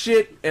workout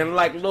shit and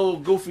like little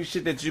goofy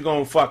shit that you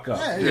gonna fuck up.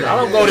 I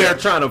don't go there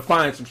trying to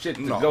find some shit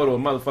to go to a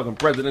motherfucking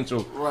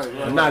presidential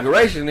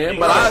inauguration in,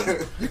 but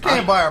You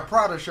can't buy a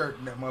Prada shirt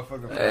in that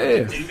motherfucker.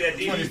 Hey.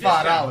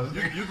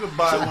 $25. You could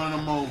buy one of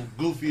them old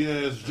goofy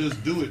ass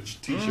 "Just Do It"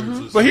 t-shirts. Or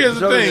But something. here's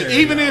the thing: Yeah.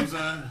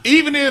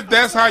 even if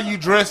that's how you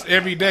dress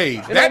every day,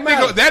 that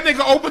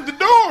nigga opened the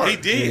door. He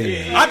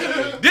did.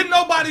 Didn't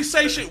nobody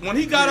say shit when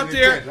he got up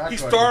there. He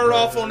started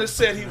off on this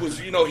set. He was,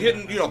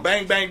 hitting,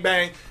 bang, bang,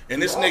 bang,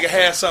 and this nigga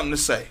had something to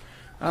say.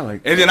 I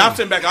like. And then I'm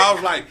sitting back. I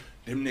was like,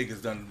 them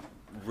niggas done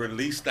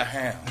released the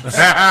hounds. Because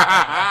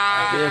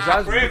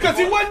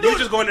he wasn't doing. You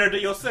just going there to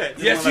do your set.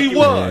 Yes, he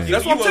was.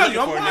 That's what I'm telling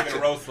you. I'm I'm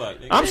watching.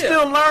 I'm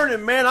still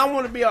learning, man. I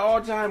want to be an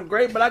all-time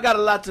great, but I got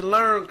a lot to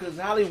learn because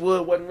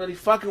Hollywood wasn't really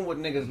fucking with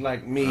niggas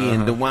like me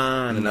and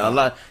DeWine and a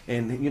lot.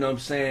 And you know what I'm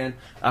saying?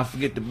 I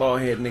forget the bald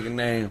head nigga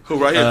name. Who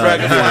right here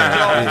dragging the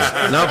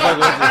line? No, I'm fucking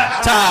with you.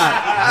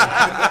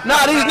 Todd.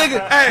 Nah, these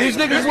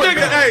niggas.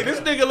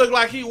 This nigga look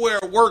like he wear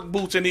work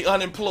boots and he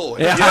unemployed.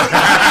 Yeah.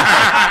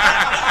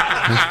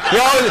 He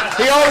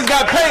always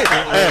got paint.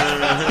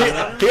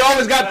 He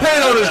always got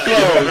paint on his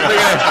clothes.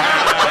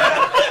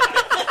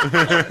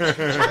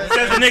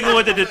 Says the nigga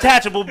with the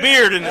detachable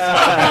beard in his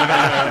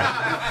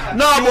mouth.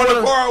 No, you want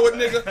to borrow with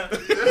nigga?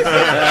 He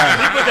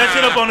put that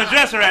shit up on the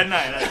dresser at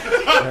night.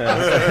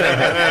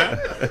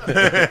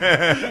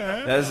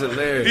 That's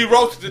hilarious. He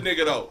roasted the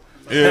nigga though.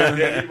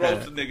 Yeah. He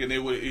roasted the nigga.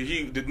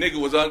 And the nigga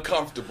was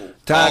uncomfortable.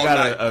 Ty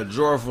got a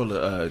drawer full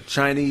of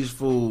Chinese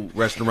food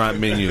restaurant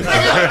menus.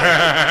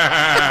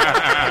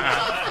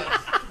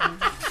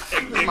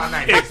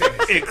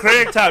 And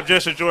Craig top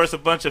dresser drawers a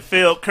bunch of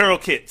failed curl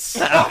kits.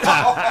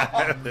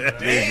 Damn.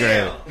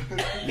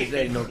 This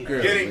ain't no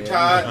curl. Get him,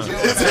 Todd.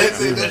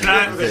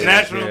 It's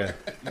natural. Yeah.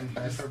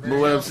 But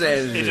what I'm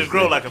saying is It just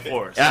grow like a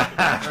forest. that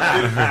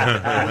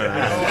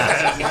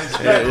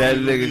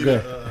nigga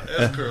go.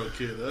 That's curl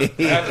kid.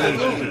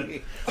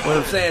 What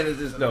I'm saying is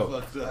this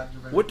though.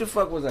 What the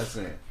fuck was I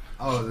saying?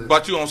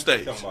 About you on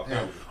stage.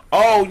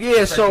 Oh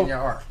yeah, so your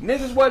art.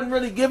 niggas wasn't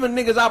really giving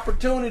niggas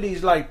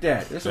opportunities like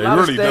that. There's a They lot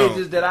really of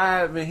stages don't. that I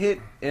haven't hit,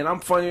 and I'm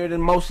funnier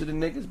than most of the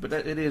niggas, but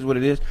it is what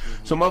it is.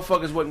 So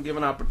motherfuckers wasn't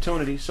giving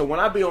opportunities. So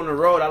when I be on the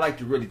road, I like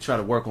to really try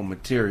to work on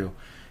material.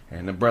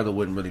 And the brother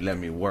wouldn't really let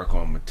me work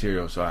on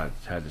material, so I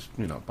had to,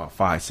 about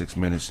 5-6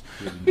 minutes.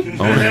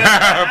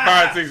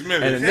 5-6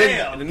 minutes.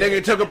 And the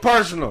nigga took it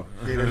personal.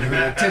 Get the nigga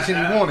the attention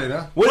he wanted,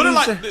 huh? What Put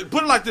did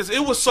it like this.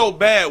 It was so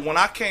bad when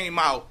I came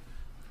out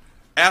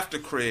after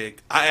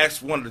Craig, I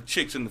asked one of the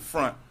chicks in the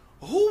front,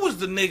 who was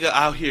the nigga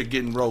out here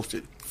getting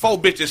roasted? 4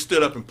 bitches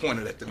stood up and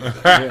pointed at the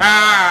nigga.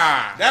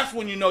 That's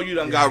when you know you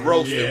done got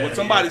roasted. When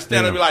somebody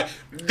stand up and be like,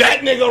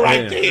 that nigga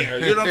right there.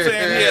 You know what I'm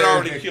saying? He had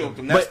already killed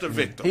him. That's the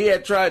victim. He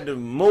had tried to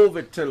move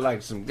it to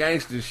like some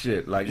gangster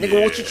shit. Like,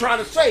 nigga, what you trying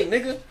to say,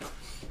 nigga?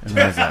 And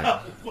I was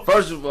like,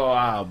 first of all,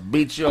 I'll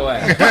beat your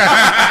ass.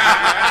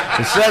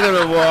 And second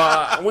of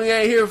all, we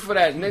ain't here for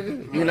that,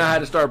 nigga. You know how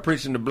to start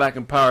preaching the black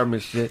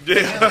empowerment shit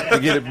to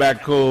get it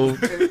back cool.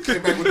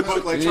 Came back with a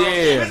book like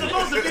Yeah.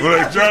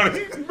 Like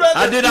Johnny.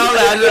 I did all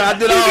that. I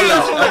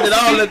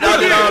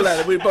did all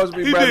that. We supposed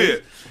to be brothers.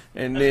 did.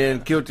 And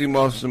then killed him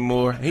off some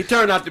more. He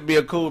turned out to be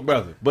a cool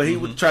brother, but he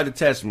would try to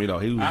test me though.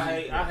 He was.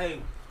 I hate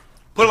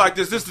Put it like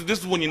this. This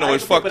is when you know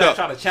it's people fucked that up.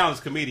 try to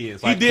challenge comedians.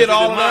 He Like, did if it's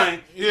all in that.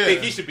 line, you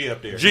think he should be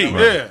up there. G,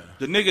 Yeah.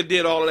 the nigga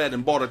did all of that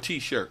and bought a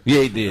T-shirt.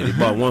 Yeah, he did. He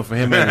bought one for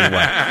him and his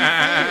wife.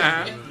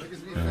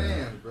 Niggas be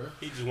fans, bro.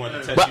 He just wanted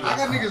to touch But you. I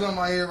got niggas on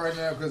my head right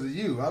now because of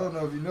you. I don't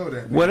know if you know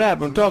that. What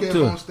happened? Some Talk Kev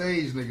to on him.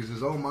 stage niggas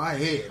is on my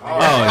head. Nigga.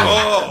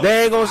 Oh, yeah.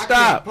 They ain't gonna I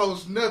stop. can't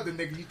post nothing,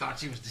 nigga. You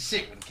thought you was the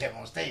shit when Kev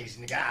on stage,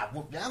 nigga. I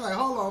whoop you. I'm like,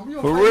 hold on, you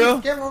For don't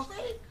real? Kev on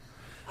stage?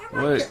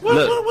 Wait,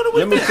 look,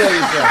 let me tell you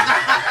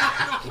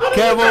something.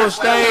 Kev on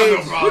stage.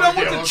 We done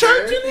went to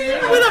church in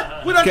here.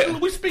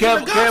 We speaking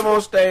the Kev gospel.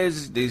 on stage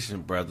is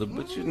decent, brother,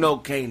 but you know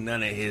can't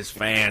none of his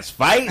fans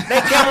fight. They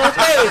Kev on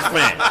stage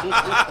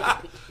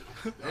fans.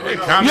 They You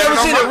comment ever on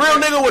seen my- a real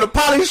nigga with a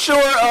poly shirt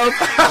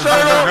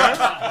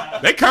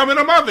on? They comment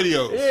on my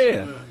videos.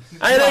 Yeah.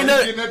 I ain't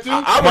nothing.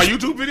 My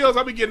YouTube videos,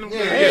 I be getting them.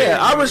 Yeah,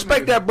 I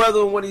respect that brother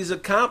and what he's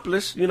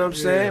accomplished, you know what I'm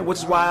saying? Which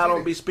is why I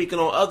don't be speaking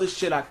on other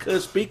shit I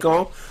could speak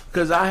on,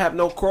 because I have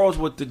no quarrels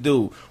with the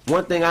dude.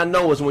 One thing I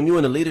know is when you're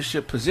in a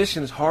leadership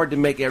position, it's hard to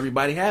make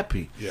everybody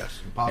happy. Yes.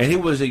 And he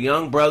was a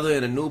young brother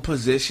in a new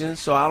position,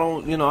 so I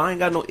don't, I ain't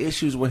got no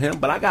issues with him,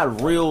 but I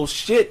got real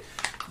shit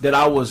that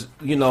I was,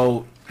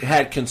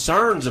 had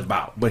concerns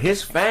about. But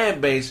his fan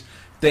base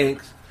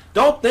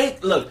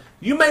look,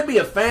 you may be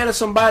a fan of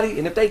somebody,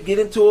 and if they get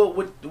into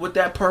it with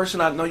that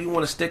person, I know you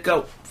want to stick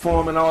up for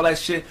them and all that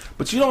shit,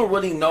 but you don't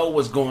really know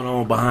what's going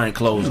on behind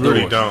closed doors.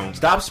 Really don't.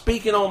 Stop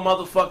speaking on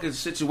motherfucking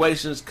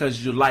situations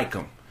because you like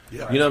them.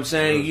 Yeah. You know what I'm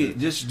saying? You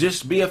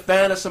just be a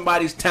fan of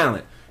somebody's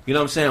talent. You know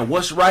what I'm saying?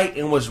 What's right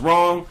and what's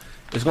wrong,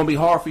 it's going to be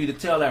hard for you to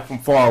tell that from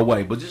far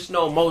away. But just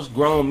know most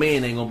grown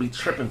men ain't going to be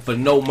tripping for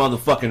no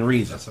motherfucking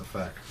reason. That's a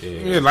fact.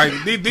 Yeah, like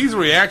these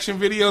reaction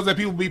videos that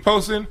people be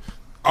posting,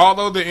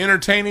 although they're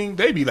entertaining,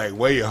 they be like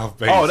way off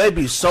base. Oh, they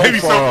be so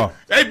far off.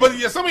 Hey, but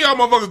yeah, some of y'all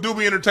motherfuckers do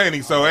be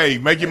entertaining. So hey,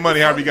 make your money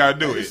however you gotta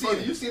do it.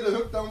 You see the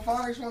Hooked on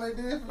Phonics when they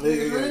did?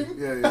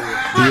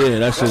 Yeah,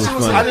 that shit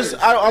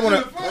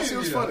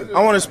was funny.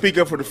 I want to speak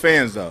up for the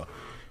fans though.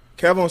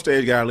 Kev on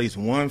stage got at least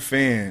one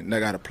fan that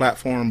got a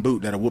platform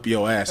boot that'll whoop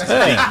your ass.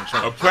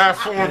 A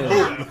platform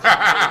boot.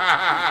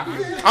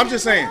 I'm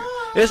just saying.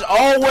 It's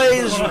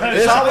always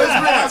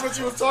That's what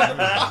you was talking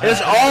about.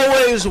 It's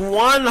always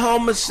one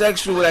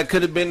homosexual that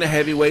could have been the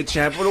heavyweight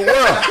champ of the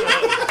world.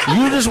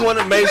 You just want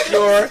to make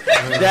sure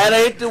that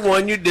ain't the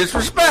one you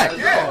disrespect.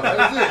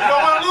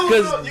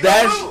 Because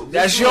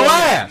that's your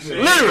ass.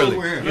 Literally.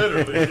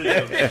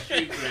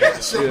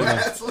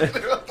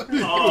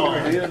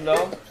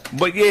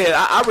 But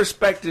yeah, I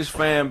respect this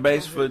fan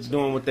base for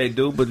doing what they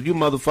do, but you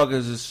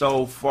motherfuckers is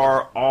so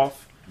far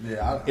off.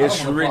 Yeah,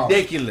 It's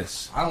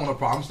ridiculous. I don't want a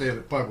problem. I'm saying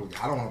it publicly.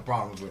 I don't want a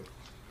problem with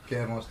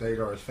Kev on stage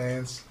or his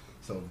fans.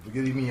 So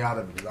leave me out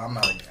of it because I'm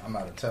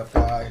not a tough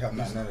guy. I'm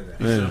not none of that.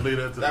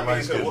 That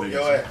means he'll whoop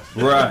your ass.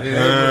 Right.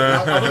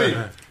 Yeah, I believe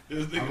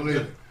it. I believe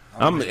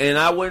it. And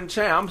I wouldn't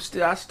change.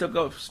 I stuck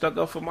up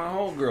for my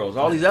homegirls.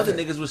 All these other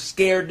niggas was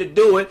scared to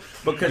do it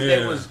because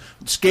they was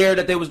scared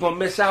that they was gonna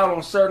miss out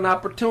on certain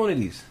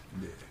opportunities.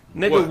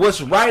 Nigga,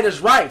 what's right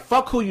is right.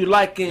 Fuck who you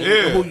like and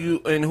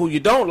who you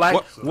don't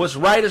like. What's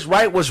right is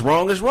right. What's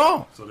wrong is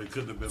wrong. So they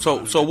couldn't have been.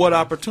 So what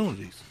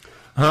opportunities?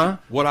 Huh?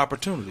 What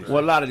opportunities?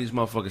 Well, a lot of these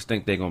motherfuckers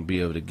think they're gonna be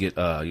able to get,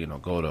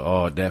 go to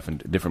all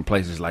different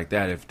places like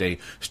that if they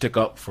stick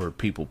up for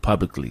people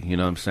publicly. You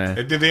know what I'm saying?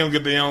 And then they don't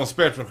get their own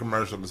Spectrum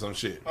commercial or some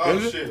shit. Oh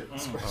shit!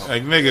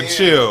 Like nigga,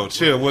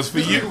 chill. What's for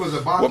you? Nigga was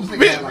a bot. This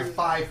nigga had like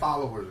 5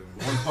 followers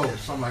in one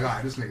post. So I'm like, all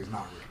right, this nigga's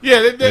not real. Yeah,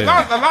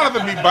 a lot of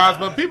them be bots,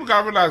 but people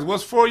gotta realize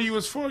what's for you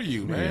is for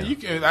you, man. You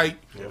can like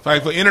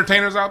for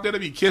entertainers out there to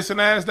be kissing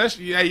ass.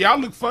 Y'all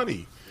look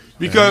funny.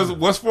 Because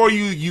what's for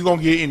you, you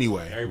gonna get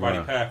anyway.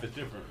 Everybody's path is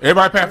different.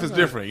 Everybody's path is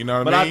different. You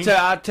know what I mean? But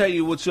I tell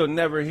you what, you'll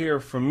never hear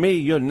from me.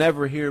 You'll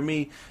never hear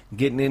me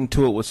getting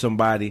into it with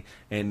somebody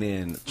and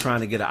then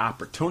trying to get an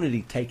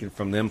opportunity taken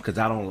from them because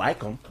I don't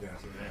like them.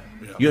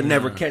 You'll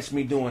never catch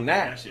me doing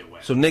that.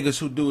 So niggas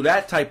who do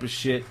that type of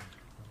shit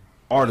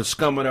are the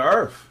scum of the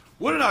earth.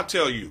 What did I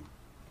tell you?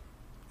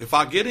 If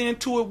I get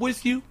into it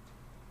with you,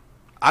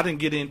 I didn't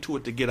get into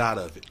it to get out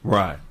of it.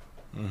 Right.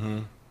 Mm-hmm.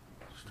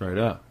 Straight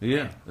up.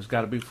 Yeah. It's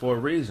got to be for a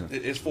reason.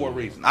 It's for a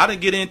reason. I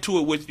didn't get into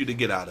it with you to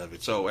get out of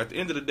it. So at the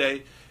end of the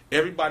day,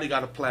 everybody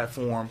got a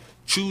platform.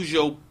 Choose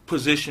your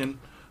position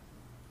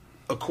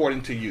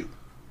according to you.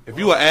 If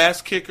you an ass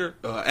kicker,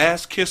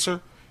 ass kisser,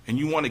 and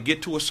you want to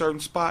get to a certain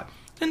spot,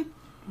 then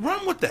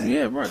run with that.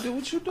 Yeah, right. Do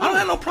what you do. I don't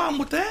have no problem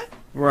with that.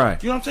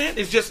 Right. You know what I'm saying?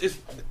 It's just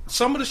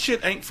some of the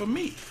shit ain't for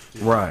me.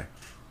 Right.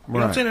 You know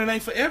what I'm saying? It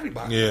ain't for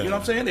everybody. Yeah. You know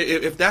what I'm saying?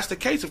 If that's the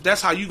case, if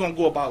that's how you gonna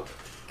go about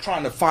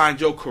trying to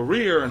find your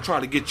career and try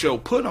to get your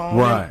put on,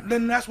 right,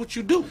 then that's what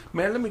you do.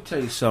 Man, let me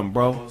tell you something,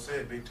 bro.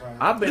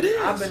 I've been in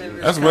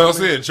this. That's well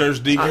said,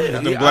 church deacon.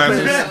 Got them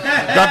glasses.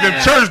 Got them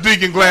church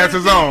deacon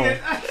glasses on.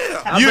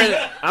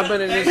 I've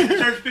been in this.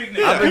 Church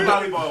picnic.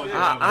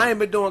 I ain't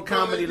been doing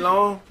comedy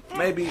long.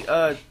 Maybe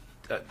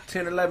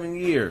 10, 11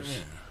 years.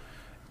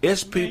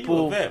 It's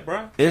people.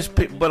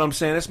 But I'm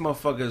saying it's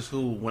motherfuckers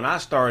who, when I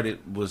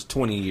started, was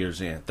 20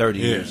 years in, 30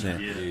 years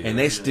in, and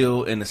they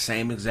still in the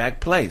same exact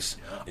place,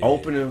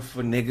 opening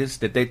for niggas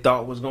that they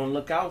thought was gonna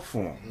look out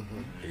for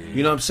them.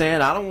 You know what I'm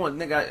saying? I don't want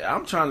nigga.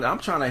 I'm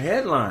trying to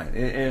headline,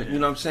 and you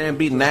know what I'm saying,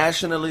 be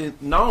nationally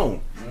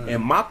known.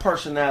 And my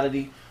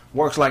personality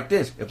works like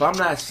this. If I'm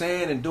not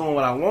saying and doing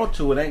what I want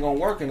to, it ain't gonna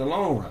work in the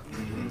long run.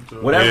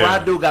 Whatever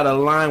I do got to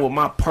align with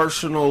my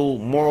personal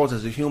morals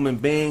as a human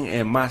being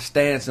and my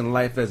stance in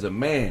life as a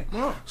man.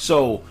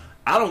 So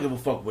I don't give a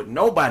fuck what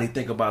nobody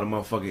think about a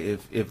motherfucker.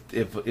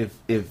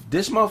 If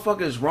this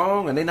motherfucker is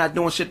wrong and they not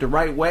doing shit the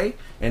right way,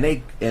 and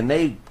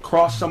they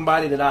cross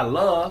somebody that I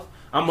love,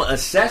 I'm gonna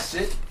assess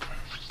it.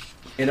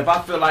 And if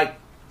I feel like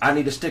I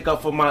need to stick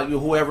up for my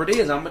whoever it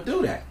is, I'm gonna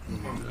do that.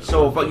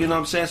 So, if, you know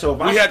what I'm saying. So if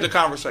we had the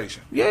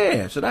conversation.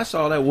 Yeah. So that's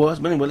all that was.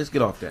 But anyway, let's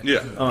get off that. Yeah.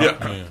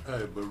 Hey,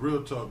 but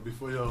real talk,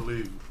 before y'all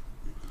leave,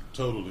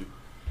 totally,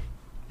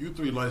 you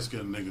 3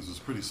 light-skinned niggas is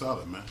pretty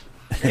solid, man.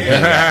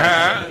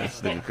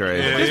 This nigga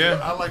crazy.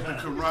 I like the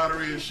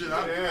camaraderie and shit.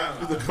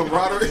 The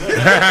camaraderie.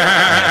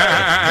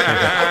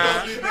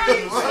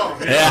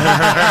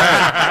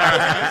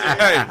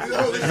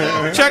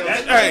 Check.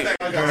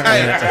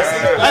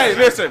 Hey,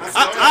 listen.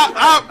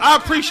 I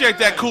appreciate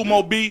that,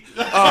 Kumo B.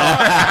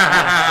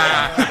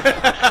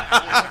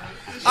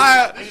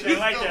 Niggas ain't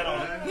like that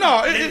on.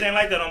 Niggas ain't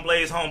like that on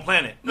Blaze Home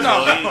Planet.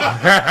 No,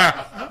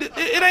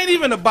 it ain't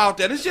even about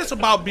that. It's just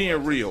about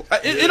being real.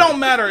 It don't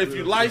matter if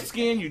you light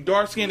skinned, you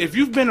dark skinned. If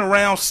you've been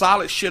around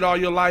solid shit all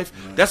your life,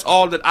 that's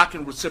all that I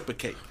can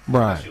reciprocate.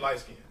 Right.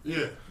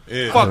 Yeah.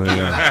 Fuck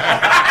you.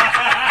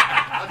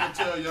 I can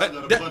tell y'all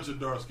got a bunch of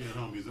dark skinned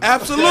homies.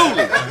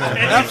 Absolutely.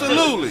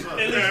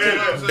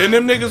 And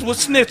them niggas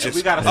was snitches.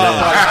 We gotta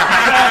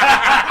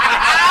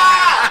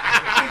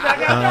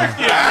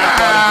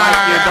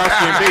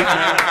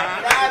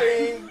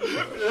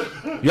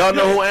Y'all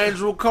know who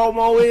Andrew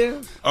Cuomo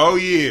is? Oh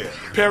yeah,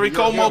 Perry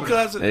Como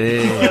cousin.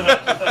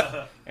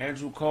 Yeah.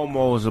 Andrew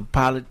Cuomo is a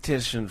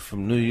politician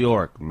from New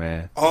York,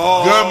 man.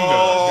 Governor.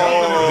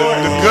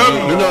 The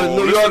governor. You know,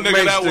 New York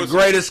makes the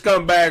greatest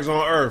scumbags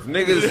on earth.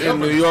 Niggas in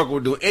New York will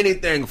do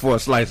anything for a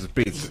slice of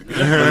pizza.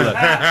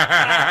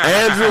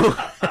 Andrew.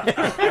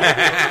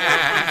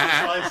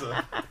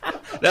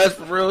 That's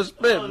for real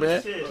spit,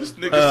 man. This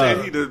nigga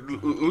said he the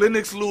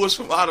Lennox Lewis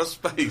from outer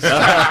space.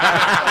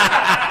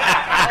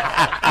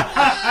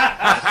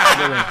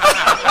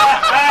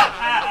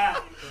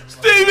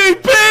 Stevie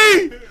P!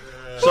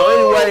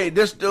 So anyway,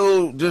 this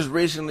dude just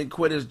recently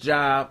quit his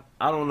job.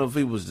 I don't know if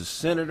he was the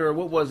senator.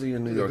 What was he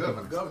in New York?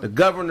 The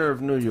governor of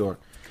New York.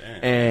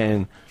 Damn.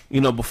 And, you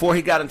know, before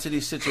he got into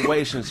these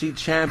situations, he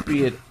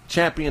championed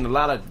a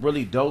lot of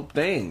really dope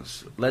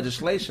things,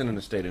 legislation in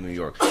the state of New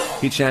York.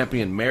 He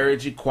championed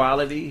marriage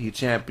equality. He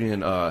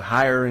championed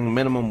hiring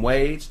minimum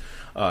wage.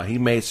 He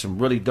made some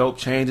really dope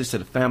changes to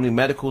the family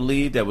medical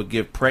leave that would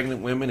give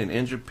pregnant women and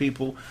injured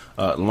people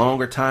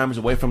longer times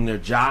away from their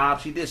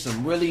jobs. He did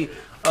some really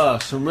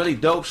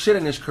dope shit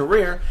in his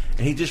career,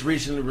 and he just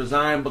recently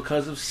resigned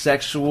because of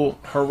sexual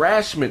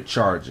harassment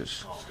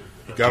charges.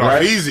 He got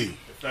off easy.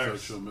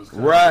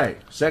 Right.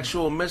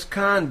 Sexual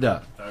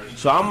misconduct.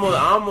 So I'm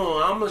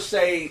gonna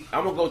say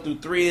I'm gonna go through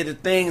 3 of the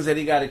things that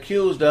he got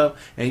accused of,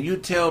 and you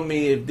tell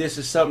me if this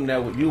is something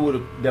that would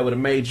have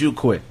made you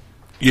quit.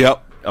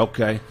 Yep.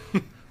 Okay.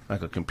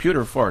 Like a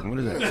computer farting. What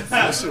is that?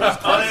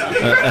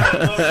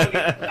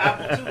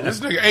 This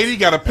nigga 80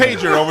 got a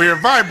pager over here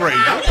vibrating.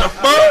 What the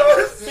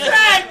fuck?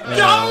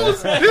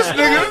 This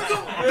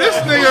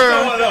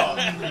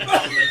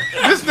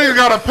nigga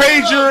got a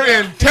pager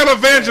and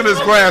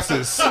televangelist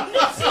glasses.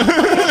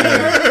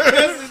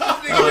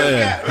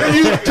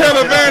 You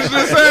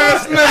televangelist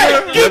ass nigga.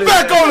 Hey, get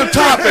back on the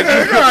topic.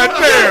 God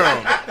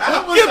damn.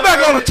 Get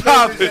back on the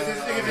topic.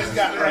 He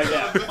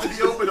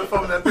opened the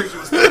phone, that picture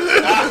was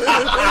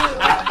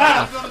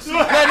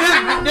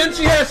Didn't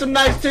she have some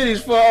nice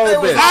titties for an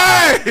old bitch?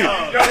 Hey!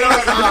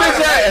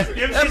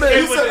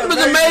 It was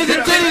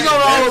amazing titties on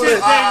the old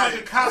bitch.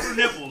 Copper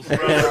nipples, bro.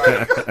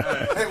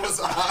 It was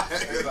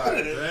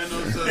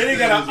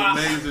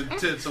amazing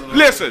tits on.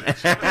 Listen.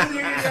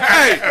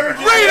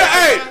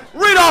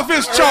 Read off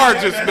his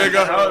charges,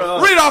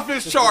 nigga. Read off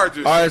his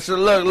charges. All right, so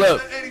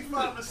look.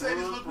 85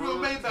 Mercedes look real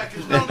Maybach.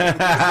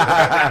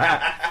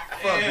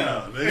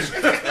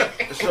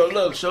 So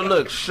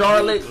look,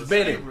 Charlotte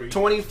Bennett,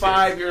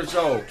 25 years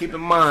old. Keep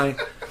in mind,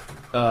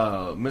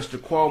 Mr.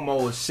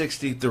 Cuomo is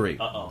 63.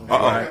 All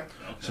right.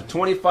 So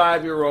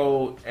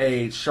 25-year-old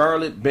age,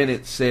 Charlotte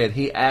Bennett said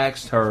he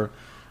asked her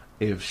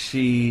if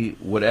she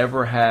would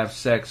ever have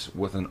sex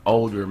with an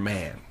older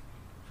man.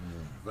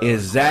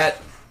 Is that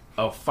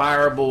a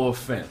fireable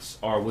offense,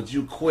 or would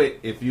you quit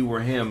if you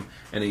were him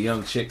and a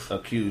young chick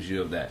accused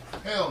you of that?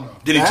 Hell no.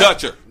 Did he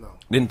touch her? No.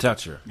 Didn't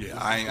touch her.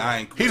 Yeah, I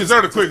ain't. He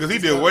deserved to quit because he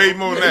did way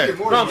more than that.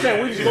 No, I'm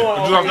saying we just going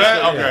on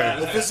that.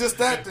 Okay. If it's just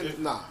that, then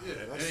nah.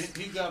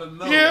 He gotta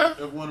know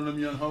if one of them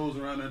young hoes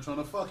around there trying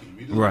to fuck him.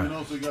 He doesn't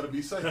know, so he gotta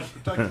be safe and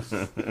protect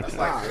himself.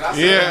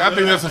 Yeah, I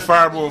think that's a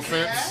fireable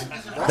offense.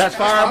 That's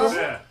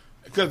fireable?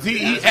 Because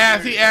he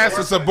asked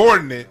a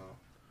subordinate.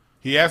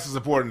 He asked a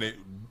subordinate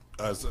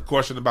a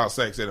question about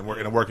sex in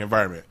a work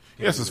environment.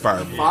 Yes, it's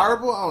fireable.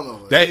 Fireable? I don't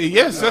know.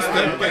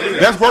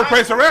 That's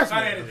workplace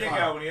harassment.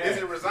 Is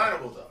it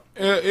resignable though?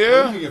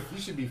 Yeah. You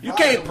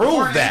can't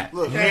prove that.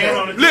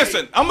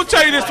 Listen, I'm gonna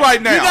tell you this right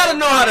now. You gotta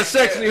know how to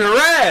sexually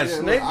harass,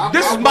 nigga.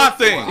 This is my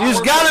thing. You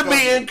just gotta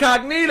be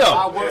incognito.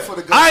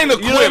 I ain't a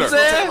You know what I'm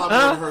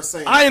quitter.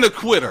 saying? I ain't a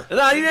quitter.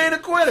 No, he ain't a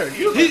quitter.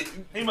 He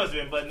must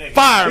have been butt naked.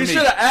 Fire He me.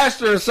 should have asked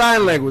her in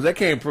sign language. That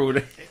can't prove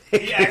it.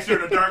 He asked her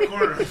in the dark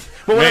corner.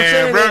 But what I'm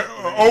saying is,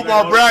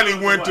 Omar Bradley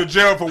went to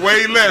jail for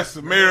way less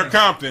than Mayor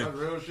Compton.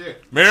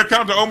 Mayor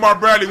Compton, Omar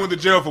Bradley went to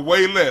jail for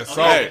way less.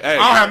 So I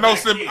don't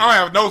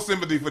have no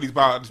sympathy for these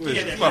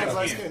politicians.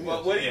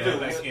 What do you do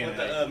with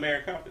the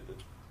Mayor Compton?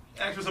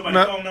 Ask for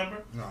somebody's phone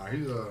number.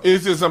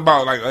 It's just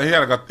about like he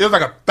had it was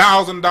like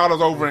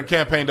 $1,000 over in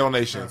campaign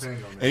donations, and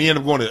he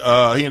ended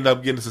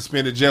up getting a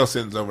suspended jail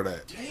sentence over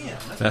that. Damn,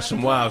 that's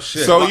some wild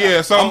shit. So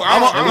yeah, so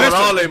I'm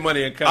all their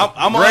money in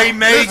I'm Ray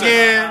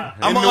Nagin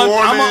in New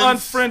Orleans. I'm gonna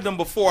unfriend them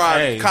before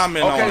I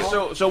comment on it.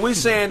 Okay, so we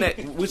saying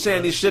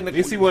he shouldn't. At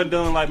least he wasn't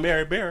doing like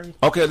Mary Berry.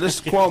 Okay, this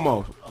is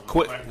Cuomo.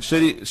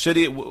 Should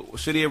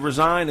he have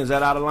resigned? Is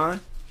that out of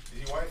line?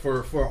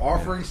 For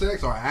offering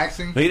sex or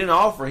asking? He didn't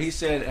offer. He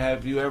said,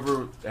 "Have you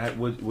ever?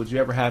 Would you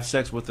ever have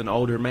sex with an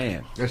older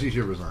man?" Yes, he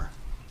should resign.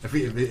 If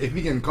he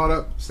getting caught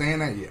up saying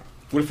that, yeah.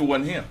 What if it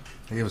wasn't him?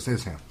 It was him.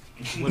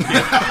 Hey,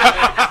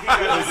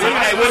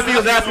 what if he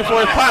was asking for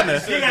his partner?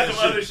 He got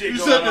some other shit You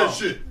going said that on.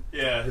 shit.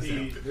 Yeah.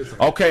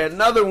 Okay,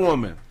 another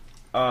woman.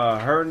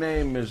 Her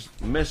name is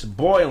Miss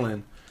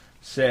Boylan.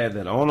 Said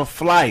that on a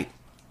flight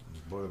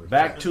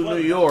back to New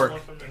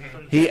York,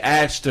 he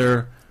asked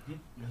her,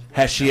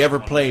 has she ever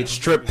played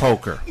strip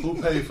poker?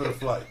 Who paid for the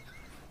flight?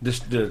 The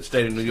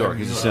state of New York.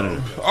 He's a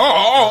senator.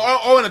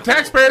 And the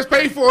taxpayers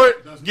pay for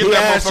it. Get He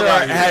that asked her, motherfucker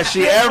out of here. has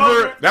she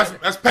ever? That's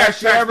Has past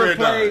she ever taxpayer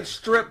played dollars.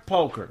 strip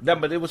poker?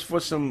 But it was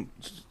for some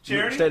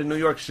Charity? state of New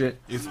York shit.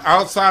 It's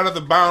outside of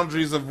the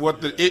boundaries of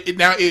what the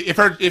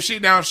if she a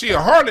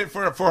harlot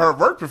for her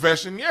work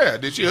profession, yeah.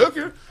 Did she hook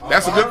her?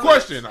 That's a good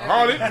question. A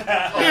harlot,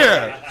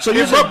 yeah. So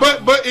you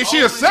but if she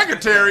a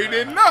secretary,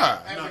 then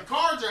not. And the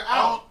cards are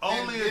out.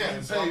 Only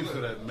if he paid for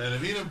that, man.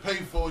 If he didn't pay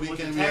for it, he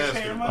can't be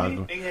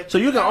asking. So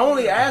you can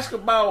only ask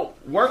about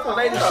work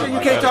related shit. You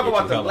can't talk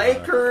about the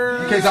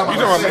Lakers. You can't talk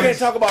about You can't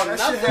talk about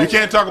nothing. You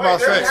can't talk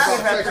about sex.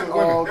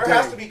 There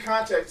has to be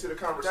context to the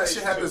conversation. That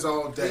shit happens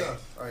all day.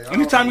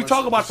 Anytime you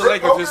talk about the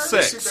Lakers, it's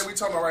Shit sex. that we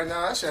talking about right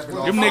now, that shit happens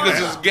all Them day.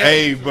 niggas is gay.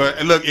 Hey,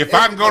 but look, if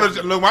I can go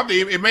to look, my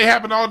thing, it may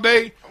happen all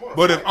day.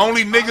 But if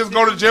only niggas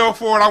go to jail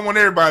for it, I want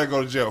everybody to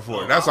go to jail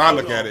for it. That's how I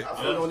look at it.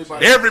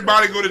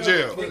 Everybody go to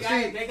jail.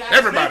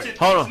 Everybody.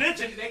 Hold on.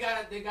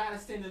 They gotta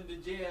send him to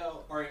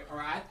jail, or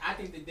I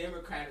think the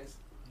Democrats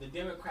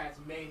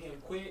made him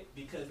quit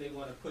because they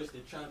want to push the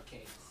Trump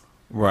case.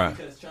 Right.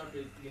 Because Trump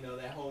is,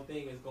 that whole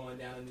thing is going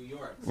down in New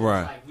York. So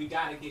Right. It's like we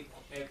gotta get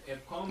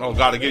if Cuomo. Oh,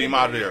 gotta get him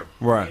out of there.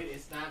 Right.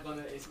 It's not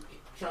gonna.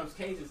 Trump's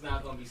case is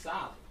not going to be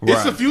solid.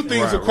 It's a few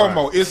things with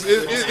Cuomo.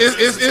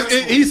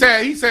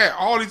 He said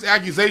all these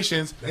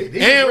accusations,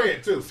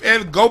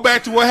 and go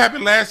back to what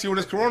happened last year when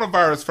this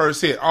coronavirus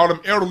first hit. All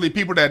them elderly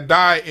people that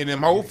died in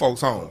them old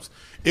folks' homes.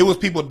 It was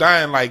people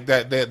dying like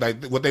that.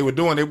 Like what they were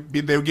doing, they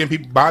were getting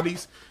people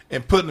bodies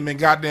and putting them in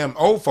goddamn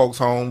old folks'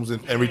 homes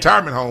and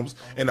retirement homes,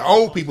 and the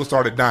old people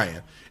started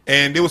dying.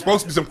 And there was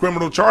supposed to be some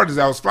criminal charges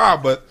that was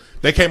filed, but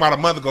they came out a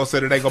month ago and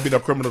said there ain't gonna be no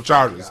criminal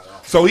charges.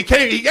 So he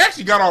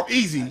actually got off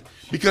easy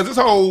because this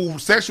whole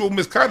sexual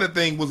misconduct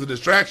thing was a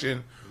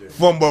distraction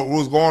from what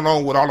was going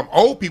on with all them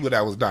old people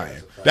that was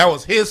dying. That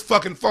was his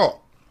fucking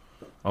fault.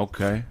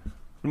 Okay.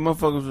 The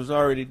motherfuckers was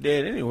already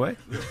dead anyway.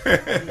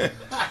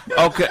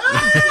 Okay.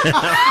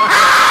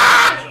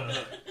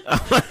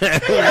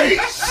 Hey,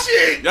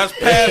 shit. That's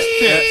past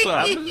tense.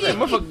 I'm just saying,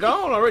 motherfucker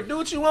gone already. Do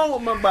what you want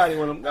with my body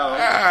when I'm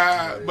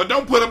gone. But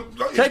don't put them.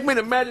 Take me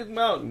to Magic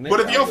Mountain. Nigga. But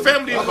if your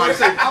family is like,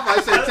 I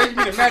might say, take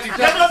me to Magic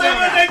Johnson.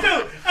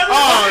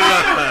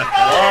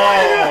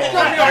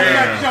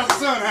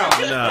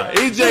 Nah,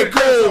 EJ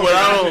cool, but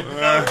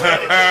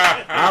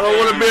I don't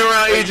want to be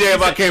around EJ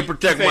if I can't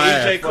protect my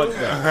ass. EJ cool.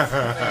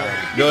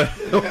 Go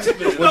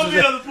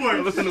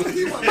ahead. Listen to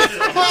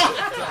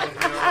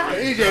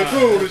EJ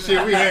cool and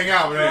shit. We hang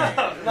out with him.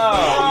 No,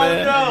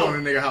 man. Go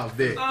in the nigga house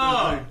dead.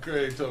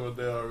 Craig told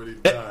me they already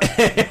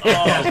died.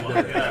 Oh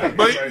my god!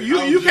 But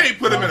you can't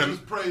put him in a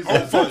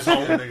old folks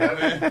home.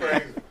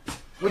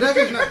 But that's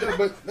just not.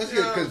 But that's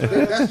good because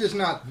that's just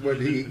not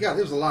what he got.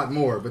 There's a lot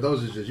more, but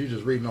those are just you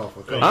just reading off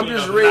a couple. I'm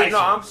just reading. No,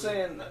 I'm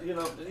saying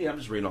I'm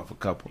just reading off a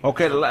couple.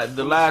 Okay, the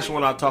last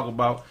one I'll talk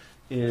about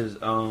is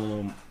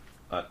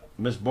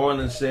Miss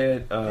Borland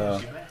said.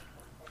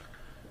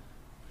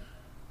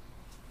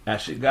 As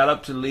she got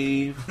up to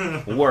leave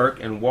work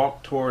and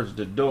walked towards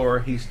the door,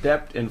 he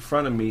stepped in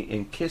front of me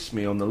and kissed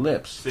me on the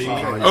lips. There you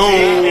go.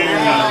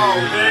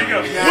 There you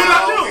go.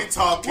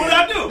 What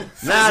I do?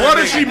 What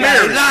did she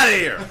marry? He's out of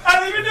here.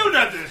 I didn't even do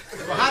nothing.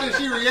 Well, how did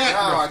she react?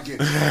 I get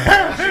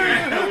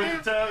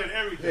With the tongue and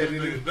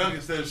everything.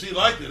 Duncan said she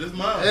liked it. It's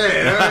mine.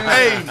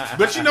 Hey,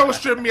 but you know what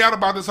stripped me out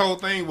about this whole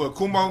thing with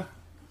Kumo?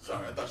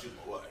 Sorry, I thought you was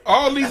my wife.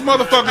 All these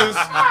motherfuckers.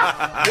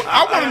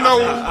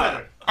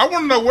 I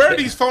want to know where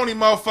these phony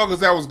motherfuckers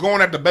that was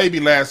going at the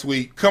baby last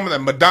week, coming at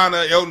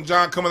Madonna, Elton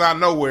John coming out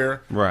of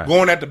nowhere,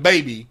 going at the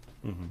baby.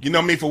 Mm-hmm. You know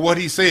what I mean, for what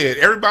he said.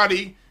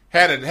 Everybody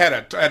had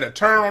a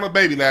turn on the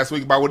baby last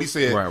week about what he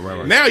said.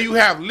 Right. Now you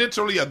have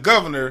literally a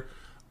governor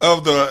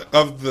of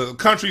the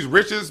country's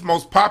richest,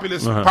 most popular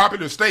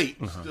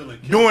state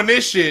doing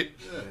this shit,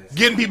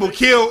 getting people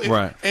killed.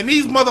 Right. And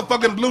these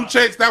motherfucking blue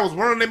checks that was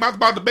running their mouth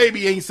about the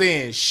baby ain't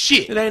saying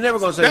shit. They ain't never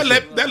gonna say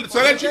shit.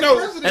 So that you know.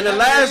 And the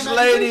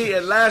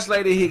last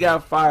lady, he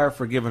got fired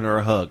for giving her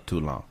a hug too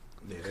long.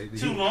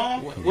 Too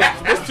long?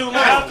 What's too long?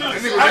 How many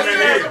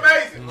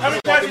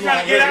times you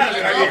trying to get out?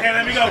 Okay,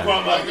 let me go,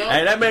 Cuomo.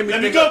 Hey, that made me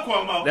Let me go,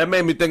 Cuomo. That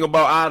made me think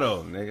about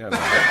Otto, nigga.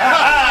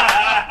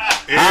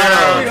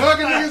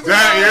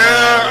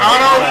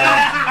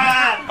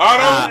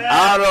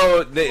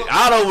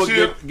 Otto would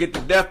get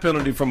the death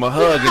penalty from a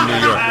hug in New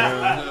York.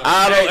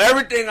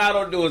 Everything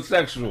Otto do is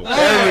sexual.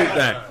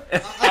 Everything.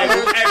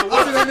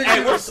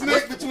 What's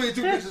snake between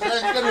two bitches?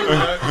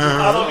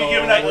 Otto be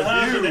giving like the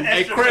hugs with the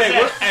extra. Craig,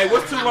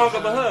 what's too long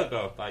of a hug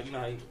though? Like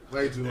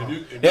way too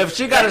long. If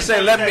she gotta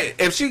say let me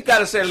go, nigga,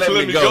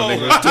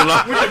 it's too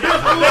long. Let me go,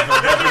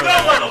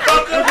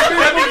 motherfucker.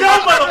 Let me go,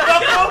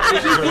 motherfucker. If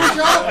she push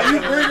out and you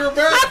bring her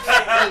back,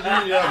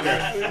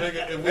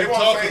 if we're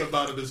talking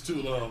about it, it's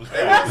too long.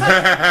 They won't say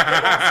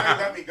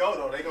let me go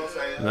though. They gonna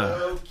say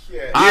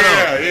okay.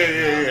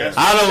 Yeah.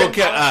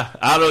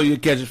 Otto, you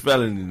catch a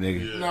felony,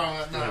 nigga. No.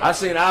 I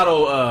seen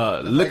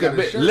Otto lick a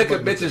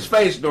bitch's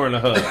face during the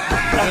hug.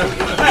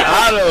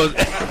 Otto.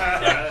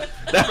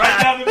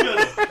 Right down the middle.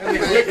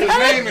 Lick his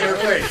name in her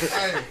face.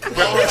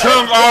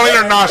 Tongue all in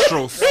her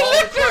nostrils. He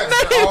licked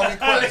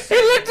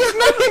his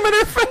name in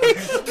her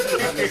face. The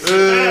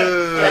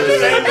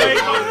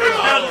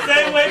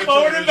same way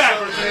forward and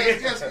backwards.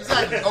 Yes,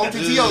 exactly.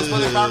 OTTO,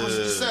 spell it backwards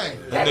is the same.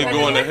 That nigga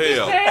going to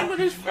hell.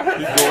 He's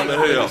going to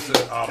hell.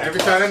 Every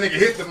time that nigga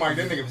hit the mic,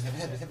 that nigga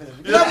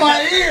get out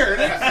my ear.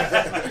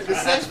 The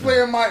sex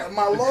player in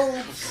my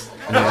lobes.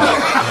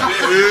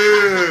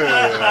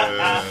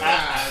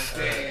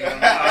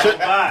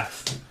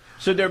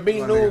 Should there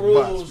be new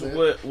rules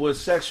with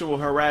sexual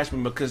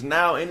harassment? Because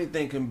now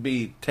anything can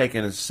be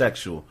taken as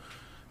sexual.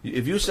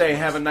 If you say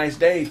 "have a nice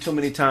day" too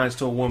many times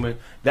to a woman,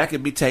 that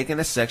could be taken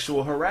as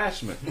sexual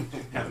harassment.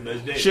 Have a nice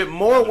day. Should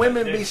more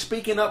women be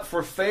speaking up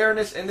for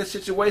fairness in this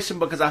situation?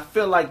 Because I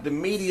feel like the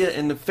media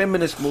and the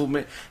feminist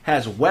movement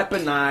has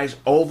weaponized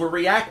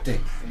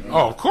overreacting.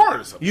 Oh, of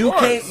course. Can't, you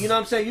know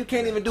what I'm saying? You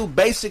can't even do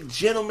basic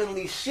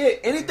gentlemanly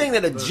shit. Anything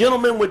that a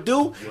gentleman would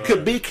do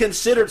could be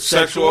considered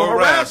sexual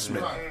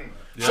harassment.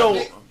 Yeah.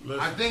 So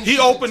I think he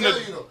opened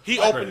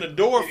the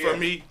door for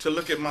me to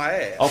look at my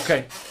ass.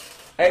 Okay.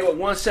 Hey, well,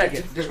 1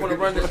 second. Just want to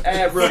run this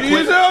ad real quick.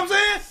 You know what I'm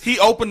saying? He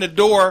opened the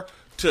door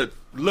to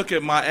look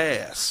at my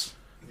ass.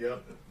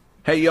 Yep.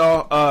 Hey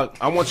y'all,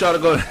 I want y'all to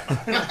go.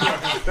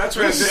 That's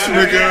transition.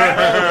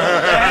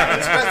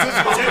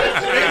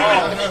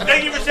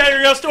 Thank you for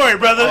sharing your story,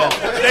 brother.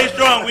 Stay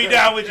strong. We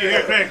down with you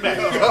here, Craig. Back.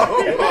 You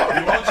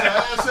want your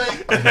ass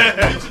ate?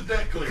 Get your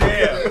debt clear.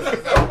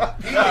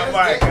 Oh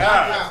my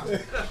God.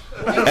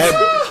 Hey,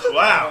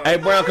 Wow. hey,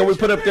 Brown, can we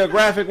put up the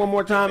graphic one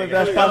more time if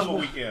that's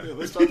possible?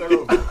 Let's start that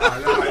over.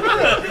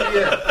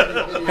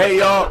 Hey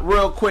y'all,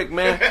 real quick,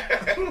 man.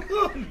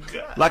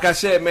 Like I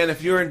said, man,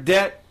 if you're in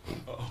debt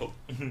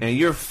and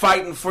you're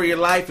fighting for your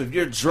life, if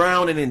you're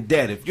drowning in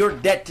debt, if your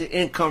debt to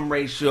income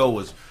ratio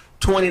was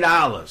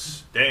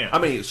 $20, Damn. I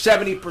mean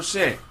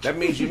 70%, that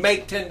means you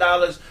make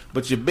 $10,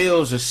 but your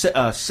bills are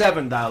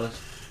 $7.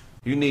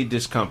 You need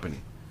this company.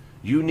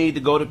 You need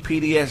to go to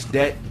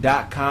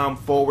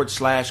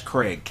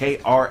pdsdebt.com/Craig,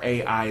 Kraig.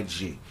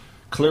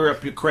 Clear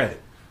up your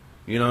credit.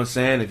 You know what I'm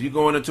saying? If you're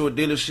going into a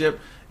dealership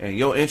and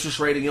your interest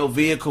rate in your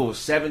vehicle is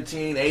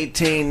 17,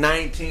 18,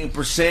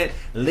 19%,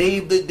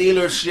 leave the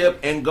dealership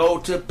and go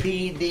to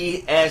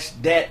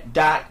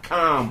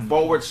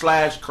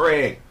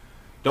pdsdebt.com/Craig.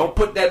 Don't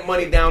put that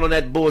money down on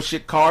that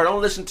bullshit car.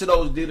 Don't listen to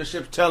those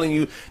dealerships telling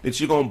you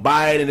that you're going to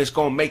buy it and it's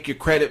going to make your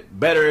credit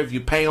better if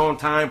you pay on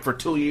time for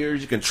 2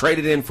 years. You can trade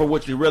it in for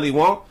what you really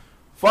want.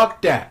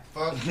 Fuck that.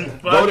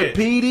 Go to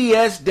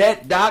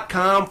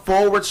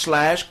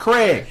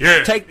pdsdebt.com/Craig.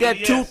 Yeah. Take that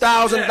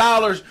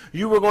 $2,000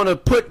 you were going to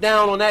put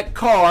down on that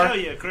car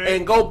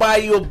and go buy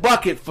you a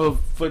bucket for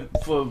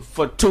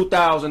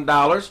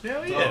 $2,000.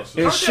 Hell yeah.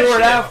 Insure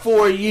that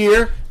for a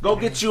year. Go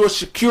get you a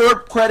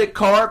secured credit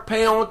card.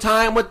 Pay on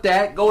time with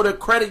that. Go to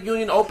credit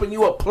union. Open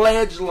you a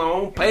pledge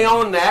loan. Pay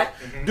on that.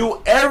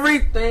 Do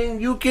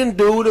everything you can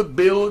do to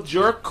build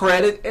your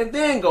credit and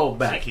then go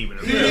back.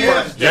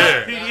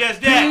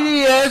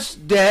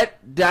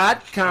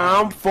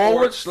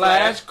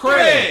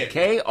 pdsdebt.com/Craig.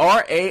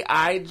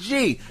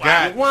 Kraig.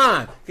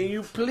 Juan, can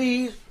you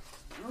please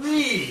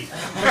read?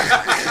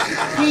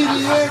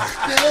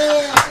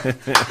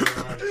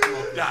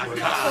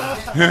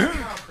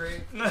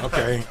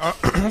 Okay,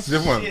 that's a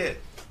different one.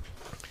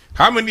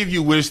 How many of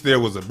you wish there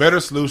was a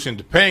better solution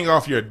to paying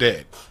off your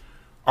debt?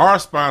 Our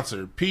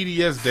sponsor,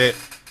 PDS Debt,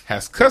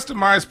 has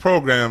customized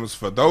programs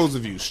for those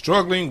of you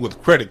struggling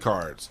with credit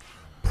cards,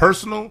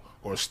 personal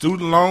or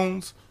student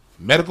loans,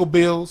 medical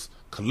bills,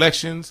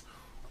 collections,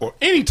 or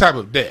any type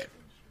of debt.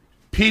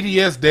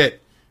 PDS Debt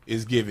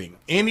is giving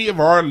any of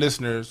our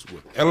listeners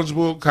with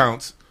eligible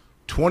accounts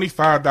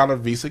 $25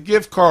 Visa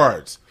gift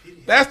cards.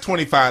 That's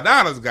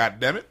 $25,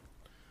 goddammit.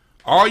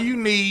 All you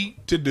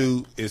need to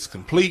do is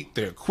complete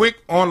their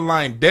quick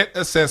online debt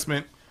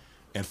assessment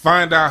and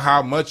find out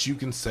how much you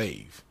can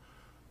save.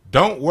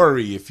 Don't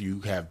worry if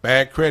you have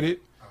bad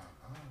credit.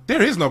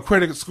 There is no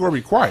credit score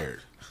required.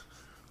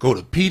 Go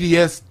to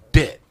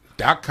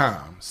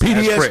pdsdebt.com.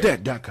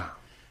 pdsdebt.com.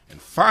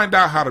 And find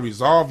out how to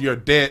resolve your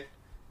debt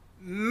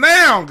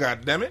now,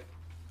 goddammit.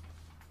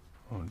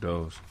 Oh,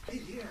 those. Oh,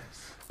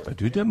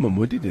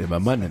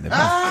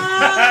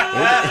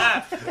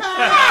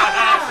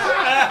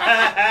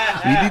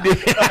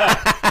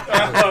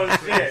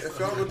 shit.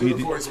 Do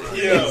the voice right.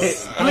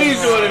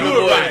 Please do it in the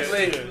voice.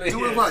 Please.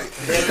 Do it right.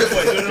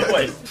 Do the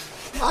voice.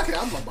 Okay,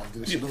 I'm not about to do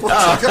this shit in the voice.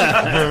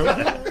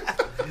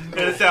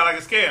 It'll sound like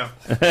a scam.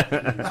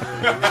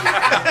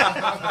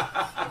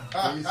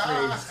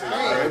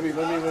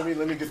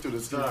 Let me get through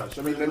this.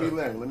 Let me learn.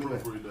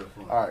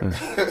 All right.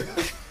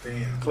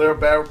 Clear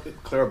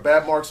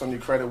bad marks on your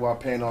credit while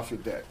paying off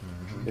your debt.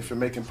 If you're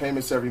making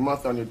payments every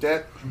month on your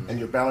debt and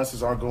your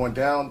balances aren't going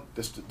down,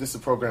 this is a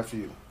program for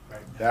you.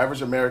 The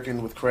average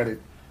American with a credit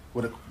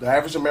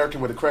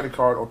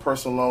card or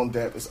personal loan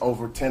debt is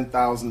over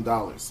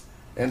 $10,000.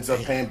 Ends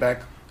up paying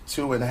back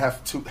two and a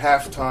half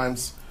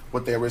times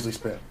what they originally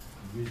spent.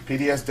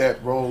 PDS Debt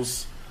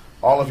rolls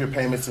all of your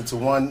payments into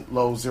one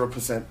low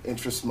 0%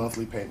 interest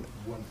monthly payment.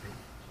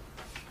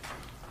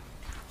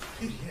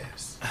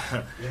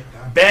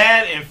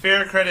 Bad and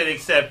fair credit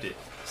accepted.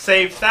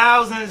 Save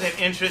thousands in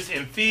interest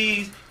and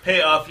fees.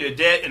 Pay off your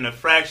debt in a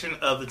fraction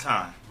of the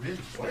time.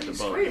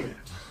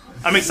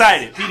 I'm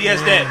excited.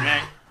 PDS Debt,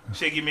 man.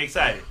 Shit get me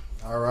excited.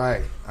 All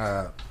right.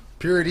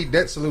 Purity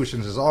Debt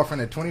Solutions is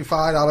offering a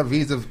 $25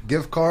 Visa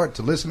gift card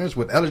to listeners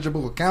with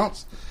eligible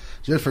accounts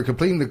just for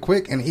completing the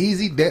quick and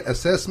easy debt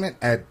assessment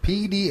at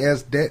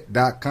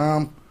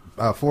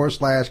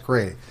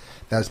pdsdebt.com/Craig.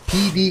 That's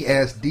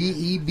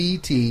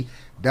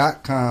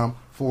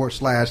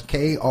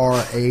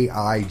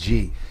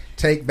pdsdebt.com/Kraig.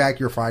 Take back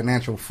your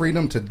financial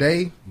freedom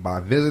today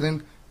by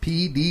visiting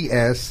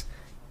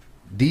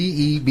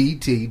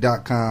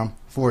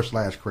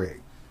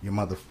pdsdebt.com/Craig. Your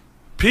mother.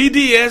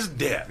 PDS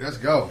Debt. Let's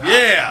go.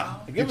 Yeah.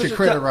 Get your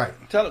credit right.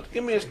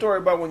 Give me a story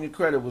about when your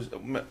credit was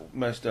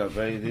messed up,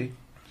 AD.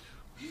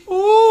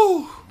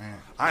 Ooh. Man.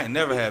 I ain't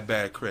never had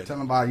bad credit. Tell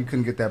them about you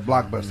couldn't get that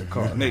Blockbuster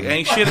card. Nigga,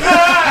 ain't shit. Hey,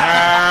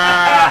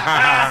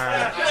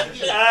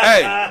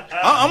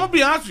 I'm going to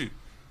be honest with you.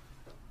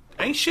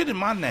 Ain't shit in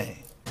my name.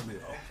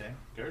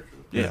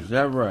 Yeah. Is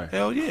that right?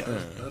 Hell yeah.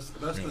 That's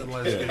that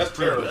light skin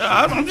privilege.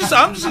 I'm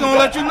just gonna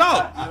let you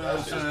know.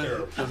 Man,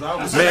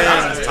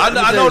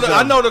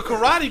 I know the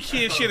Karate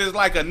Kid shit is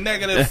like a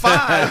 -5.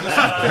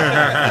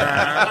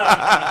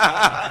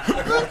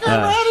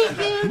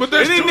 But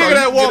there's any nigga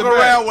that walk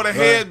around with a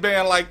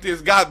headband like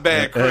this got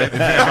bad credit.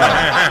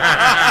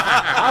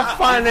 I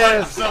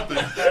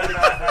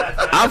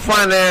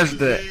financed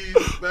the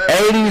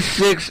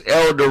 '86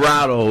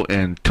 Eldorado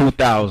in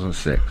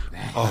 2006.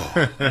 I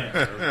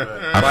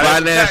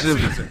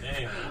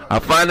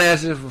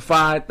financed it for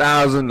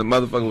 $5,000. The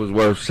motherfucker was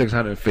worth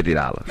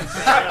 $650.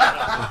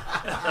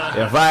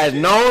 If I had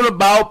known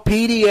about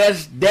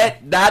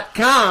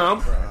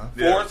PDSdebt.com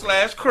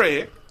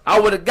 /Craig, I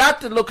would have got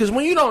to look, because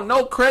when you don't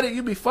know credit,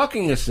 you be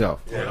fucking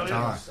yourself. You know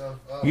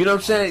what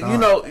I'm saying? You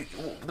know,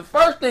 the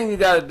first thing you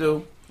got to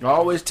do, I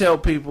always tell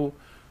people,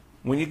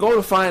 when you go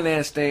to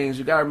finance things,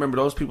 you got to remember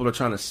those people are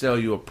trying to sell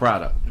you a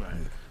product. Right.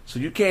 So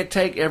you can't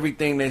take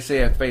everything they say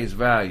at face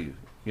value.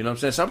 You know what I'm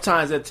saying?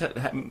 Sometimes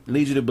that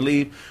leads you to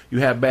believe you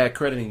have bad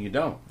credit and you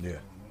don't. Yeah.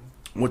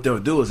 What they'll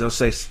do is they'll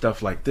say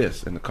stuff like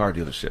this in the car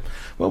dealership.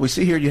 Well, we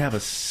see here you have a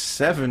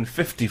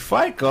 750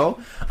 FICO,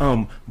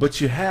 but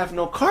you have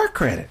no car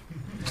credit.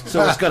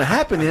 So what's going to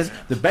happen is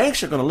the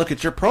banks are going to look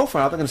at your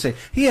profile. They're going to say,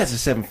 he has a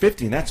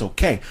 750 and that's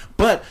okay,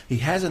 but he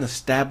hasn't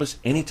established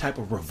any type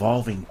of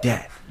revolving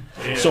debt.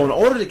 Yeah. So in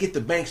order to get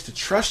the banks to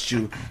trust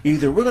you,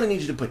 either we're going to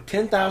need you to put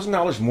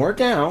 $10,000 more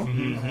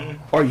down,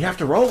 or you have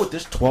to roll with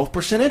this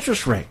 12%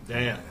 interest rate.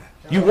 Damn.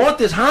 You want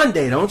this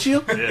Hyundai, don't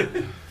you? Yeah.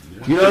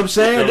 You know what I'm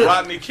saying? The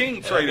Rodney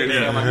King traded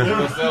in.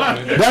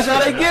 That's how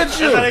they get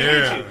you.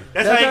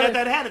 That's how you got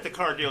that hat at the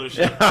car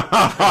dealership.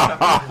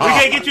 We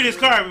can't get you this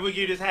car, but we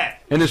give you this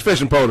hat. And this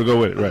fishing pole to go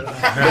with it, right?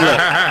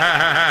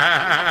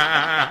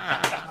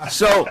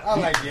 So I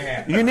like your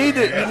hat. You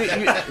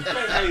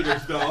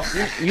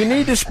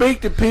need to speak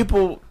to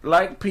people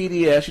like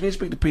PDS. You need to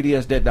speak to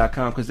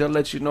PDSdebt.com, because they'll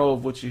let you know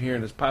if what you're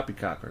hearing is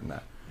poppycock or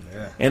not.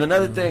 Yeah. And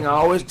another thing, I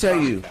always tell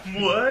you,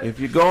 if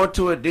you go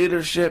into a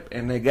dealership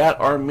and they got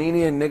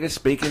Armenian niggas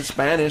speaking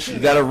Spanish, you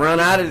got to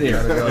run out of there.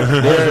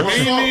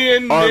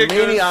 Armenian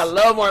niggas. I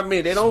love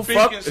Armenian. They don't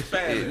fuck.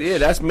 Spanish. Yeah,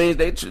 that means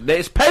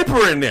there's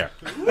paper in there.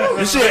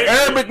 You see an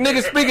Arabic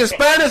nigga speaking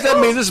Spanish, that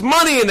means there's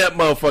money in that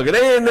motherfucker.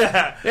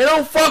 They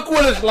don't fuck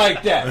with us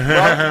like that,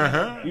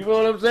 bro. You know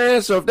what I'm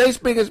saying? So if they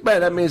speaking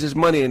Spanish, that means there's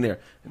money in there.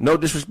 No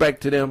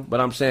disrespect to them,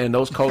 but I'm saying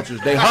those cultures,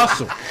 they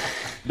hustle.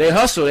 They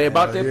hustle. They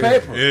about their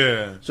paper.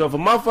 Yeah. So if a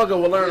motherfucker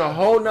will learn a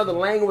whole nother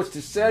language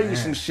to sell you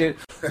some shit,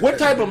 what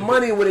type of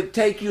money would it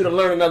take you to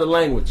learn another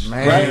language?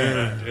 Man. Right?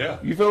 Yeah.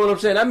 You feel what I'm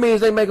saying? That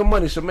means they making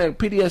money. So man,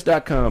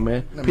 PDS.com,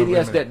 man.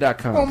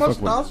 PDSdebt.com. Oh, much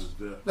stuff.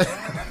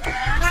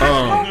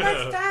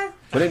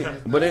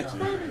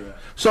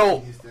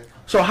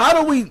 So how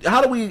do we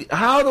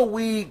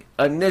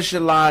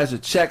initialize the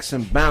checks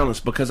and balance?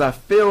 Because I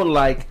feel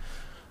like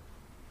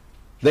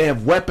they have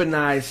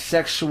weaponized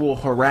sexual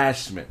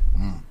harassment.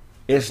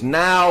 It's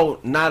now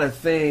not a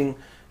thing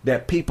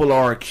that people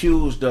are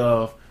accused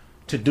of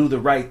to do the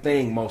right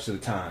thing most of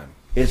the time.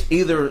 It's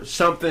either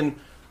something,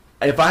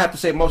 if I have to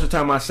say most of the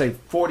time, I say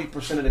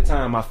 40% of the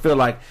time, I feel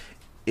like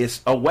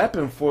it's a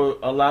weapon for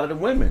a lot of the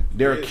women.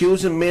 They're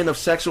accusing men of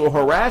sexual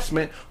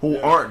harassment who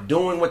aren't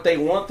doing what they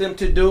want them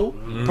to do,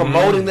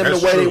 promoting them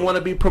the way they want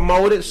to be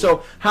promoted.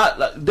 So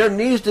there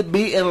needs to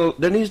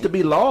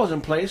be laws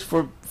in place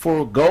for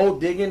gold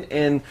digging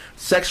and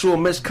sexual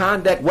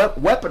misconduct,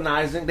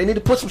 weaponizing. They need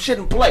to put some shit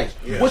in place.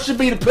 Yeah. What should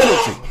be the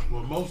penalty?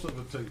 Well, most of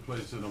it takes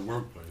place in the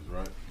workplace,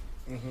 right?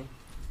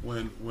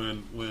 When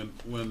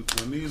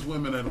these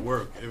women at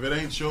work, if it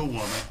ain't your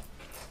woman,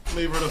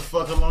 leave her the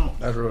fuck alone.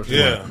 That's real shit.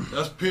 Yeah,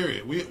 that's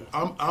period.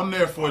 I'm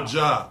there for a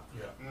job.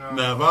 Yeah.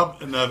 Now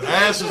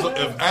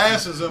if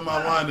ass is in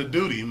my line of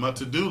duty, my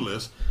to-do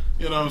list,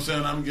 you know what I'm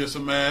saying, I'm gonna get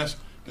some ass,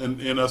 and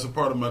that's a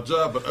part of my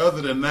job. But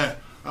other than that,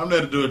 I'm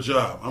there to do a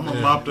job. I'm gonna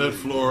mop that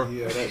floor,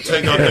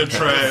 take out that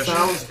trash,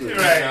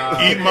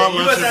 eat my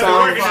lunch in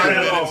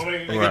 5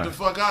 minutes, and get the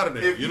fuck out of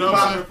there. You know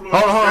what I'm saying?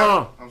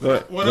 Hold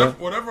on.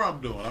 Whatever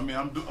I'm doing, I mean,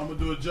 I'm gonna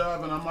do a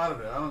job and I'm out of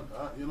there.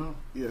 You know.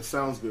 Yeah, it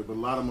sounds good, but a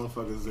lot of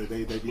motherfuckers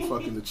they be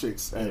fucking the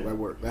chicks at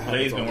work.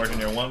 They've been working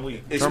there 1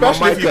 week.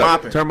 Especially if you're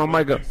mopping. Turn my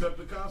mic up. Accept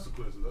the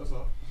consequences. That's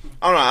all.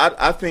 I don't know.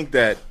 I think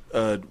that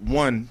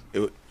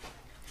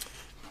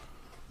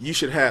they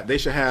should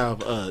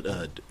have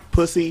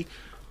pussy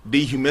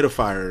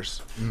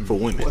dehumidifiers for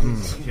women.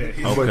 Okay.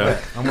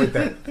 I'm with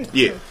that.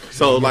 Yeah.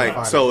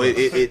 So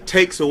it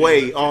takes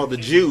away all the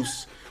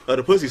juice of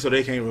the pussy, so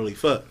they can't really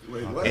fuck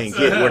and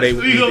get where they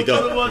need to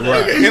go.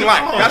 Right. And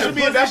that should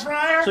be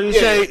so you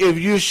say if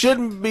you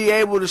shouldn't be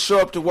able to show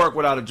up to work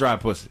without a dry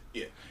pussy.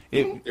 Yeah.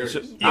 You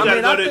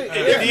gotta go to the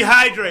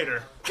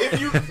dehydrator.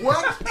 If you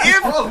what?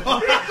 If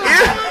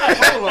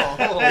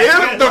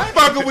the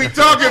fuck are we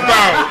talking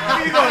about?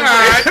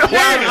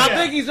 I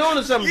think he's on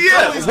to something.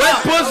 Yeah. Wet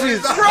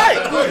pussies. Right.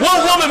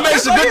 What woman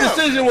makes a good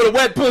decision with a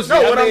wet pussy?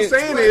 No, what I'm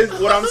saying is,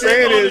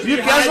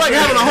 that's like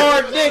having a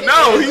hard dick.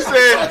 No, he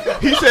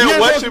said,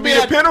 what should be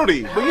the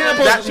penalty? But you're not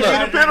That supposed should to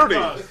be the penalty.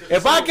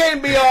 If I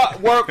can't be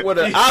at work with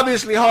an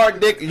obviously hard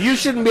dick, you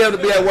shouldn't be able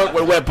to be at work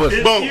with a wet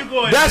pussy. Boom.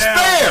 That's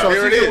fair.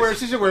 So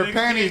she should wear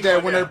panties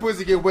that when her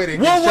pussy get wet, it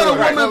What would show a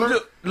her woman color. do?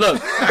 Look,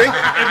 If you tell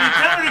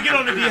her to get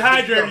on the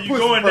dehydrator, you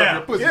going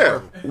down. Yeah.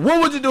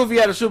 what would you do if you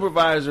had a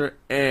supervisor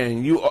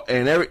and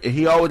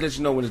he always let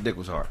you know when his dick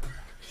was hard?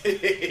 First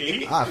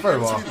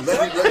of all,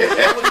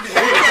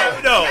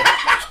 No.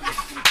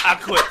 I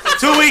quit.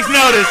 2 weeks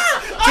notice.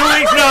 2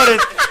 weeks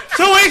notice.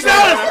 2 weeks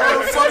notice.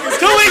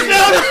 2 weeks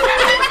notice.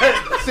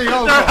 see,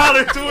 hold Start on.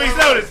 hollering 2 weeks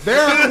notice. There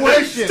are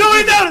questions. 2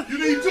 weeks notice. You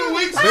need 2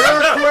 weeks? There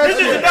are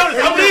This is questions. the notice.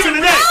 I'm leaving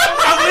today.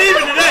 I'm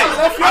leaving today.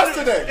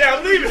 yesterday. Yeah,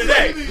 I'm leaving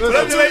today.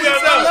 Let me let y'all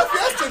know.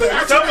 Yesterday.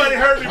 Somebody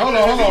heard me. Hold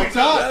on.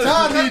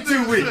 Time need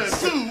 2 weeks.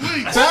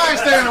 Time ain't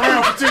staying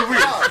around for 2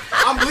 weeks.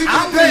 I'm leaving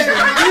I'm today. leaving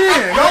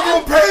again. Y'all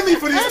gonna pay me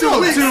for these 2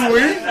 weeks. 2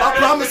 weeks. I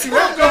promise you.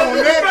 I'm Go going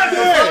next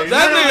day.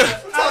 That nigga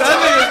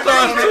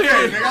starts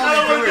thinking.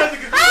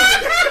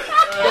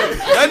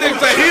 That nigga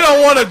say he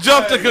don't want to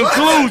jump to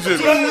conclusions.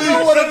 You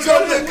don't want to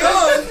jump the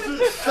gun.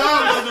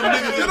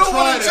 You don't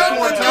want to jump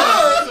the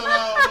gun.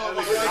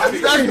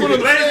 That's what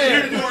I'm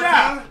saying.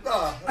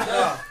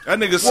 That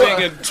nigga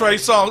singing Trey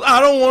songs. I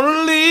don't want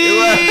to leave.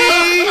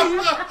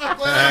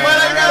 But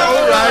I gotta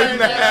go right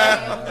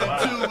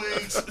now. 2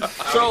 weeks.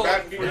 So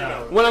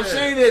what I'm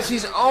saying is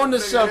he's on to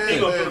something.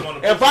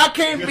 If I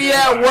can't be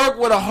at work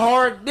with a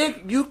hard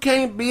dick, you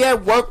can't be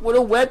at work with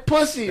a wet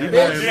pussy.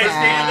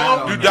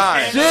 Bitch. You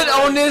dying. Sit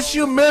on this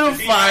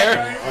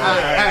humidifier.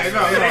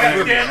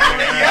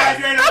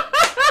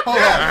 Hold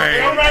on.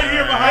 I'm right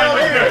here behind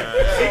me.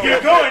 It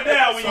get going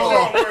now when you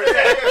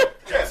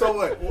go. So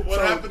what? What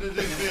happened to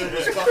this being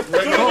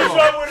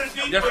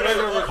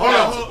Hold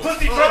on.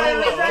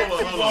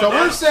 So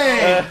we're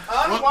saying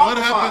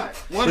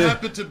what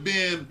happened to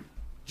being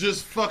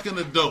just fucking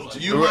adults?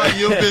 You mind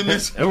your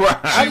business. She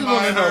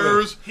mind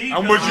hers.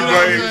 I'm with you,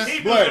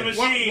 Blaze. Blaze.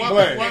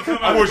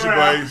 I'm with you,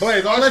 Blaze.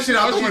 Blaze, all that shit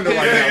out the window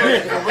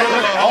right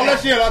now. All that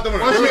shit out the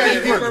window.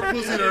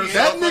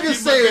 That nigga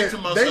said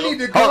they need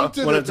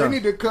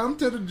to come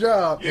to the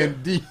job and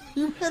dehumidify.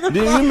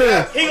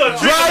 He gonna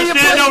Dry your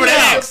stand over the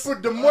pussy ass.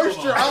 Put the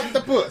moisture out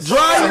the puss.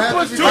 Dry your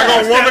pussy. Like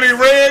on Woman in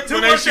Red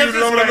when they shoot it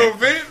over the little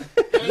vent.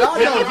 Y'all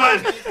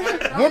know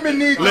women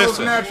need those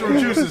natural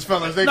juices,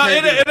 fellas. They No,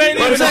 can't it ain't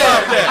even about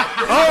that.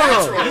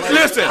 Hold on.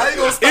 Listen,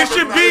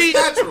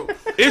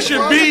 it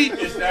should be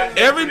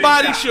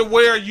everybody should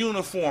wear a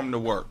uniform to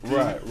work.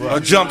 Right. A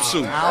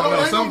jumpsuit. I don't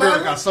know. Some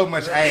girls got so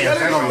much ass.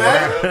 That don't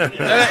matter.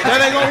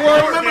 That ain't gonna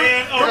work.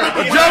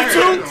 A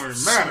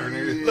jumpsuit. Matter,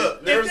 nigga.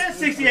 Look, if that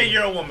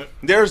 68-year-old woman.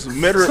 There's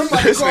middle.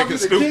 Somebody This called nigga you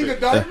the king stupid. of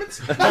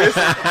diamonds?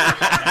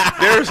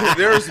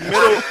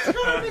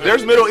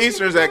 There's Middle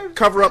Easterns that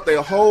cover up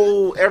their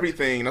whole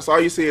everything. That's all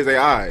you see is their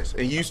eyes,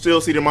 and you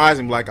still see them eyes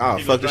and be like, oh,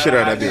 fuck the shit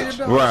out of that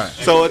bitch. Right.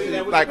 So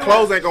like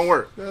clothes ain't gonna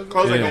work.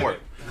 Clothes ain't gonna work.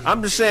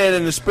 I'm just saying,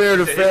 in the spirit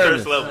of His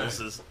fairness, thirst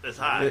levels is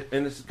high.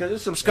 and because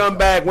there's some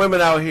scumbag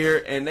women out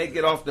here, and they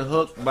get off the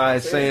hook by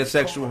saying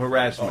sexual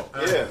harassment.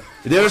 Yeah.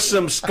 There's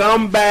some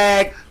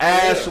scumbag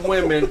ass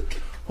women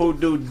who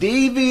do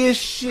devious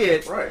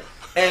shit Right.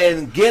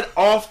 and get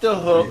off the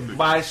hook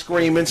by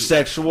screaming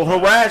sexual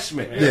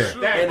harassment. Yeah.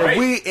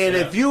 And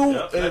if you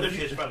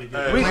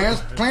Clarence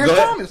Go ahead.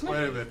 Thomas. Wait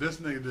a minute, this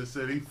nigga just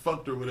said he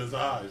fucked her with his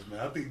eyes, man.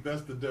 I think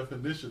that's the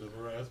definition of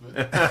harassment.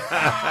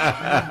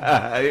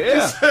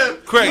 yeah.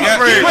 Quick.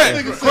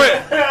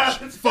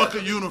 Fuck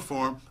a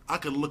uniform. I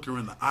could look her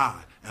in the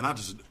eye, and I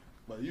just.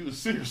 But you was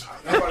serious.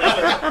 Craig,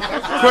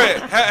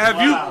 have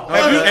you?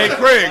 Hey,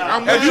 Craig,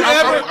 I'm with you.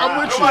 I'm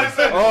with you.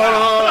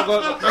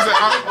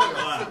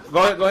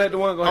 Go ahead,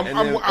 DeJuan. Go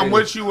ahead. I'm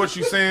with you. What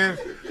you saying?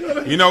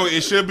 You know,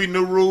 it should be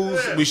new rules.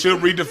 We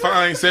should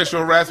redefine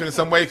sexual harassment in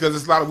some way because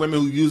there's a lot of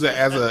women who use it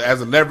as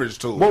a leverage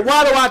tool. But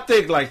why do I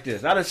think like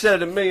this? I done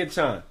said it a million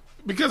times.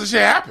 Because the shit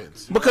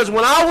happens. Because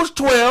when I was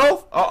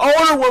 12, an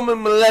older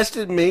woman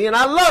molested me, and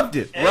I loved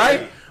it,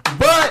 right?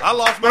 But I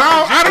lost But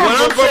I don't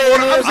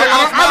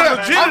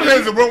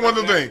know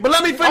one thing. But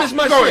let me finish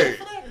my Go shit.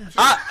 ahead.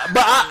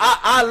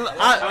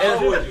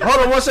 Hold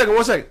on one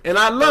second. And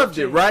I loved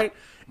it, right?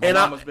 My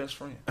mama's best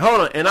friend.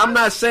 Hold on. And I'm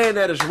not saying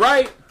that it's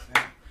right.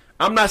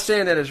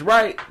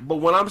 But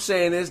what I'm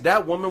saying is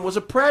that woman was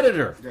a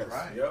predator.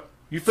 Right.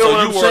 You feel So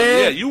what you I'm were-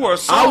 saying? yeah, you were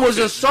assaulted. I was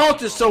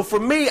assaulted. So for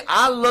me,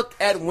 I look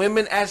at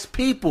women as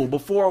people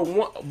before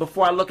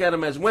I look at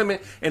them as women.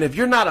 And if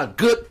you're not a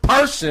good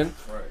person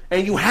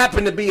and you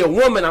happen to be a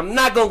woman, I'm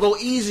not going to go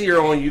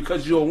easier on you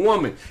because you're a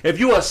woman. If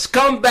you're a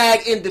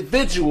scumbag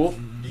individual,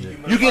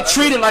 you get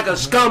treated like a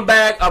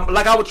scumbag,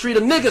 like I would treat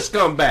a nigga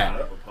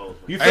scumbag.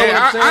 You feel Hey,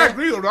 what I'm saying? I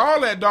agree with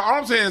all that, dog. All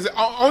I'm saying is, the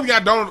only thing I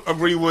don't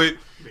agree with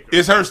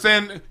Is her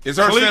standing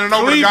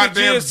over the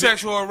goddamn is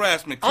sexual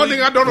harassment. Only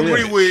thing I don't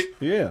agree with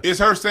is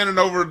her standing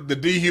over the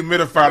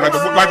dehumidifier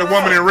like the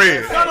woman in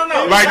red.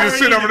 No. Like just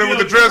sitting over there with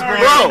the dress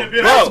bro.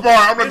 That's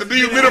bar. I'm like the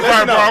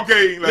dehumidifier bar.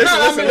 Okay. Listen.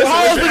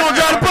 How else we gonna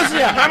dry the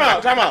pussy out?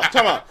 Time out.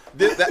 I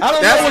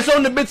don't know what's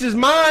on the bitch's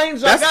mind,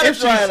 so I gotta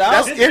try it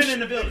out.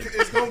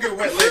 It's gonna get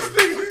wet later.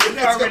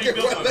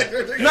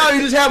 No,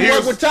 you just have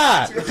work with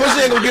Todd. The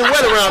pussy ain't gonna get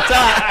wet around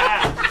Todd.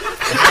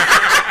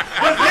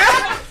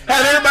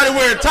 Have everybody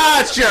wearing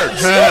Todd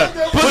shirts.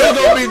 Pussy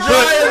gonna be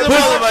dry as a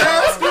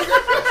motherfucker.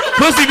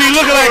 Pussy be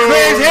looking like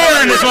Craig's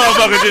hair in this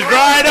motherfucker, just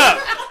dried up.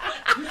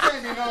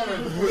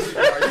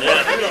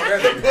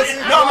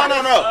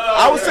 No.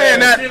 I was saying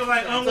that.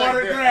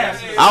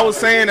 I was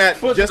saying that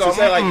just to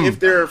say, like, if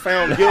they're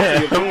found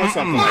guilty of doing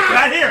something like that.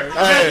 Right here.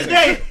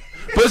 Today.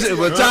 Pussy,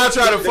 when Todd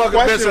try to fuck a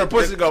bitch, her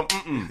pussy go,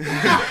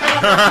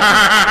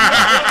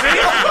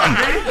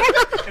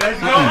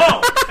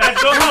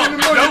 Let's go home.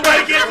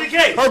 Nobody gets the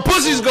cake. Her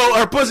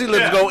pussy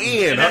lips go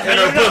in. And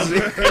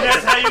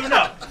that's how you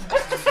know.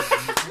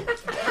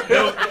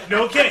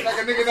 No case. Like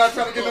a nigga not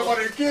trying to get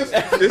nobody to kiss.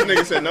 This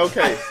nigga said no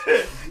case.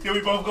 Then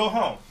we both go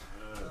home.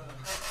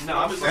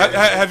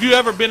 Have you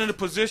ever been in a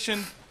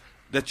position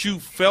that you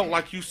felt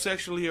like you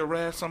sexually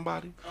harassed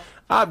somebody?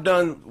 I've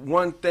done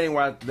one thing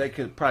where they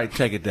could probably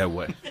take it that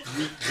way.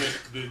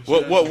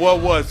 What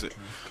was it?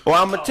 Well,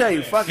 I'm gonna tell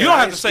you. Fuck it. You don't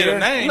have to say the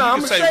name. No,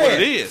 you can say what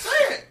it is.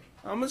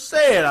 I'm gonna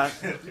say it.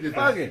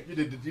 Fuck it. You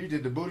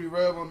did the booty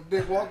rub on the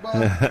dick walk by?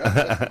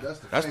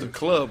 That's the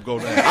club go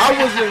down.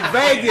 I was in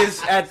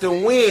Vegas at the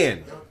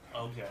Wynn.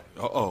 Okay.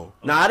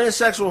 Now, I didn't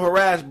sexual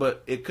harass,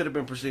 but it could have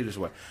been perceived this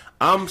way.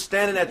 I'm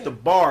standing at the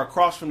bar,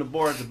 across from the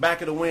bar, at the back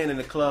of the Wynn in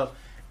the club,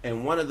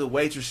 and one of the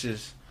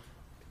waitresses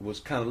was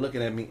kind of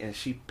looking at me, and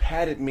she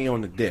patted me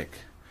on the dick.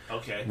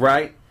 Okay.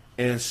 Right?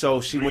 And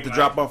so she went to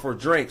drop off her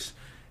drinks.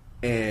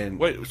 And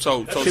wait,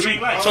 so she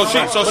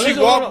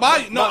walked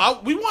by.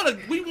 No, we want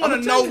to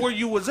know where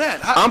you was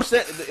at. I'm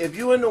saying, if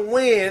you in the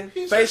Wynn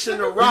facing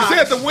the rocks, you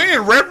said the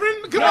Wynn,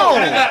 Reverend. Come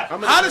on.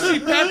 How does she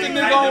pat the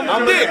nigga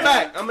on the dick?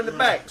 I'm in the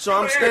back. So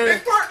I'm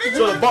standing.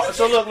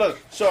 So look.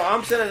 So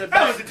I'm sitting in the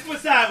back. What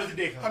side was the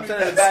dick? I'm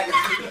sitting in the back.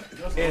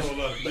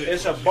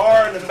 It's a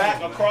bar in the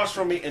back across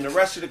from me, and the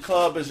rest of the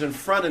club is in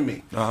front of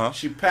me.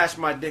 She passed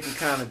my dick and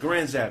kind of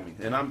grins at me,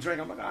 and I'm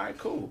drinking. I'm like, all right,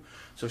 cool.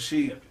 So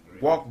she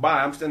walked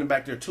by. I'm standing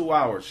back there 2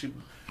 hours.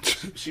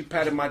 She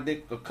patted my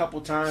dick a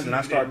couple times, and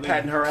I started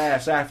patting her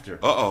ass after.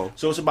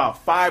 So it's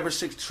about 5 or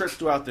 6 trips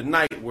throughout the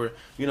night where,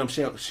 you know,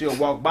 she'll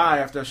walk by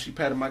after she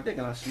patted my dick,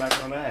 and I smack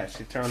her on the ass.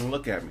 She turned and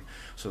look at me.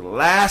 So the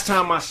last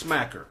time I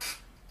smack her,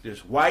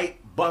 this white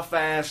buff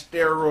ass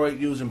steroid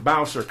using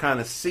bouncer kind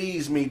of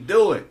sees me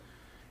do it,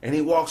 and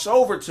he walks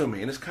over to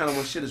me, and it's kind of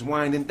when shit is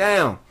winding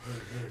down,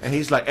 and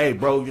he's like, "Hey,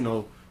 bro, you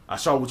know, I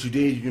saw what you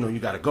did. You know, you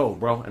gotta go,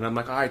 bro." And I'm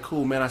like, "All right,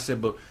 cool, man." I said,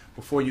 "But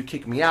before you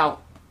kick me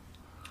out,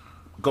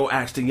 go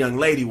ask the young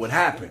lady what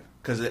happened,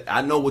 because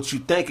I know what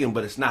you're thinking,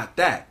 but it's not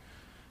that."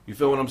 You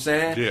feel what I'm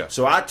saying? Yeah.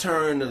 So I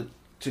turn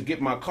to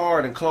get my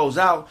card and close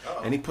out,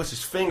 and he puts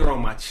his finger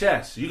on my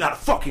chest. "You gotta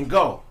fucking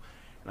go."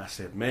 And I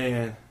said,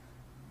 "Man,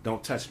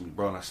 don't touch me,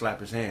 bro." And I slap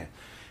his hand,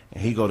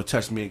 and he go to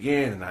touch me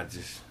again, and I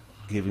just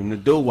give him the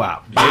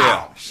doo-wop.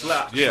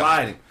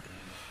 Sliding.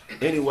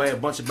 Anyway, a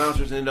bunch of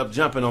bouncers ended up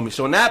jumping on me.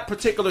 So in that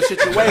particular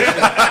situation,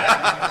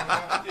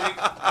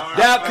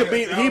 that could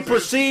be, he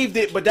perceived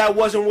it, but that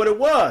wasn't what it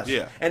was.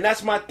 Yeah. And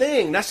that's my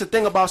thing. That's the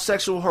thing about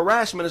sexual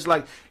harassment. It's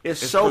like, it's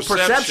so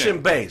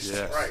perception based.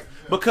 Yes. Right.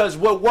 Because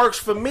what works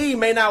for me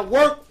may not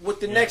work with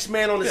the next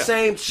man on the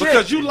same shit.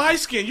 Because you light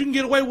skinned, you can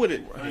get away with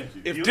it. Right.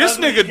 If this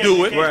nigga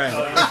do it,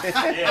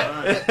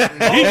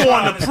 he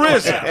going to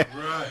prison.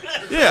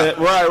 Yeah.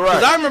 Right.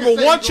 Because I remember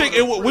one chick,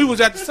 we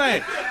was at the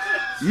same.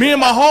 Me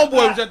and my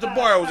homeboy was at the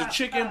bar. There was a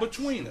chick in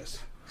between us.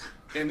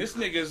 And this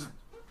nigga's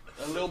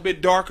a little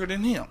bit darker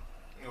than him.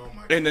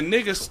 And the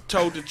nigga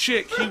told the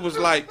chick, he was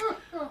like,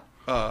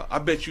 I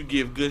bet you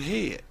give good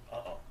head.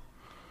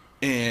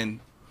 And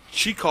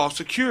she called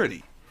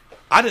security.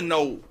 I didn't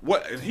know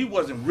what, he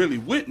wasn't really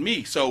with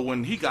me, so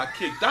when he got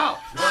kicked out.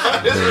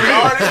 I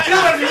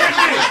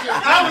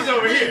was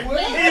over here. He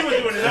was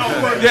doing his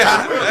own work.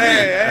 Yeah,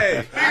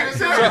 hey.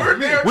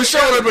 We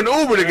showed up in the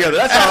Uber together.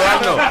 That's all I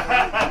know.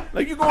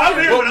 Like, you going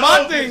here. Well,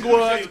 my thing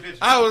was,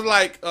 I was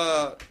like,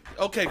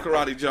 okay,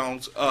 Karate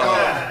Jones.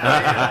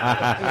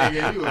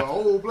 You an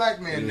old black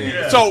man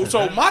there.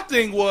 So my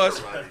thing was,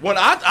 when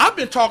I've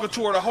been talking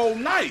to her the whole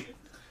night.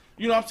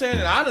 You know what I'm saying?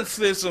 And I done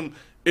slid some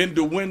in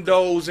the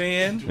windows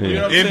in. You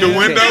know what I'm saying? In the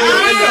windows?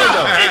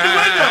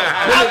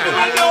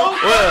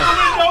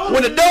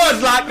 When the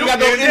door's locked, you gotta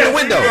go in the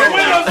window. The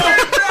window's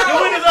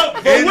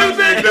open. In the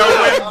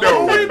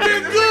window. We've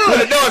been good. When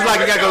the door's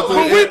like you got to go But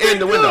through we in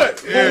the window.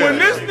 But when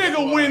this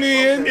nigga went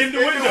in In the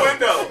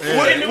window.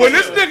 when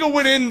this nigga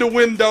went in the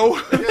window,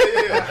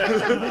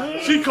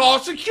 she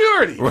called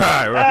security.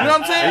 Right. You know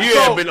what I'm saying? And you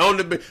have been on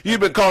the. You've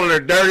been calling her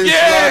dirty slut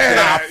and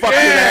I fucked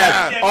your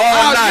ass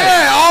all night.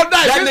 Yeah, all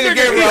night. That This nigga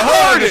gave her he a hug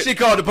heard and it. she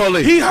called the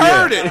police. He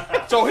heard it.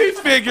 So he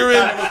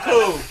figuring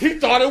he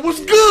thought it was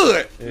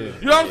good. You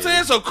know what I'm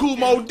saying? So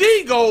Kumo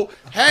D go,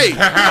 hey,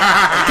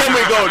 can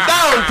we go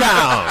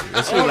downtown?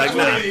 And she was like,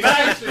 and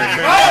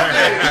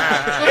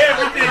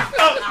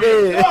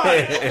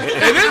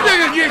this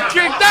nigga get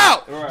kicked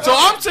out. So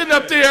I'm sitting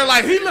up there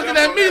like he looking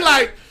at me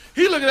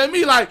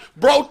like,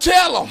 bro,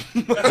 tell him.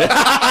 I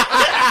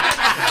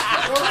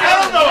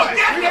don't know.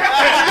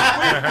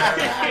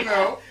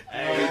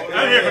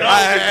 I'm here for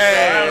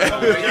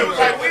those. He was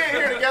like, we ain't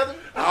here together.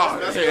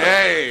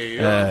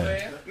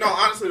 Hey. No,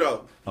 honestly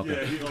though,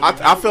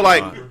 I feel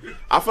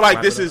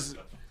like this is.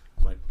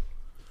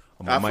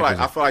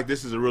 I feel like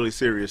this is a really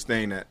serious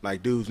thing that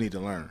like dudes need to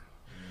learn,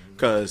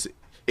 because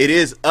it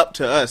is up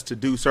to us to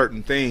do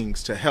certain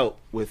things to help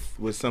with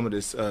some of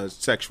this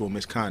sexual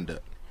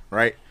misconduct,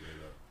 right?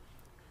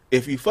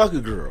 If you fuck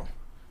a girl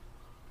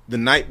the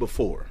night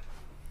before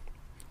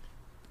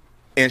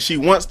and she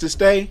wants to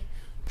stay,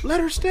 let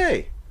her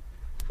stay.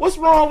 What's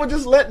wrong with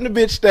just letting the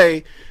bitch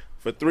stay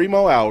for 3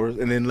 more hours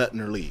and then letting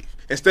her leave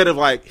instead of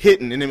like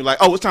hitting and then be like,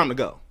 oh, it's time to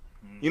go.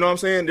 You know what I'm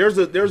saying? There's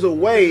a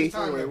way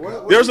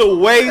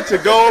to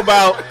go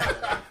about.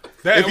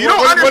 If you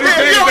don't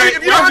understand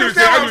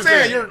what I'm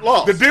saying, you're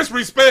lost. The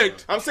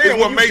disrespect. I'm saying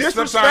is what makes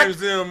sometimes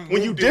them.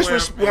 When you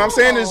disrespect, what I'm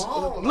saying is,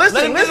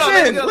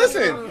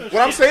 listen.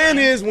 What I'm saying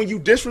is, when you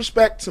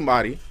disrespect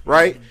somebody,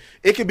 right?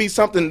 It could be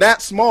something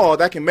that small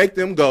that can make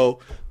them go,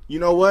 you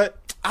know what?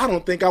 I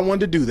don't think I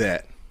wanted to do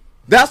that.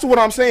 That's what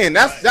I'm saying.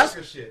 That's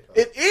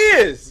it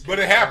is. But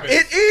it happens.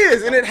 It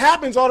is, and it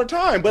happens all the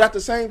time. But at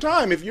the same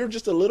time, if you're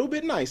just a little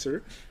bit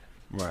nicer,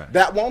 right,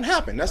 that won't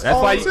happen. That's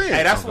all why I'm saying.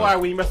 Hey, that's why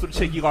when you mess with a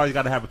chick, you always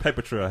got to have a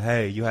paper trail.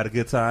 Hey, you had a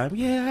good time?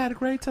 Yeah, I had a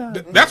great time.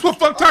 That's what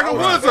fucked Tiger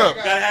Woods up.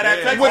 Gotta have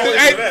that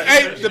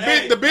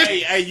paper The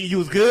bitch. Hey, you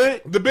was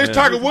good. The bitch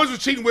Tiger Woods was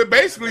cheating with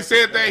basically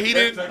said that he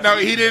didn't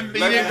tie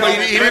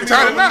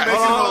the knot.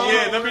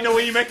 Yeah, let me know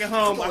when you make it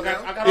home. I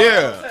got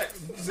Yeah.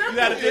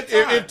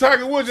 If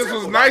Tiger Woods just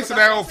was nice to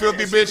that old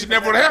filthy bitch, it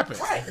never would happen.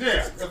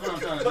 Yeah, that's what I'm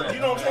trying to say. You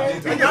know what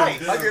I'm saying? Be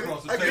nice. I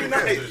get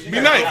nice. Be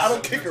nice. I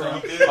don't kick her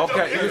out.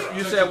 Okay,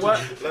 you said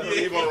what?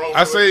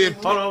 I say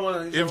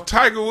if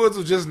Tiger Woods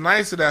was just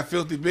nice to that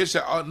filthy bitch,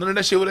 none of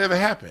that shit would ever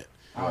happen.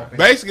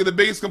 Basically, the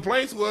biggest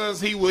complaints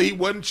was he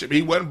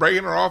wasn't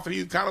breaking her off, and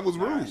he kind of was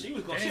rude. She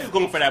was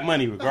going for that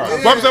money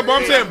regardless. But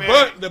I'm saying,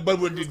 but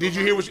did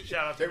you hear what?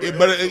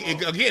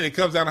 Again, it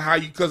comes down to how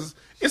you, because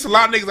it's a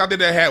lot of niggas out there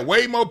that had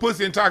way more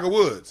pussy than Tiger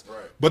Woods,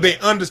 but they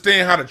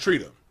understand how to treat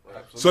them.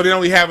 So they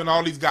don't be having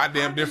all these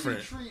goddamn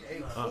different.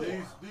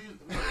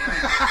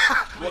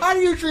 How do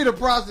you treat a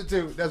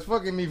prostitute that's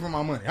fucking me for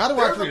my money? How do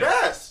I treat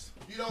her?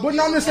 But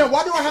no, I'm just saying,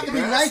 why do I have to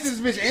be nice to this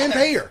bitch and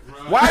pay her?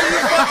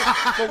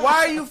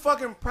 Why are you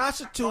fucking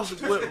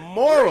prostitutes with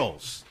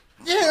morals?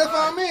 Yeah, that's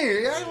what I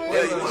mean.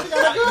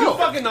 You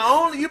fucking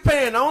you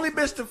paying the only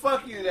bitch to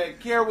fuck you that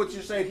care what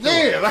you say to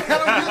Yeah, her. like, I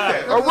don't get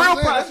that. A real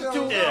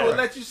prostitute will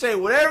let you say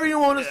whatever you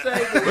want to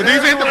say. But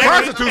these ain't the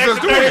prostitutes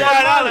that's doing it.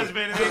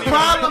 The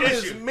problem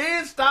is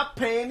men stop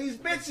paying these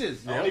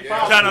bitches.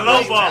 Trying to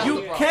lowball.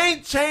 You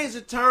can't change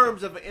the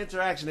terms of an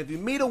interaction. If you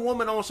meet a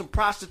woman on some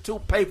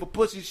prostitute pay for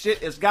pussy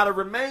shit, it's got to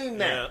remain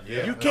that.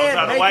 Yeah. You can't Don't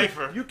try to make wife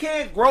her. you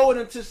can't grow it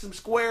into some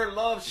square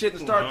love shit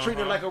and start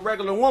treating her like a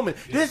regular woman.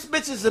 This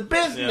bitch is a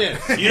business.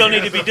 You don't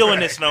need to be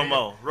doing this no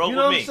more. Roll You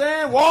know with what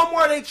I'm me. saying?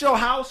 Walmart ain't your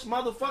house,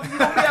 motherfucker. You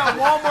don't be at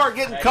Walmart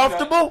getting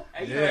comfortable.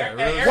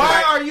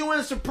 Why are you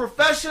in some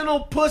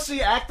professional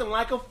pussy acting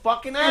like a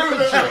fucking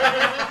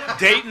amateur?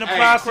 Dating a Hey,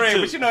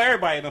 prostitute. but you know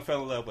everybody done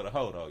fell in love with a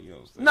hoe though. You know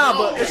what I'm saying? Nah,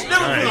 but it's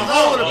different between a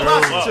hoe and a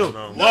prostitute.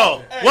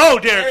 Whoa,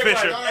 Derek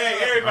Fisher.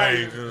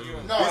 Everybody. These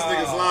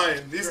niggas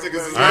lying. These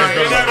niggas is lying.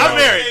 I'm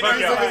married. Fuck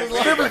It's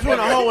y'all. different between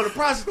a hoe and a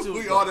prostitute.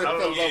 We all done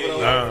fell in love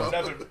with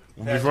a hoe.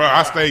 Before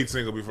I stayed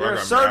single before There I are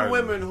got certain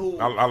married. women who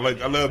I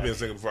love being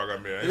single before I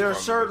got married. There are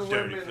certain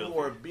women who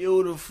are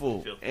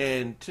beautiful,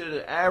 and to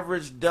the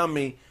average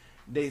dummy,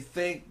 they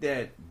think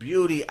that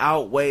beauty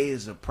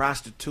outweighs a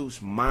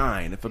prostitute's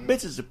mind. If a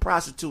bitch is a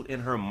prostitute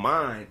in her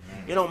mind,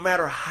 it don't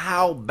matter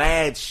how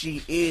bad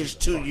she is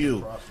to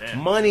you.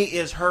 Money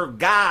is her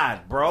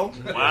god, bro.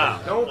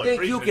 Wow. Don't What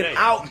think you preaching can today.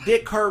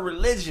 out-dick her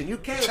religion. You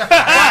can't. Die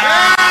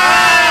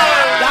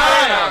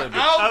out of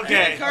it.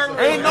 Okay.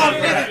 Ain't no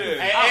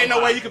nigga. Ain't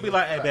no way you could be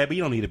like, hey, baby,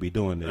 you don't need to be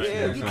doing this.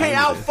 Yeah, you can't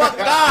out-fuck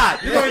God.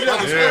 You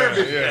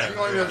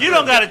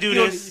don't got to do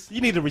this. You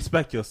need to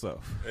respect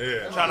yourself.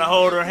 Trying to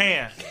hold her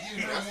hand.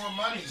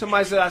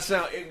 Somebody said I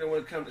sound ignorant when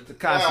it comes to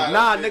Tekashi.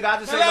 Nah, nigga, I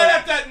just say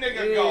Let that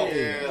nigga go.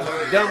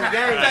 dumb game. Let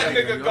that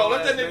nigga go.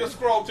 Let that nigga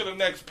scroll to the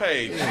next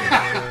page.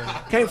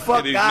 Can't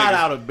fuck These God niggas.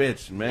 out of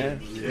bitch,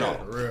 man.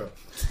 No.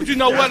 But you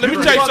know what? Let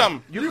me tell you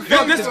something. You can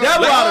fuck the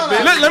devil out of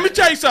bitch. Let me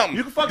tell you something.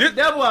 You can fuck the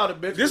devil out a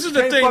bitch. This is You the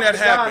can't thing fuck that the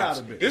God out happens.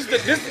 of a bitch.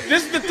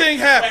 This is the thing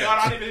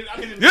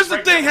happens. This is the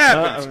thing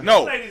happens.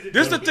 No,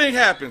 this is the thing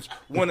happens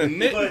when a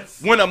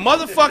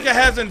motherfucker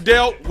hasn't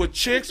dealt with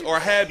chicks or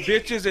had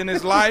bitches in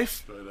his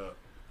life.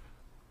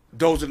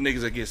 Those are the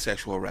niggas that get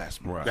sexual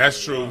harassment. Right.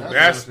 That's true.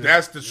 That's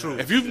the truth.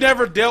 If you've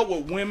never dealt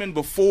with women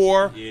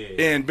before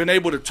and been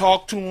able to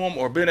talk to them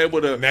or been able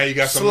to now you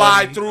got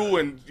slide through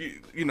and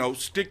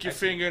stick your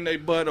finger in their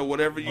butt or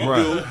whatever you do, you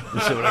know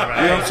what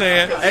I'm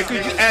saying?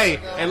 Hey,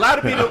 and a lot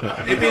of people.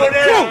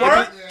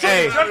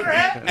 Hey, you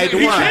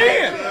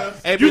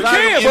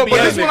can, but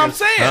that's what I'm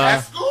saying.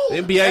 That's cool.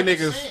 NBA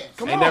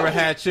niggas ain't never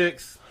had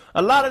chicks.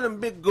 A lot of them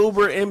big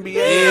goober NBA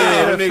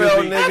Yeah,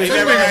 NFL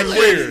niggas is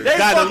weird. They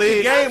Got fuck the the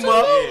league. game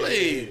up.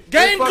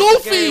 Game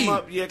goofy.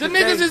 The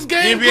niggas is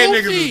game NBA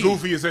goofy. niggas is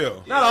goofy as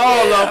hell. Not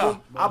all of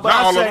them. Not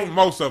all of them.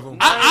 Most of them.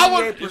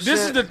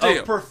 This is the deal.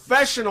 Of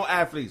professional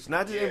athletes,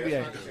 not the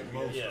NBA.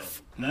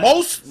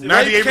 Most rape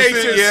 98%,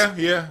 cases,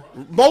 yeah.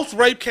 Most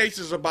rape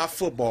cases are by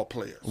football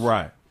players.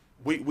 Right.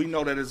 We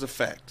know that is a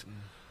fact.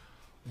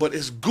 But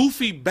it's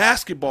goofy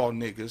basketball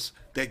niggas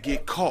that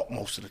get caught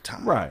most of the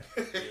time. Right.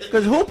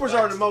 Because hoopers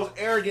are the most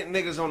arrogant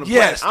niggas on the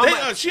Yes,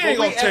 planet. she ain't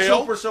gonna we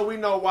tell. Hoopers, so we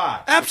know why.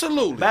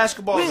 Absolutely.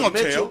 Basketball We is ain't a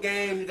gonna mental tell.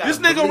 game. You gotta This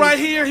nigga believe. right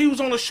here, he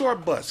was on a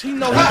short bus. He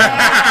know he all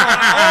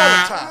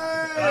the time.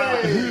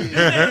 This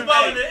nigga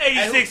balling in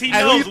 86, he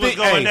knows what's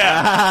going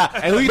down.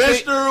 And who you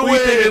think? Mr. Who you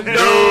think?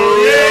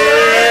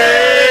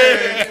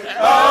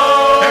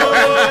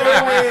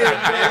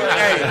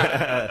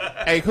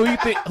 Hey, who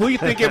you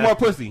think get more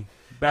pussy?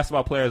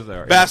 Basketball players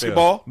are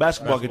Basketball.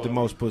 Basketball get the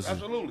most pussy.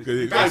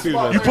 Absolutely.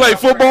 Basketball. You play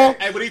football?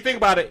 Hey, but do you think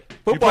about it? You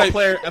Football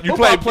player. You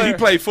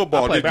played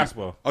football. I played didn't you?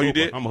 basketball. Oh, you Hooper.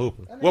 did? I'm a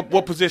hooper.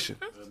 What position?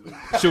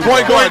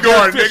 Point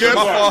guard, nigga.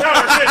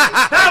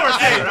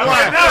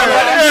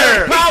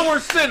 Power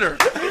center.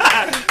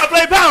 I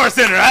play power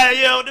center.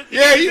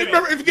 Yeah, you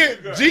remember if you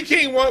get G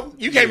King won,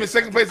 you came in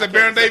second place at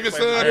Baron Davis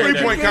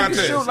 3-point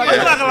contest. You're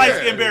not gonna like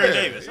skin Baron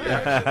Davis.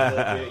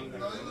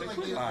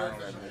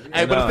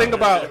 Hey, but the thing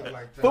about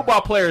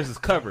football players is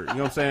covered. You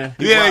know what I'm saying?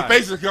 Yeah, they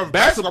faces covered.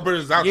 Basketball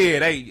players is out. Yeah,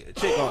 they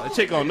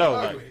chick gonna know.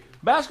 Like,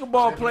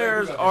 Basketball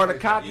players are the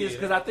cockiest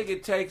because I think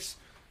it takes,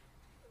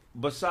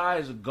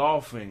 besides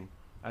golfing,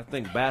 I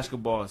think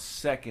basketball is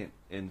second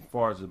as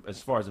far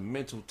as the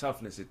mental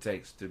toughness it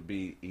takes to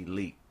be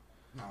elite.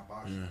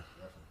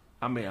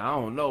 I mean, I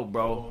don't know,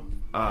 bro.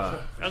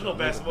 Let's go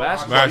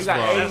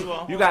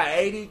basketball. You got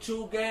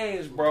 82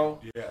 games, bro.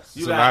 Yes.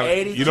 You So got now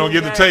 82 you don't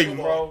get to games, take them,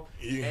 bro.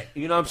 Yeah.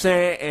 You know what I'm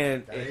saying?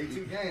 And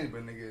 82 games,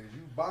 but nigga, you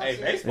boxing.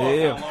 Hey, baseball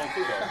Yeah. got long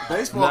too though.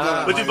 Baseball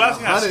got But you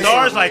boxing got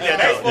stars like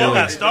that, though. You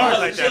got stars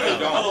like that,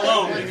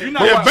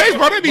 though. Yeah,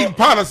 baseball they need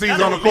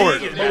policies on the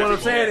court. But what I'm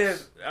saying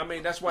is, I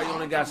mean, that's why you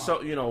only got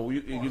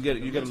you get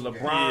a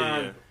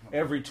LeBron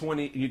every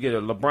 20. You get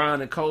a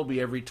LeBron and Kobe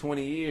every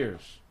 20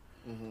 years.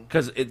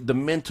 Because the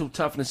mental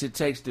toughness it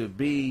takes to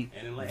be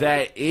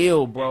that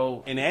ill,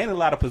 bro. and there ain't a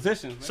lot of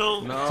positions. So,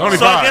 only I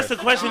five. guess the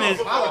question is,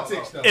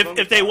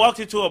 if they walked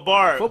into a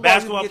bar, Football,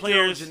 basketball you can get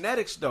your own players.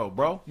 genetics though,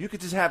 bro. You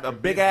could just have a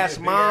big ass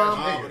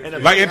mom and a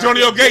Like big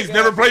Antonio ass- Gates big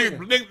never ass played.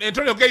 nigga.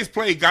 Antonio Gates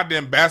played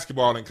goddamn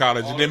basketball in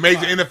college, and then made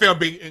the NFL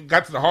and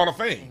got to the Hall of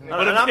Fame. And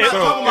I'm not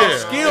talking about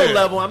skill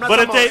level. I'm not But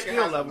talking if about they-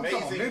 skill level.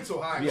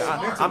 Yeah,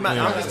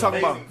 I'm just talking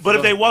about. But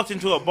if they walked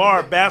into a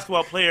bar,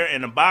 basketball player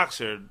and a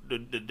boxer,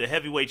 the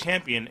heavyweight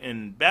champion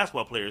and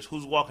basketball players,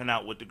 who's walking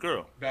out with the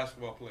girl?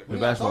 Basketball player. The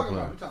basketball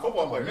player.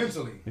 Football player.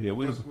 Mentally. Yeah,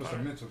 we. What's the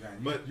mental game?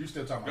 But you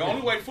still talking The about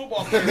only way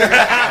football players,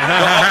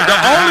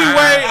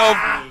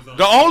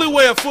 the only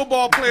way a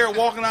football player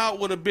walking out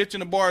with a bitch in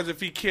the bar is if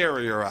he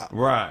carry her out.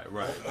 Right.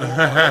 Or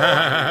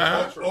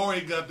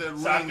he got that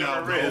ring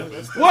out.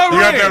 What He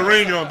got that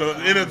ring? ring on the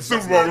end of the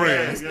Super Bowl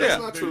ring.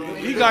 That's not true.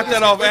 He got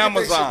that off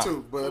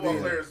Amazon.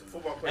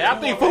 And I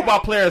think football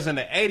players in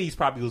the 80s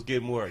probably was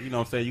getting more. You know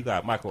what I'm saying? You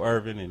got Michael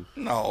Irvin and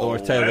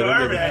Lawrence Taylor.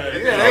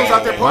 Yeah, they was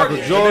out there Michael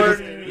partying.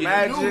 Jordan,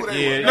 Magic.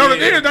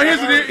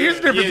 Here's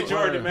the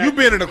difference. You've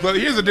been in the club.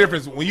 Here's the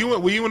difference. When you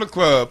in the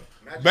club,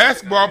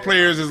 basketball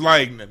players is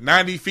like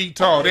 90 feet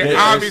tall. They're They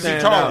obviously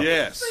stand tall. out.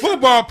 Yes.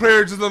 Football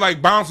players just look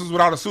like bouncers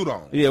without a suit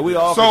on. Yeah, we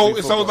all. So could be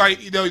it's football. like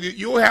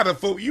you'll have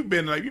you've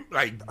been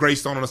like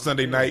Greystone on a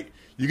Sunday night.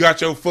 You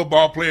got your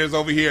football players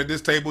over here at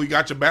this table. You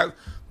got your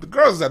the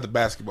girls is at the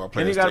basketball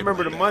players. And you got to table.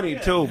 remember the money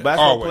too. Basketball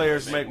Always.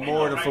 players make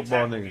more than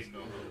football niggas.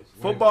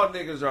 Football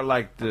niggas are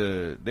like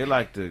the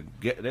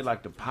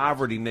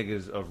poverty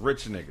niggas of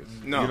rich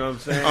niggas. No. You know what I'm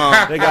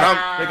saying? They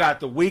got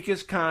the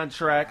weakest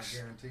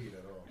contracts.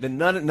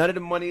 None of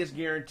the money is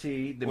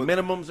guaranteed. The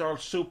minimums are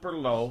super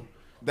low.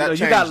 That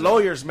You got changed,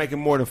 lawyers making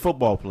more than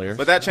football players.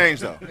 But that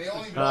changed though. They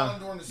only balling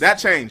during the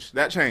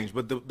That changed.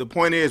 But the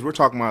point is, we're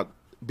talking about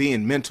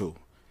being mental,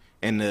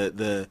 and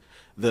the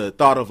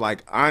thought of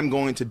like I'm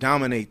going to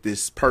dominate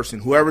this person,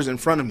 whoever's in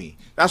front of me.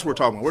 That's what we're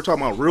talking about. We're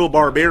talking about real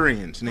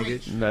barbarians,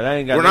 nigga. No, that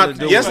ain't got We're nothing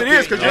not. to do Yes, with it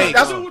is because Hey,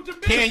 that's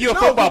Ken, you a no,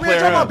 football we player?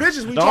 ain't talking huh? about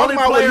bitches. We The talking only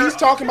about player- what he's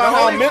talking about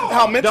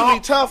how mentally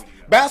don't- tough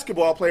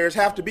basketball players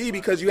have to be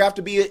because you have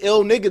to be an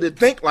ill nigga to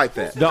think like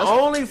that. The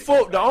only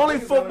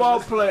football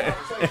player.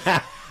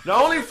 The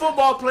only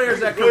football players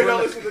that can Really don't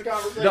relate, listen to the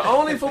conversation. the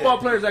only football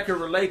players that can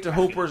relate to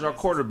hoopers are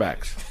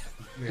quarterbacks.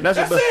 That's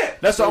it.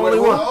 That's the only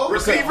one.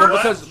 Receiver?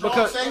 Because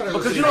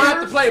you don't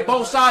have to play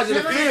both sides of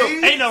the field.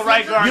 Ain't no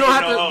right guard. You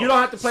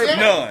don't have to play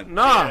None.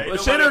 Nah, Ain't a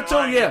nobody center too.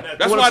 lying. Yeah,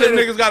 That's Well, why a the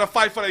center- niggas got to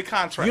fight for their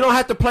contract. You don't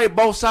have to play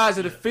both sides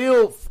of the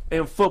field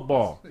in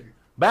football.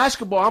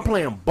 Basketball, I'm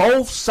playing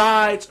both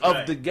sides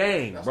of the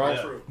game,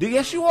 bro.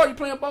 Yes, you are. You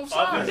playing both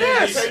sides.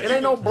 Yes, it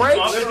ain't no breaks.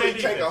 Literally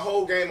take a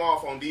whole game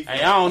off on defense.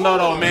 Hey, I don't know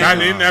though, man.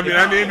 Not in the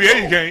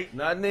NBA, you can't.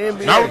 Not in the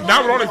NBA.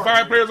 Not with only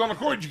 5 players on the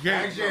court, you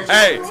can't.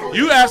 Hey,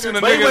 you asking the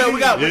Wait, nigga? we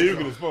got. Yeah, you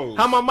can expose.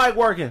 How my mic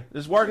working?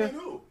 It's working.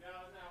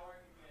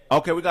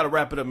 Okay, we got to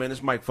wrap it up, man.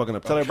 This mic fucking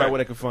up. Tell everybody where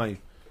they can find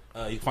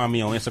you. You can find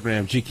me on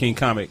Instagram, G King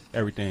Comic,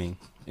 everything.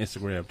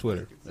 Instagram,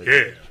 Twitter.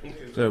 Yeah.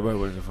 Tell everybody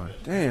where they can find you.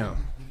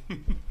 Damn.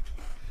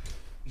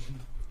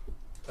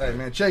 Hey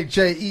man, Che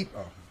eat.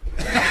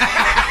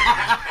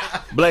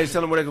 Blaze, tell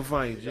them where they can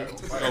find you, G. In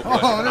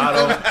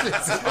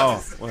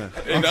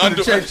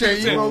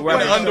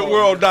the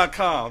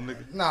underworld.com,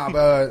 nigga. Nah,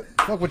 but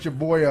fuck with your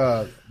boy,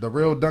 the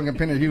real Duncan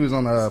Penner Hughes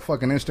on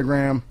fucking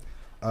Instagram.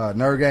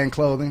 Nerd Gang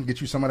Clothing.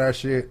 Get you some of that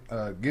shit.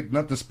 Get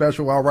nothing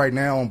special out right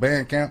now on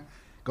Bandcamp.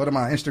 Go to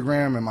my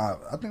Instagram and I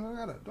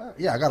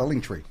got a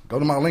link tree. Go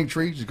to my link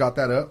tree. Just got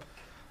that up.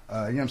 You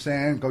know what I'm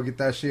saying? Go get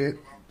that shit.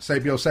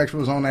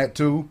 Sapiosexuals on that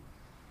too.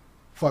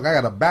 Fuck, I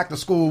got a back to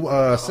school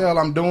sale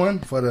I'm doing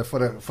for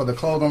the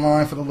clothing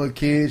line for the little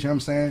kids. You know what I'm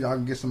saying? Y'all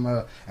can get some.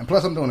 And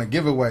plus, I'm doing a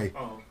giveaway.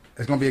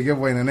 It's gonna be a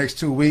giveaway in the next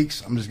 2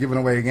 weeks. I'm just giving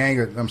away a gang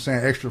of, I'm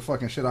saying, extra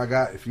fucking shit I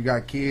got. If you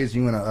got kids,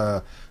 you in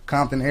a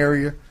Compton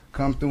area,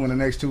 come through in the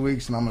next 2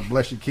 weeks, and I'm gonna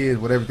bless your kids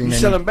with everything. You they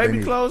selling need.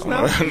 baby clothes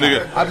now?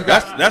 Nigga,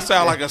 that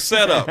sound like a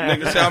setup.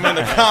 Nigga, say I'm in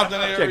the Compton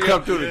area.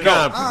 Come through the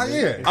Compton.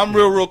 Yeah. I'm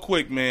real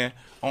quick, man.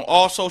 On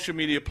all social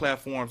media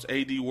platforms,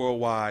 AD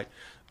Worldwide,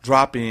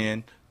 drop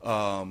in.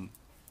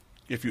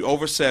 If you're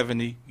over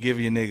 70, give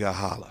your nigga a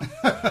holler.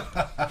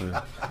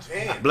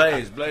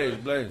 Blaze.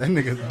 That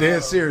nigga's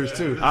dead serious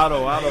too.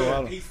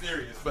 Otto. He's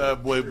serious.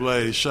 Bad Boy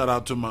Blaze. Shout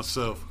out to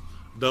myself.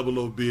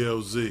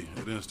 OBLZ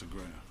at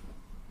Instagram.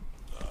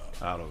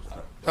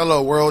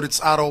 Hello, world. It's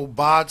Otto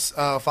Bots.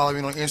 Follow me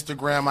on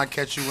Instagram. I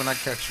catch you when I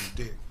catch you.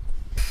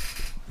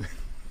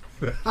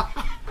 Dick.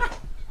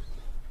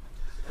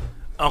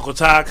 Uncle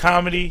Todd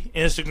Comedy,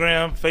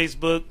 Instagram,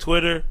 Facebook,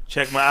 Twitter.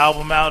 Check my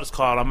album out. It's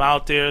called I'm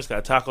Out There. It's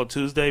got Taco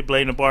Tuesday,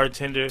 Blade the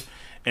Bartender,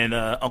 and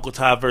Uncle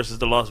Todd versus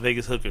the Las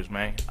Vegas Hookers,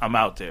 man. I'm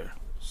out there.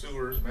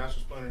 Sewers,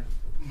 Master Splinter.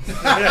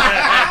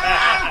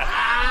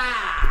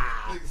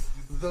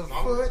 The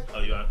foot. Oh,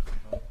 you got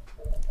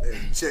Hey,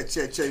 check,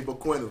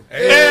 Boquino.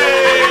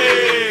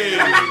 Hey!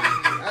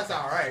 That's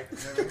all right.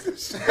 That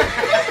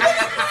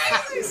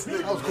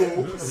was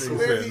cool.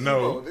 Said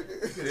no. You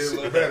could hit a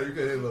little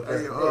better.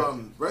 Hey,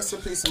 rest in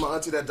peace to my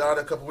auntie that died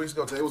a couple weeks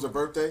ago. Today was her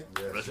birthday.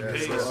 Rest in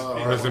peace.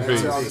 Rest in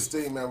peace. Y'all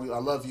esteem, man. I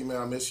love you, man.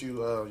 I miss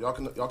you. Y'all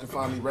can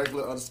find me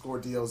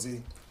regular_DLZ.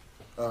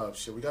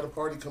 Shit, we got a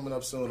party coming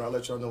up soon. I'll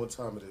let y'all know what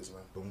time it is, man.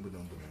 Boom,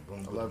 boom, boom,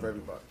 boom. I love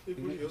everybody.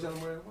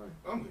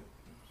 I'm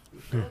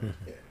good.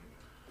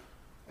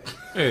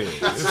 Hey,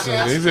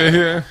 he's in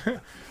here.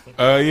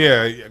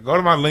 Yeah, go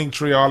to my link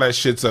tree. All that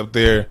shit's up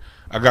there.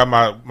 I got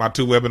my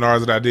 2 webinars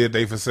that I did.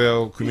 They for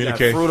sale. You got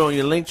Communicate. fruit on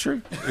your link tree?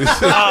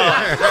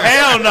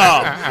 Hell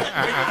no.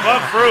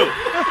 What fruit?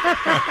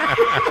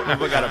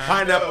 We got a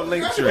pineapple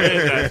link tree.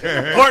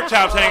 Pork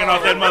chops hanging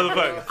off that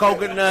motherfucker.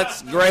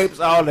 Coconuts, grapes,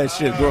 all that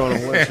shit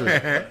growing on one tree.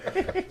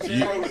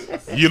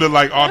 You look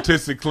like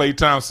autistic Klay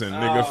Thompson,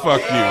 nigga.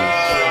 Fuck you.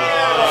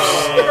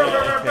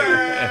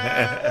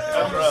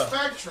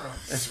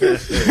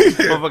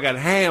 Motherfucker got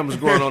hams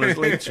growing on his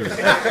link tree. With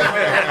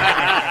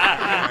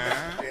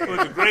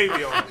the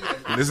gravy on it.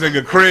 This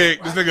nigga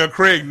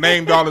Craig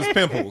named all his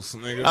pimples.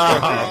 Nigga.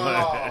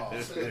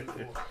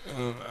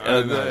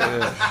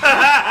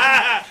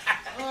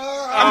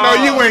 I know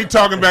you ain't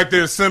talking back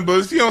there, Simba.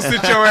 You don't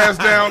sit your ass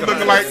down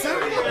looking like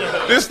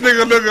this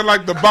nigga looking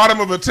like the bottom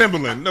of a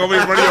Timberland. Nobody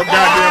run your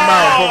goddamn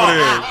mouth over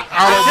there.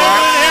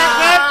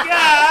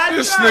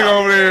 This nigga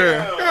over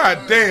there. God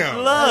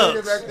damn. Love.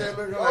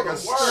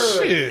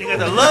 Shit. You got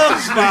the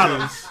love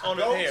bottles on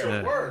the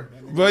hair.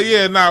 But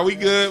yeah, nah, we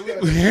good.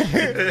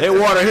 They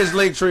water his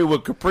link tree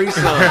with Capri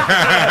Sun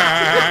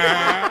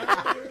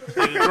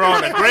He's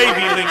growing a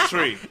gravy link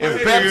tree. and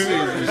Pepsi.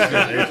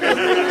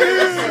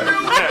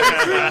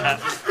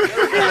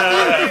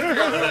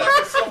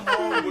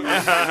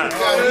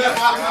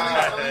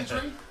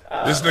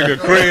 This nigga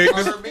Craig.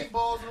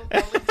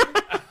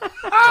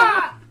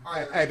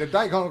 Hey, the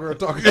dyke hunger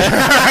talking.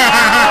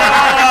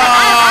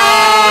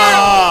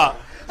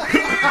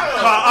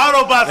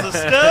 Autobots a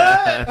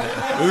stud.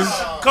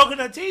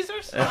 Coconut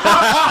teasers.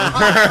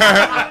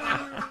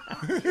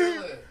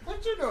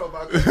 What you know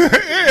about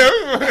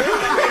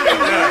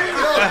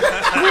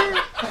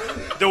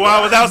The while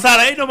I was outside,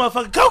 I ain't no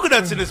motherfucking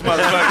coconuts in this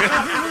motherfucker.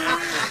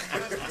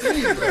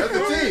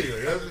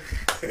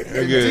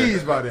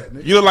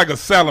 Nigga, you look like a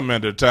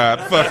salamander, Todd.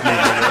 Fuck you,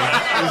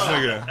 nigga. This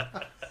nigga.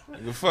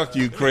 Fuck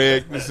you,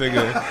 Craig. This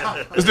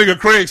nigga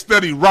Craig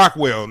studied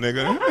Rockwell,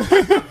 nigga.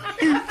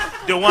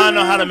 DeJuan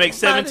know how to make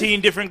 17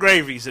 different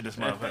gravies in this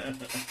motherfucker.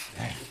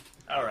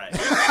 All right.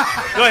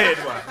 Go ahead,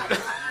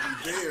 DeJuan.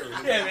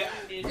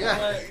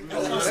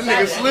 That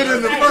nigga slid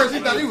in the first. He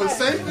thought he was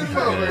safe in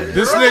the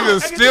This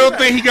nigga still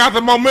think he got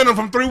the momentum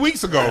from 3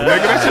 weeks ago,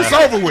 nigga. That shit's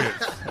over with.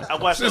 I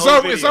watched It's the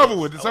over. whole It's video. over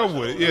with. It's over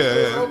with. Yeah.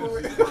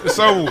 It's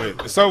over with.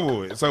 It's over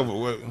with. It's over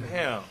with.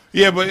 Damn.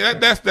 Yeah, but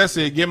that's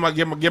it. Get my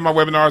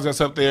webinars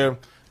that's up there.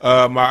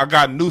 I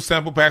got new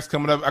sample packs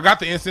coming up. I got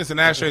the Incense and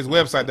Ashtrays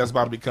website that's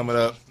about to be coming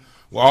up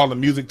with all the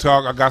music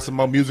talk. I got some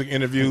more music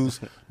interviews.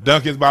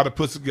 Duncan's about to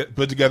put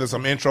together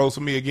some intros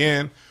for me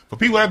again. For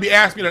people that be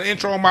asking me the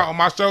intro on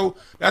my show,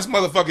 that's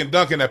motherfucking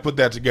Duncan that put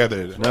that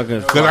together.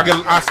 Because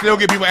I still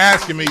get people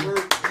asking me.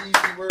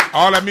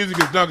 All that music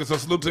is Duncan, so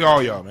salute to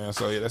all y'all, man.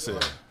 So yeah, that's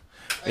it.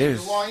 Hey,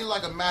 DeJuan, you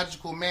like a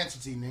magical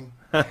mantity, nigga.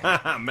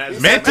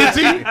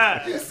 Mantity?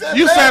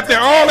 You sat there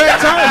all that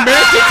time,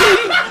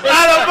 mantity?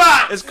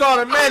 It's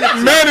called a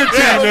manatee.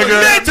 Manatee,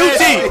 nigga.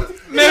 Manatee.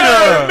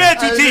 Nigga.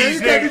 Manatee,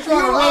 nigga.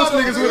 trying to roast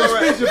niggas with a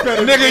speech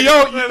impediment.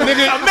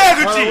 Nigga,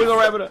 Manatee. We're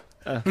gonna wrap it up.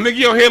 nigga,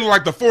 your head look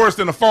like the forest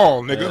in the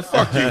fall, nigga.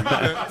 Fuck you.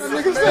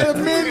 Nigga said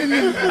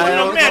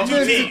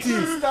Manatee.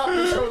 Stop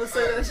the show to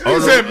say that shit. He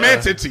said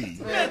mantity.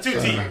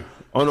 Manatee.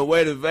 On the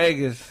way to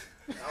Vegas.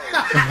 Say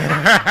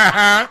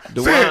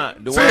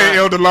it,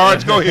 Elder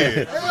Large. Go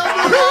ahead.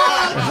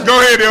 Go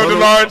ahead, Elder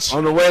Large.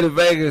 On the way to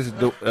Vegas,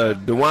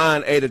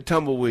 DeJuan ate a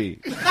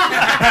tumbleweed.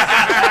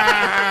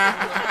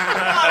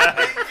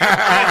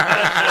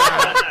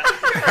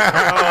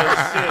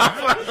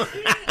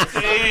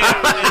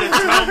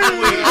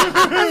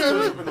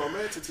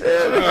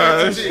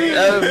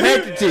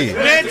 Manatee.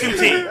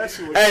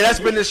 Hey, that's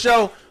been the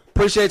show.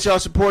 Appreciate y'all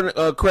supporting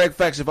Craig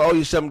Facts. If I owe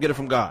you something, get it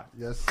from God.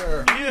 Yes,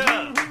 sir.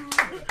 Yeah.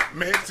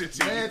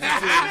 Mantity.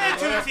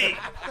 Manatee.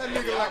 That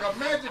nigga like a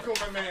magical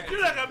man.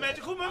 You like a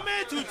magical man,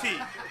 Tutti.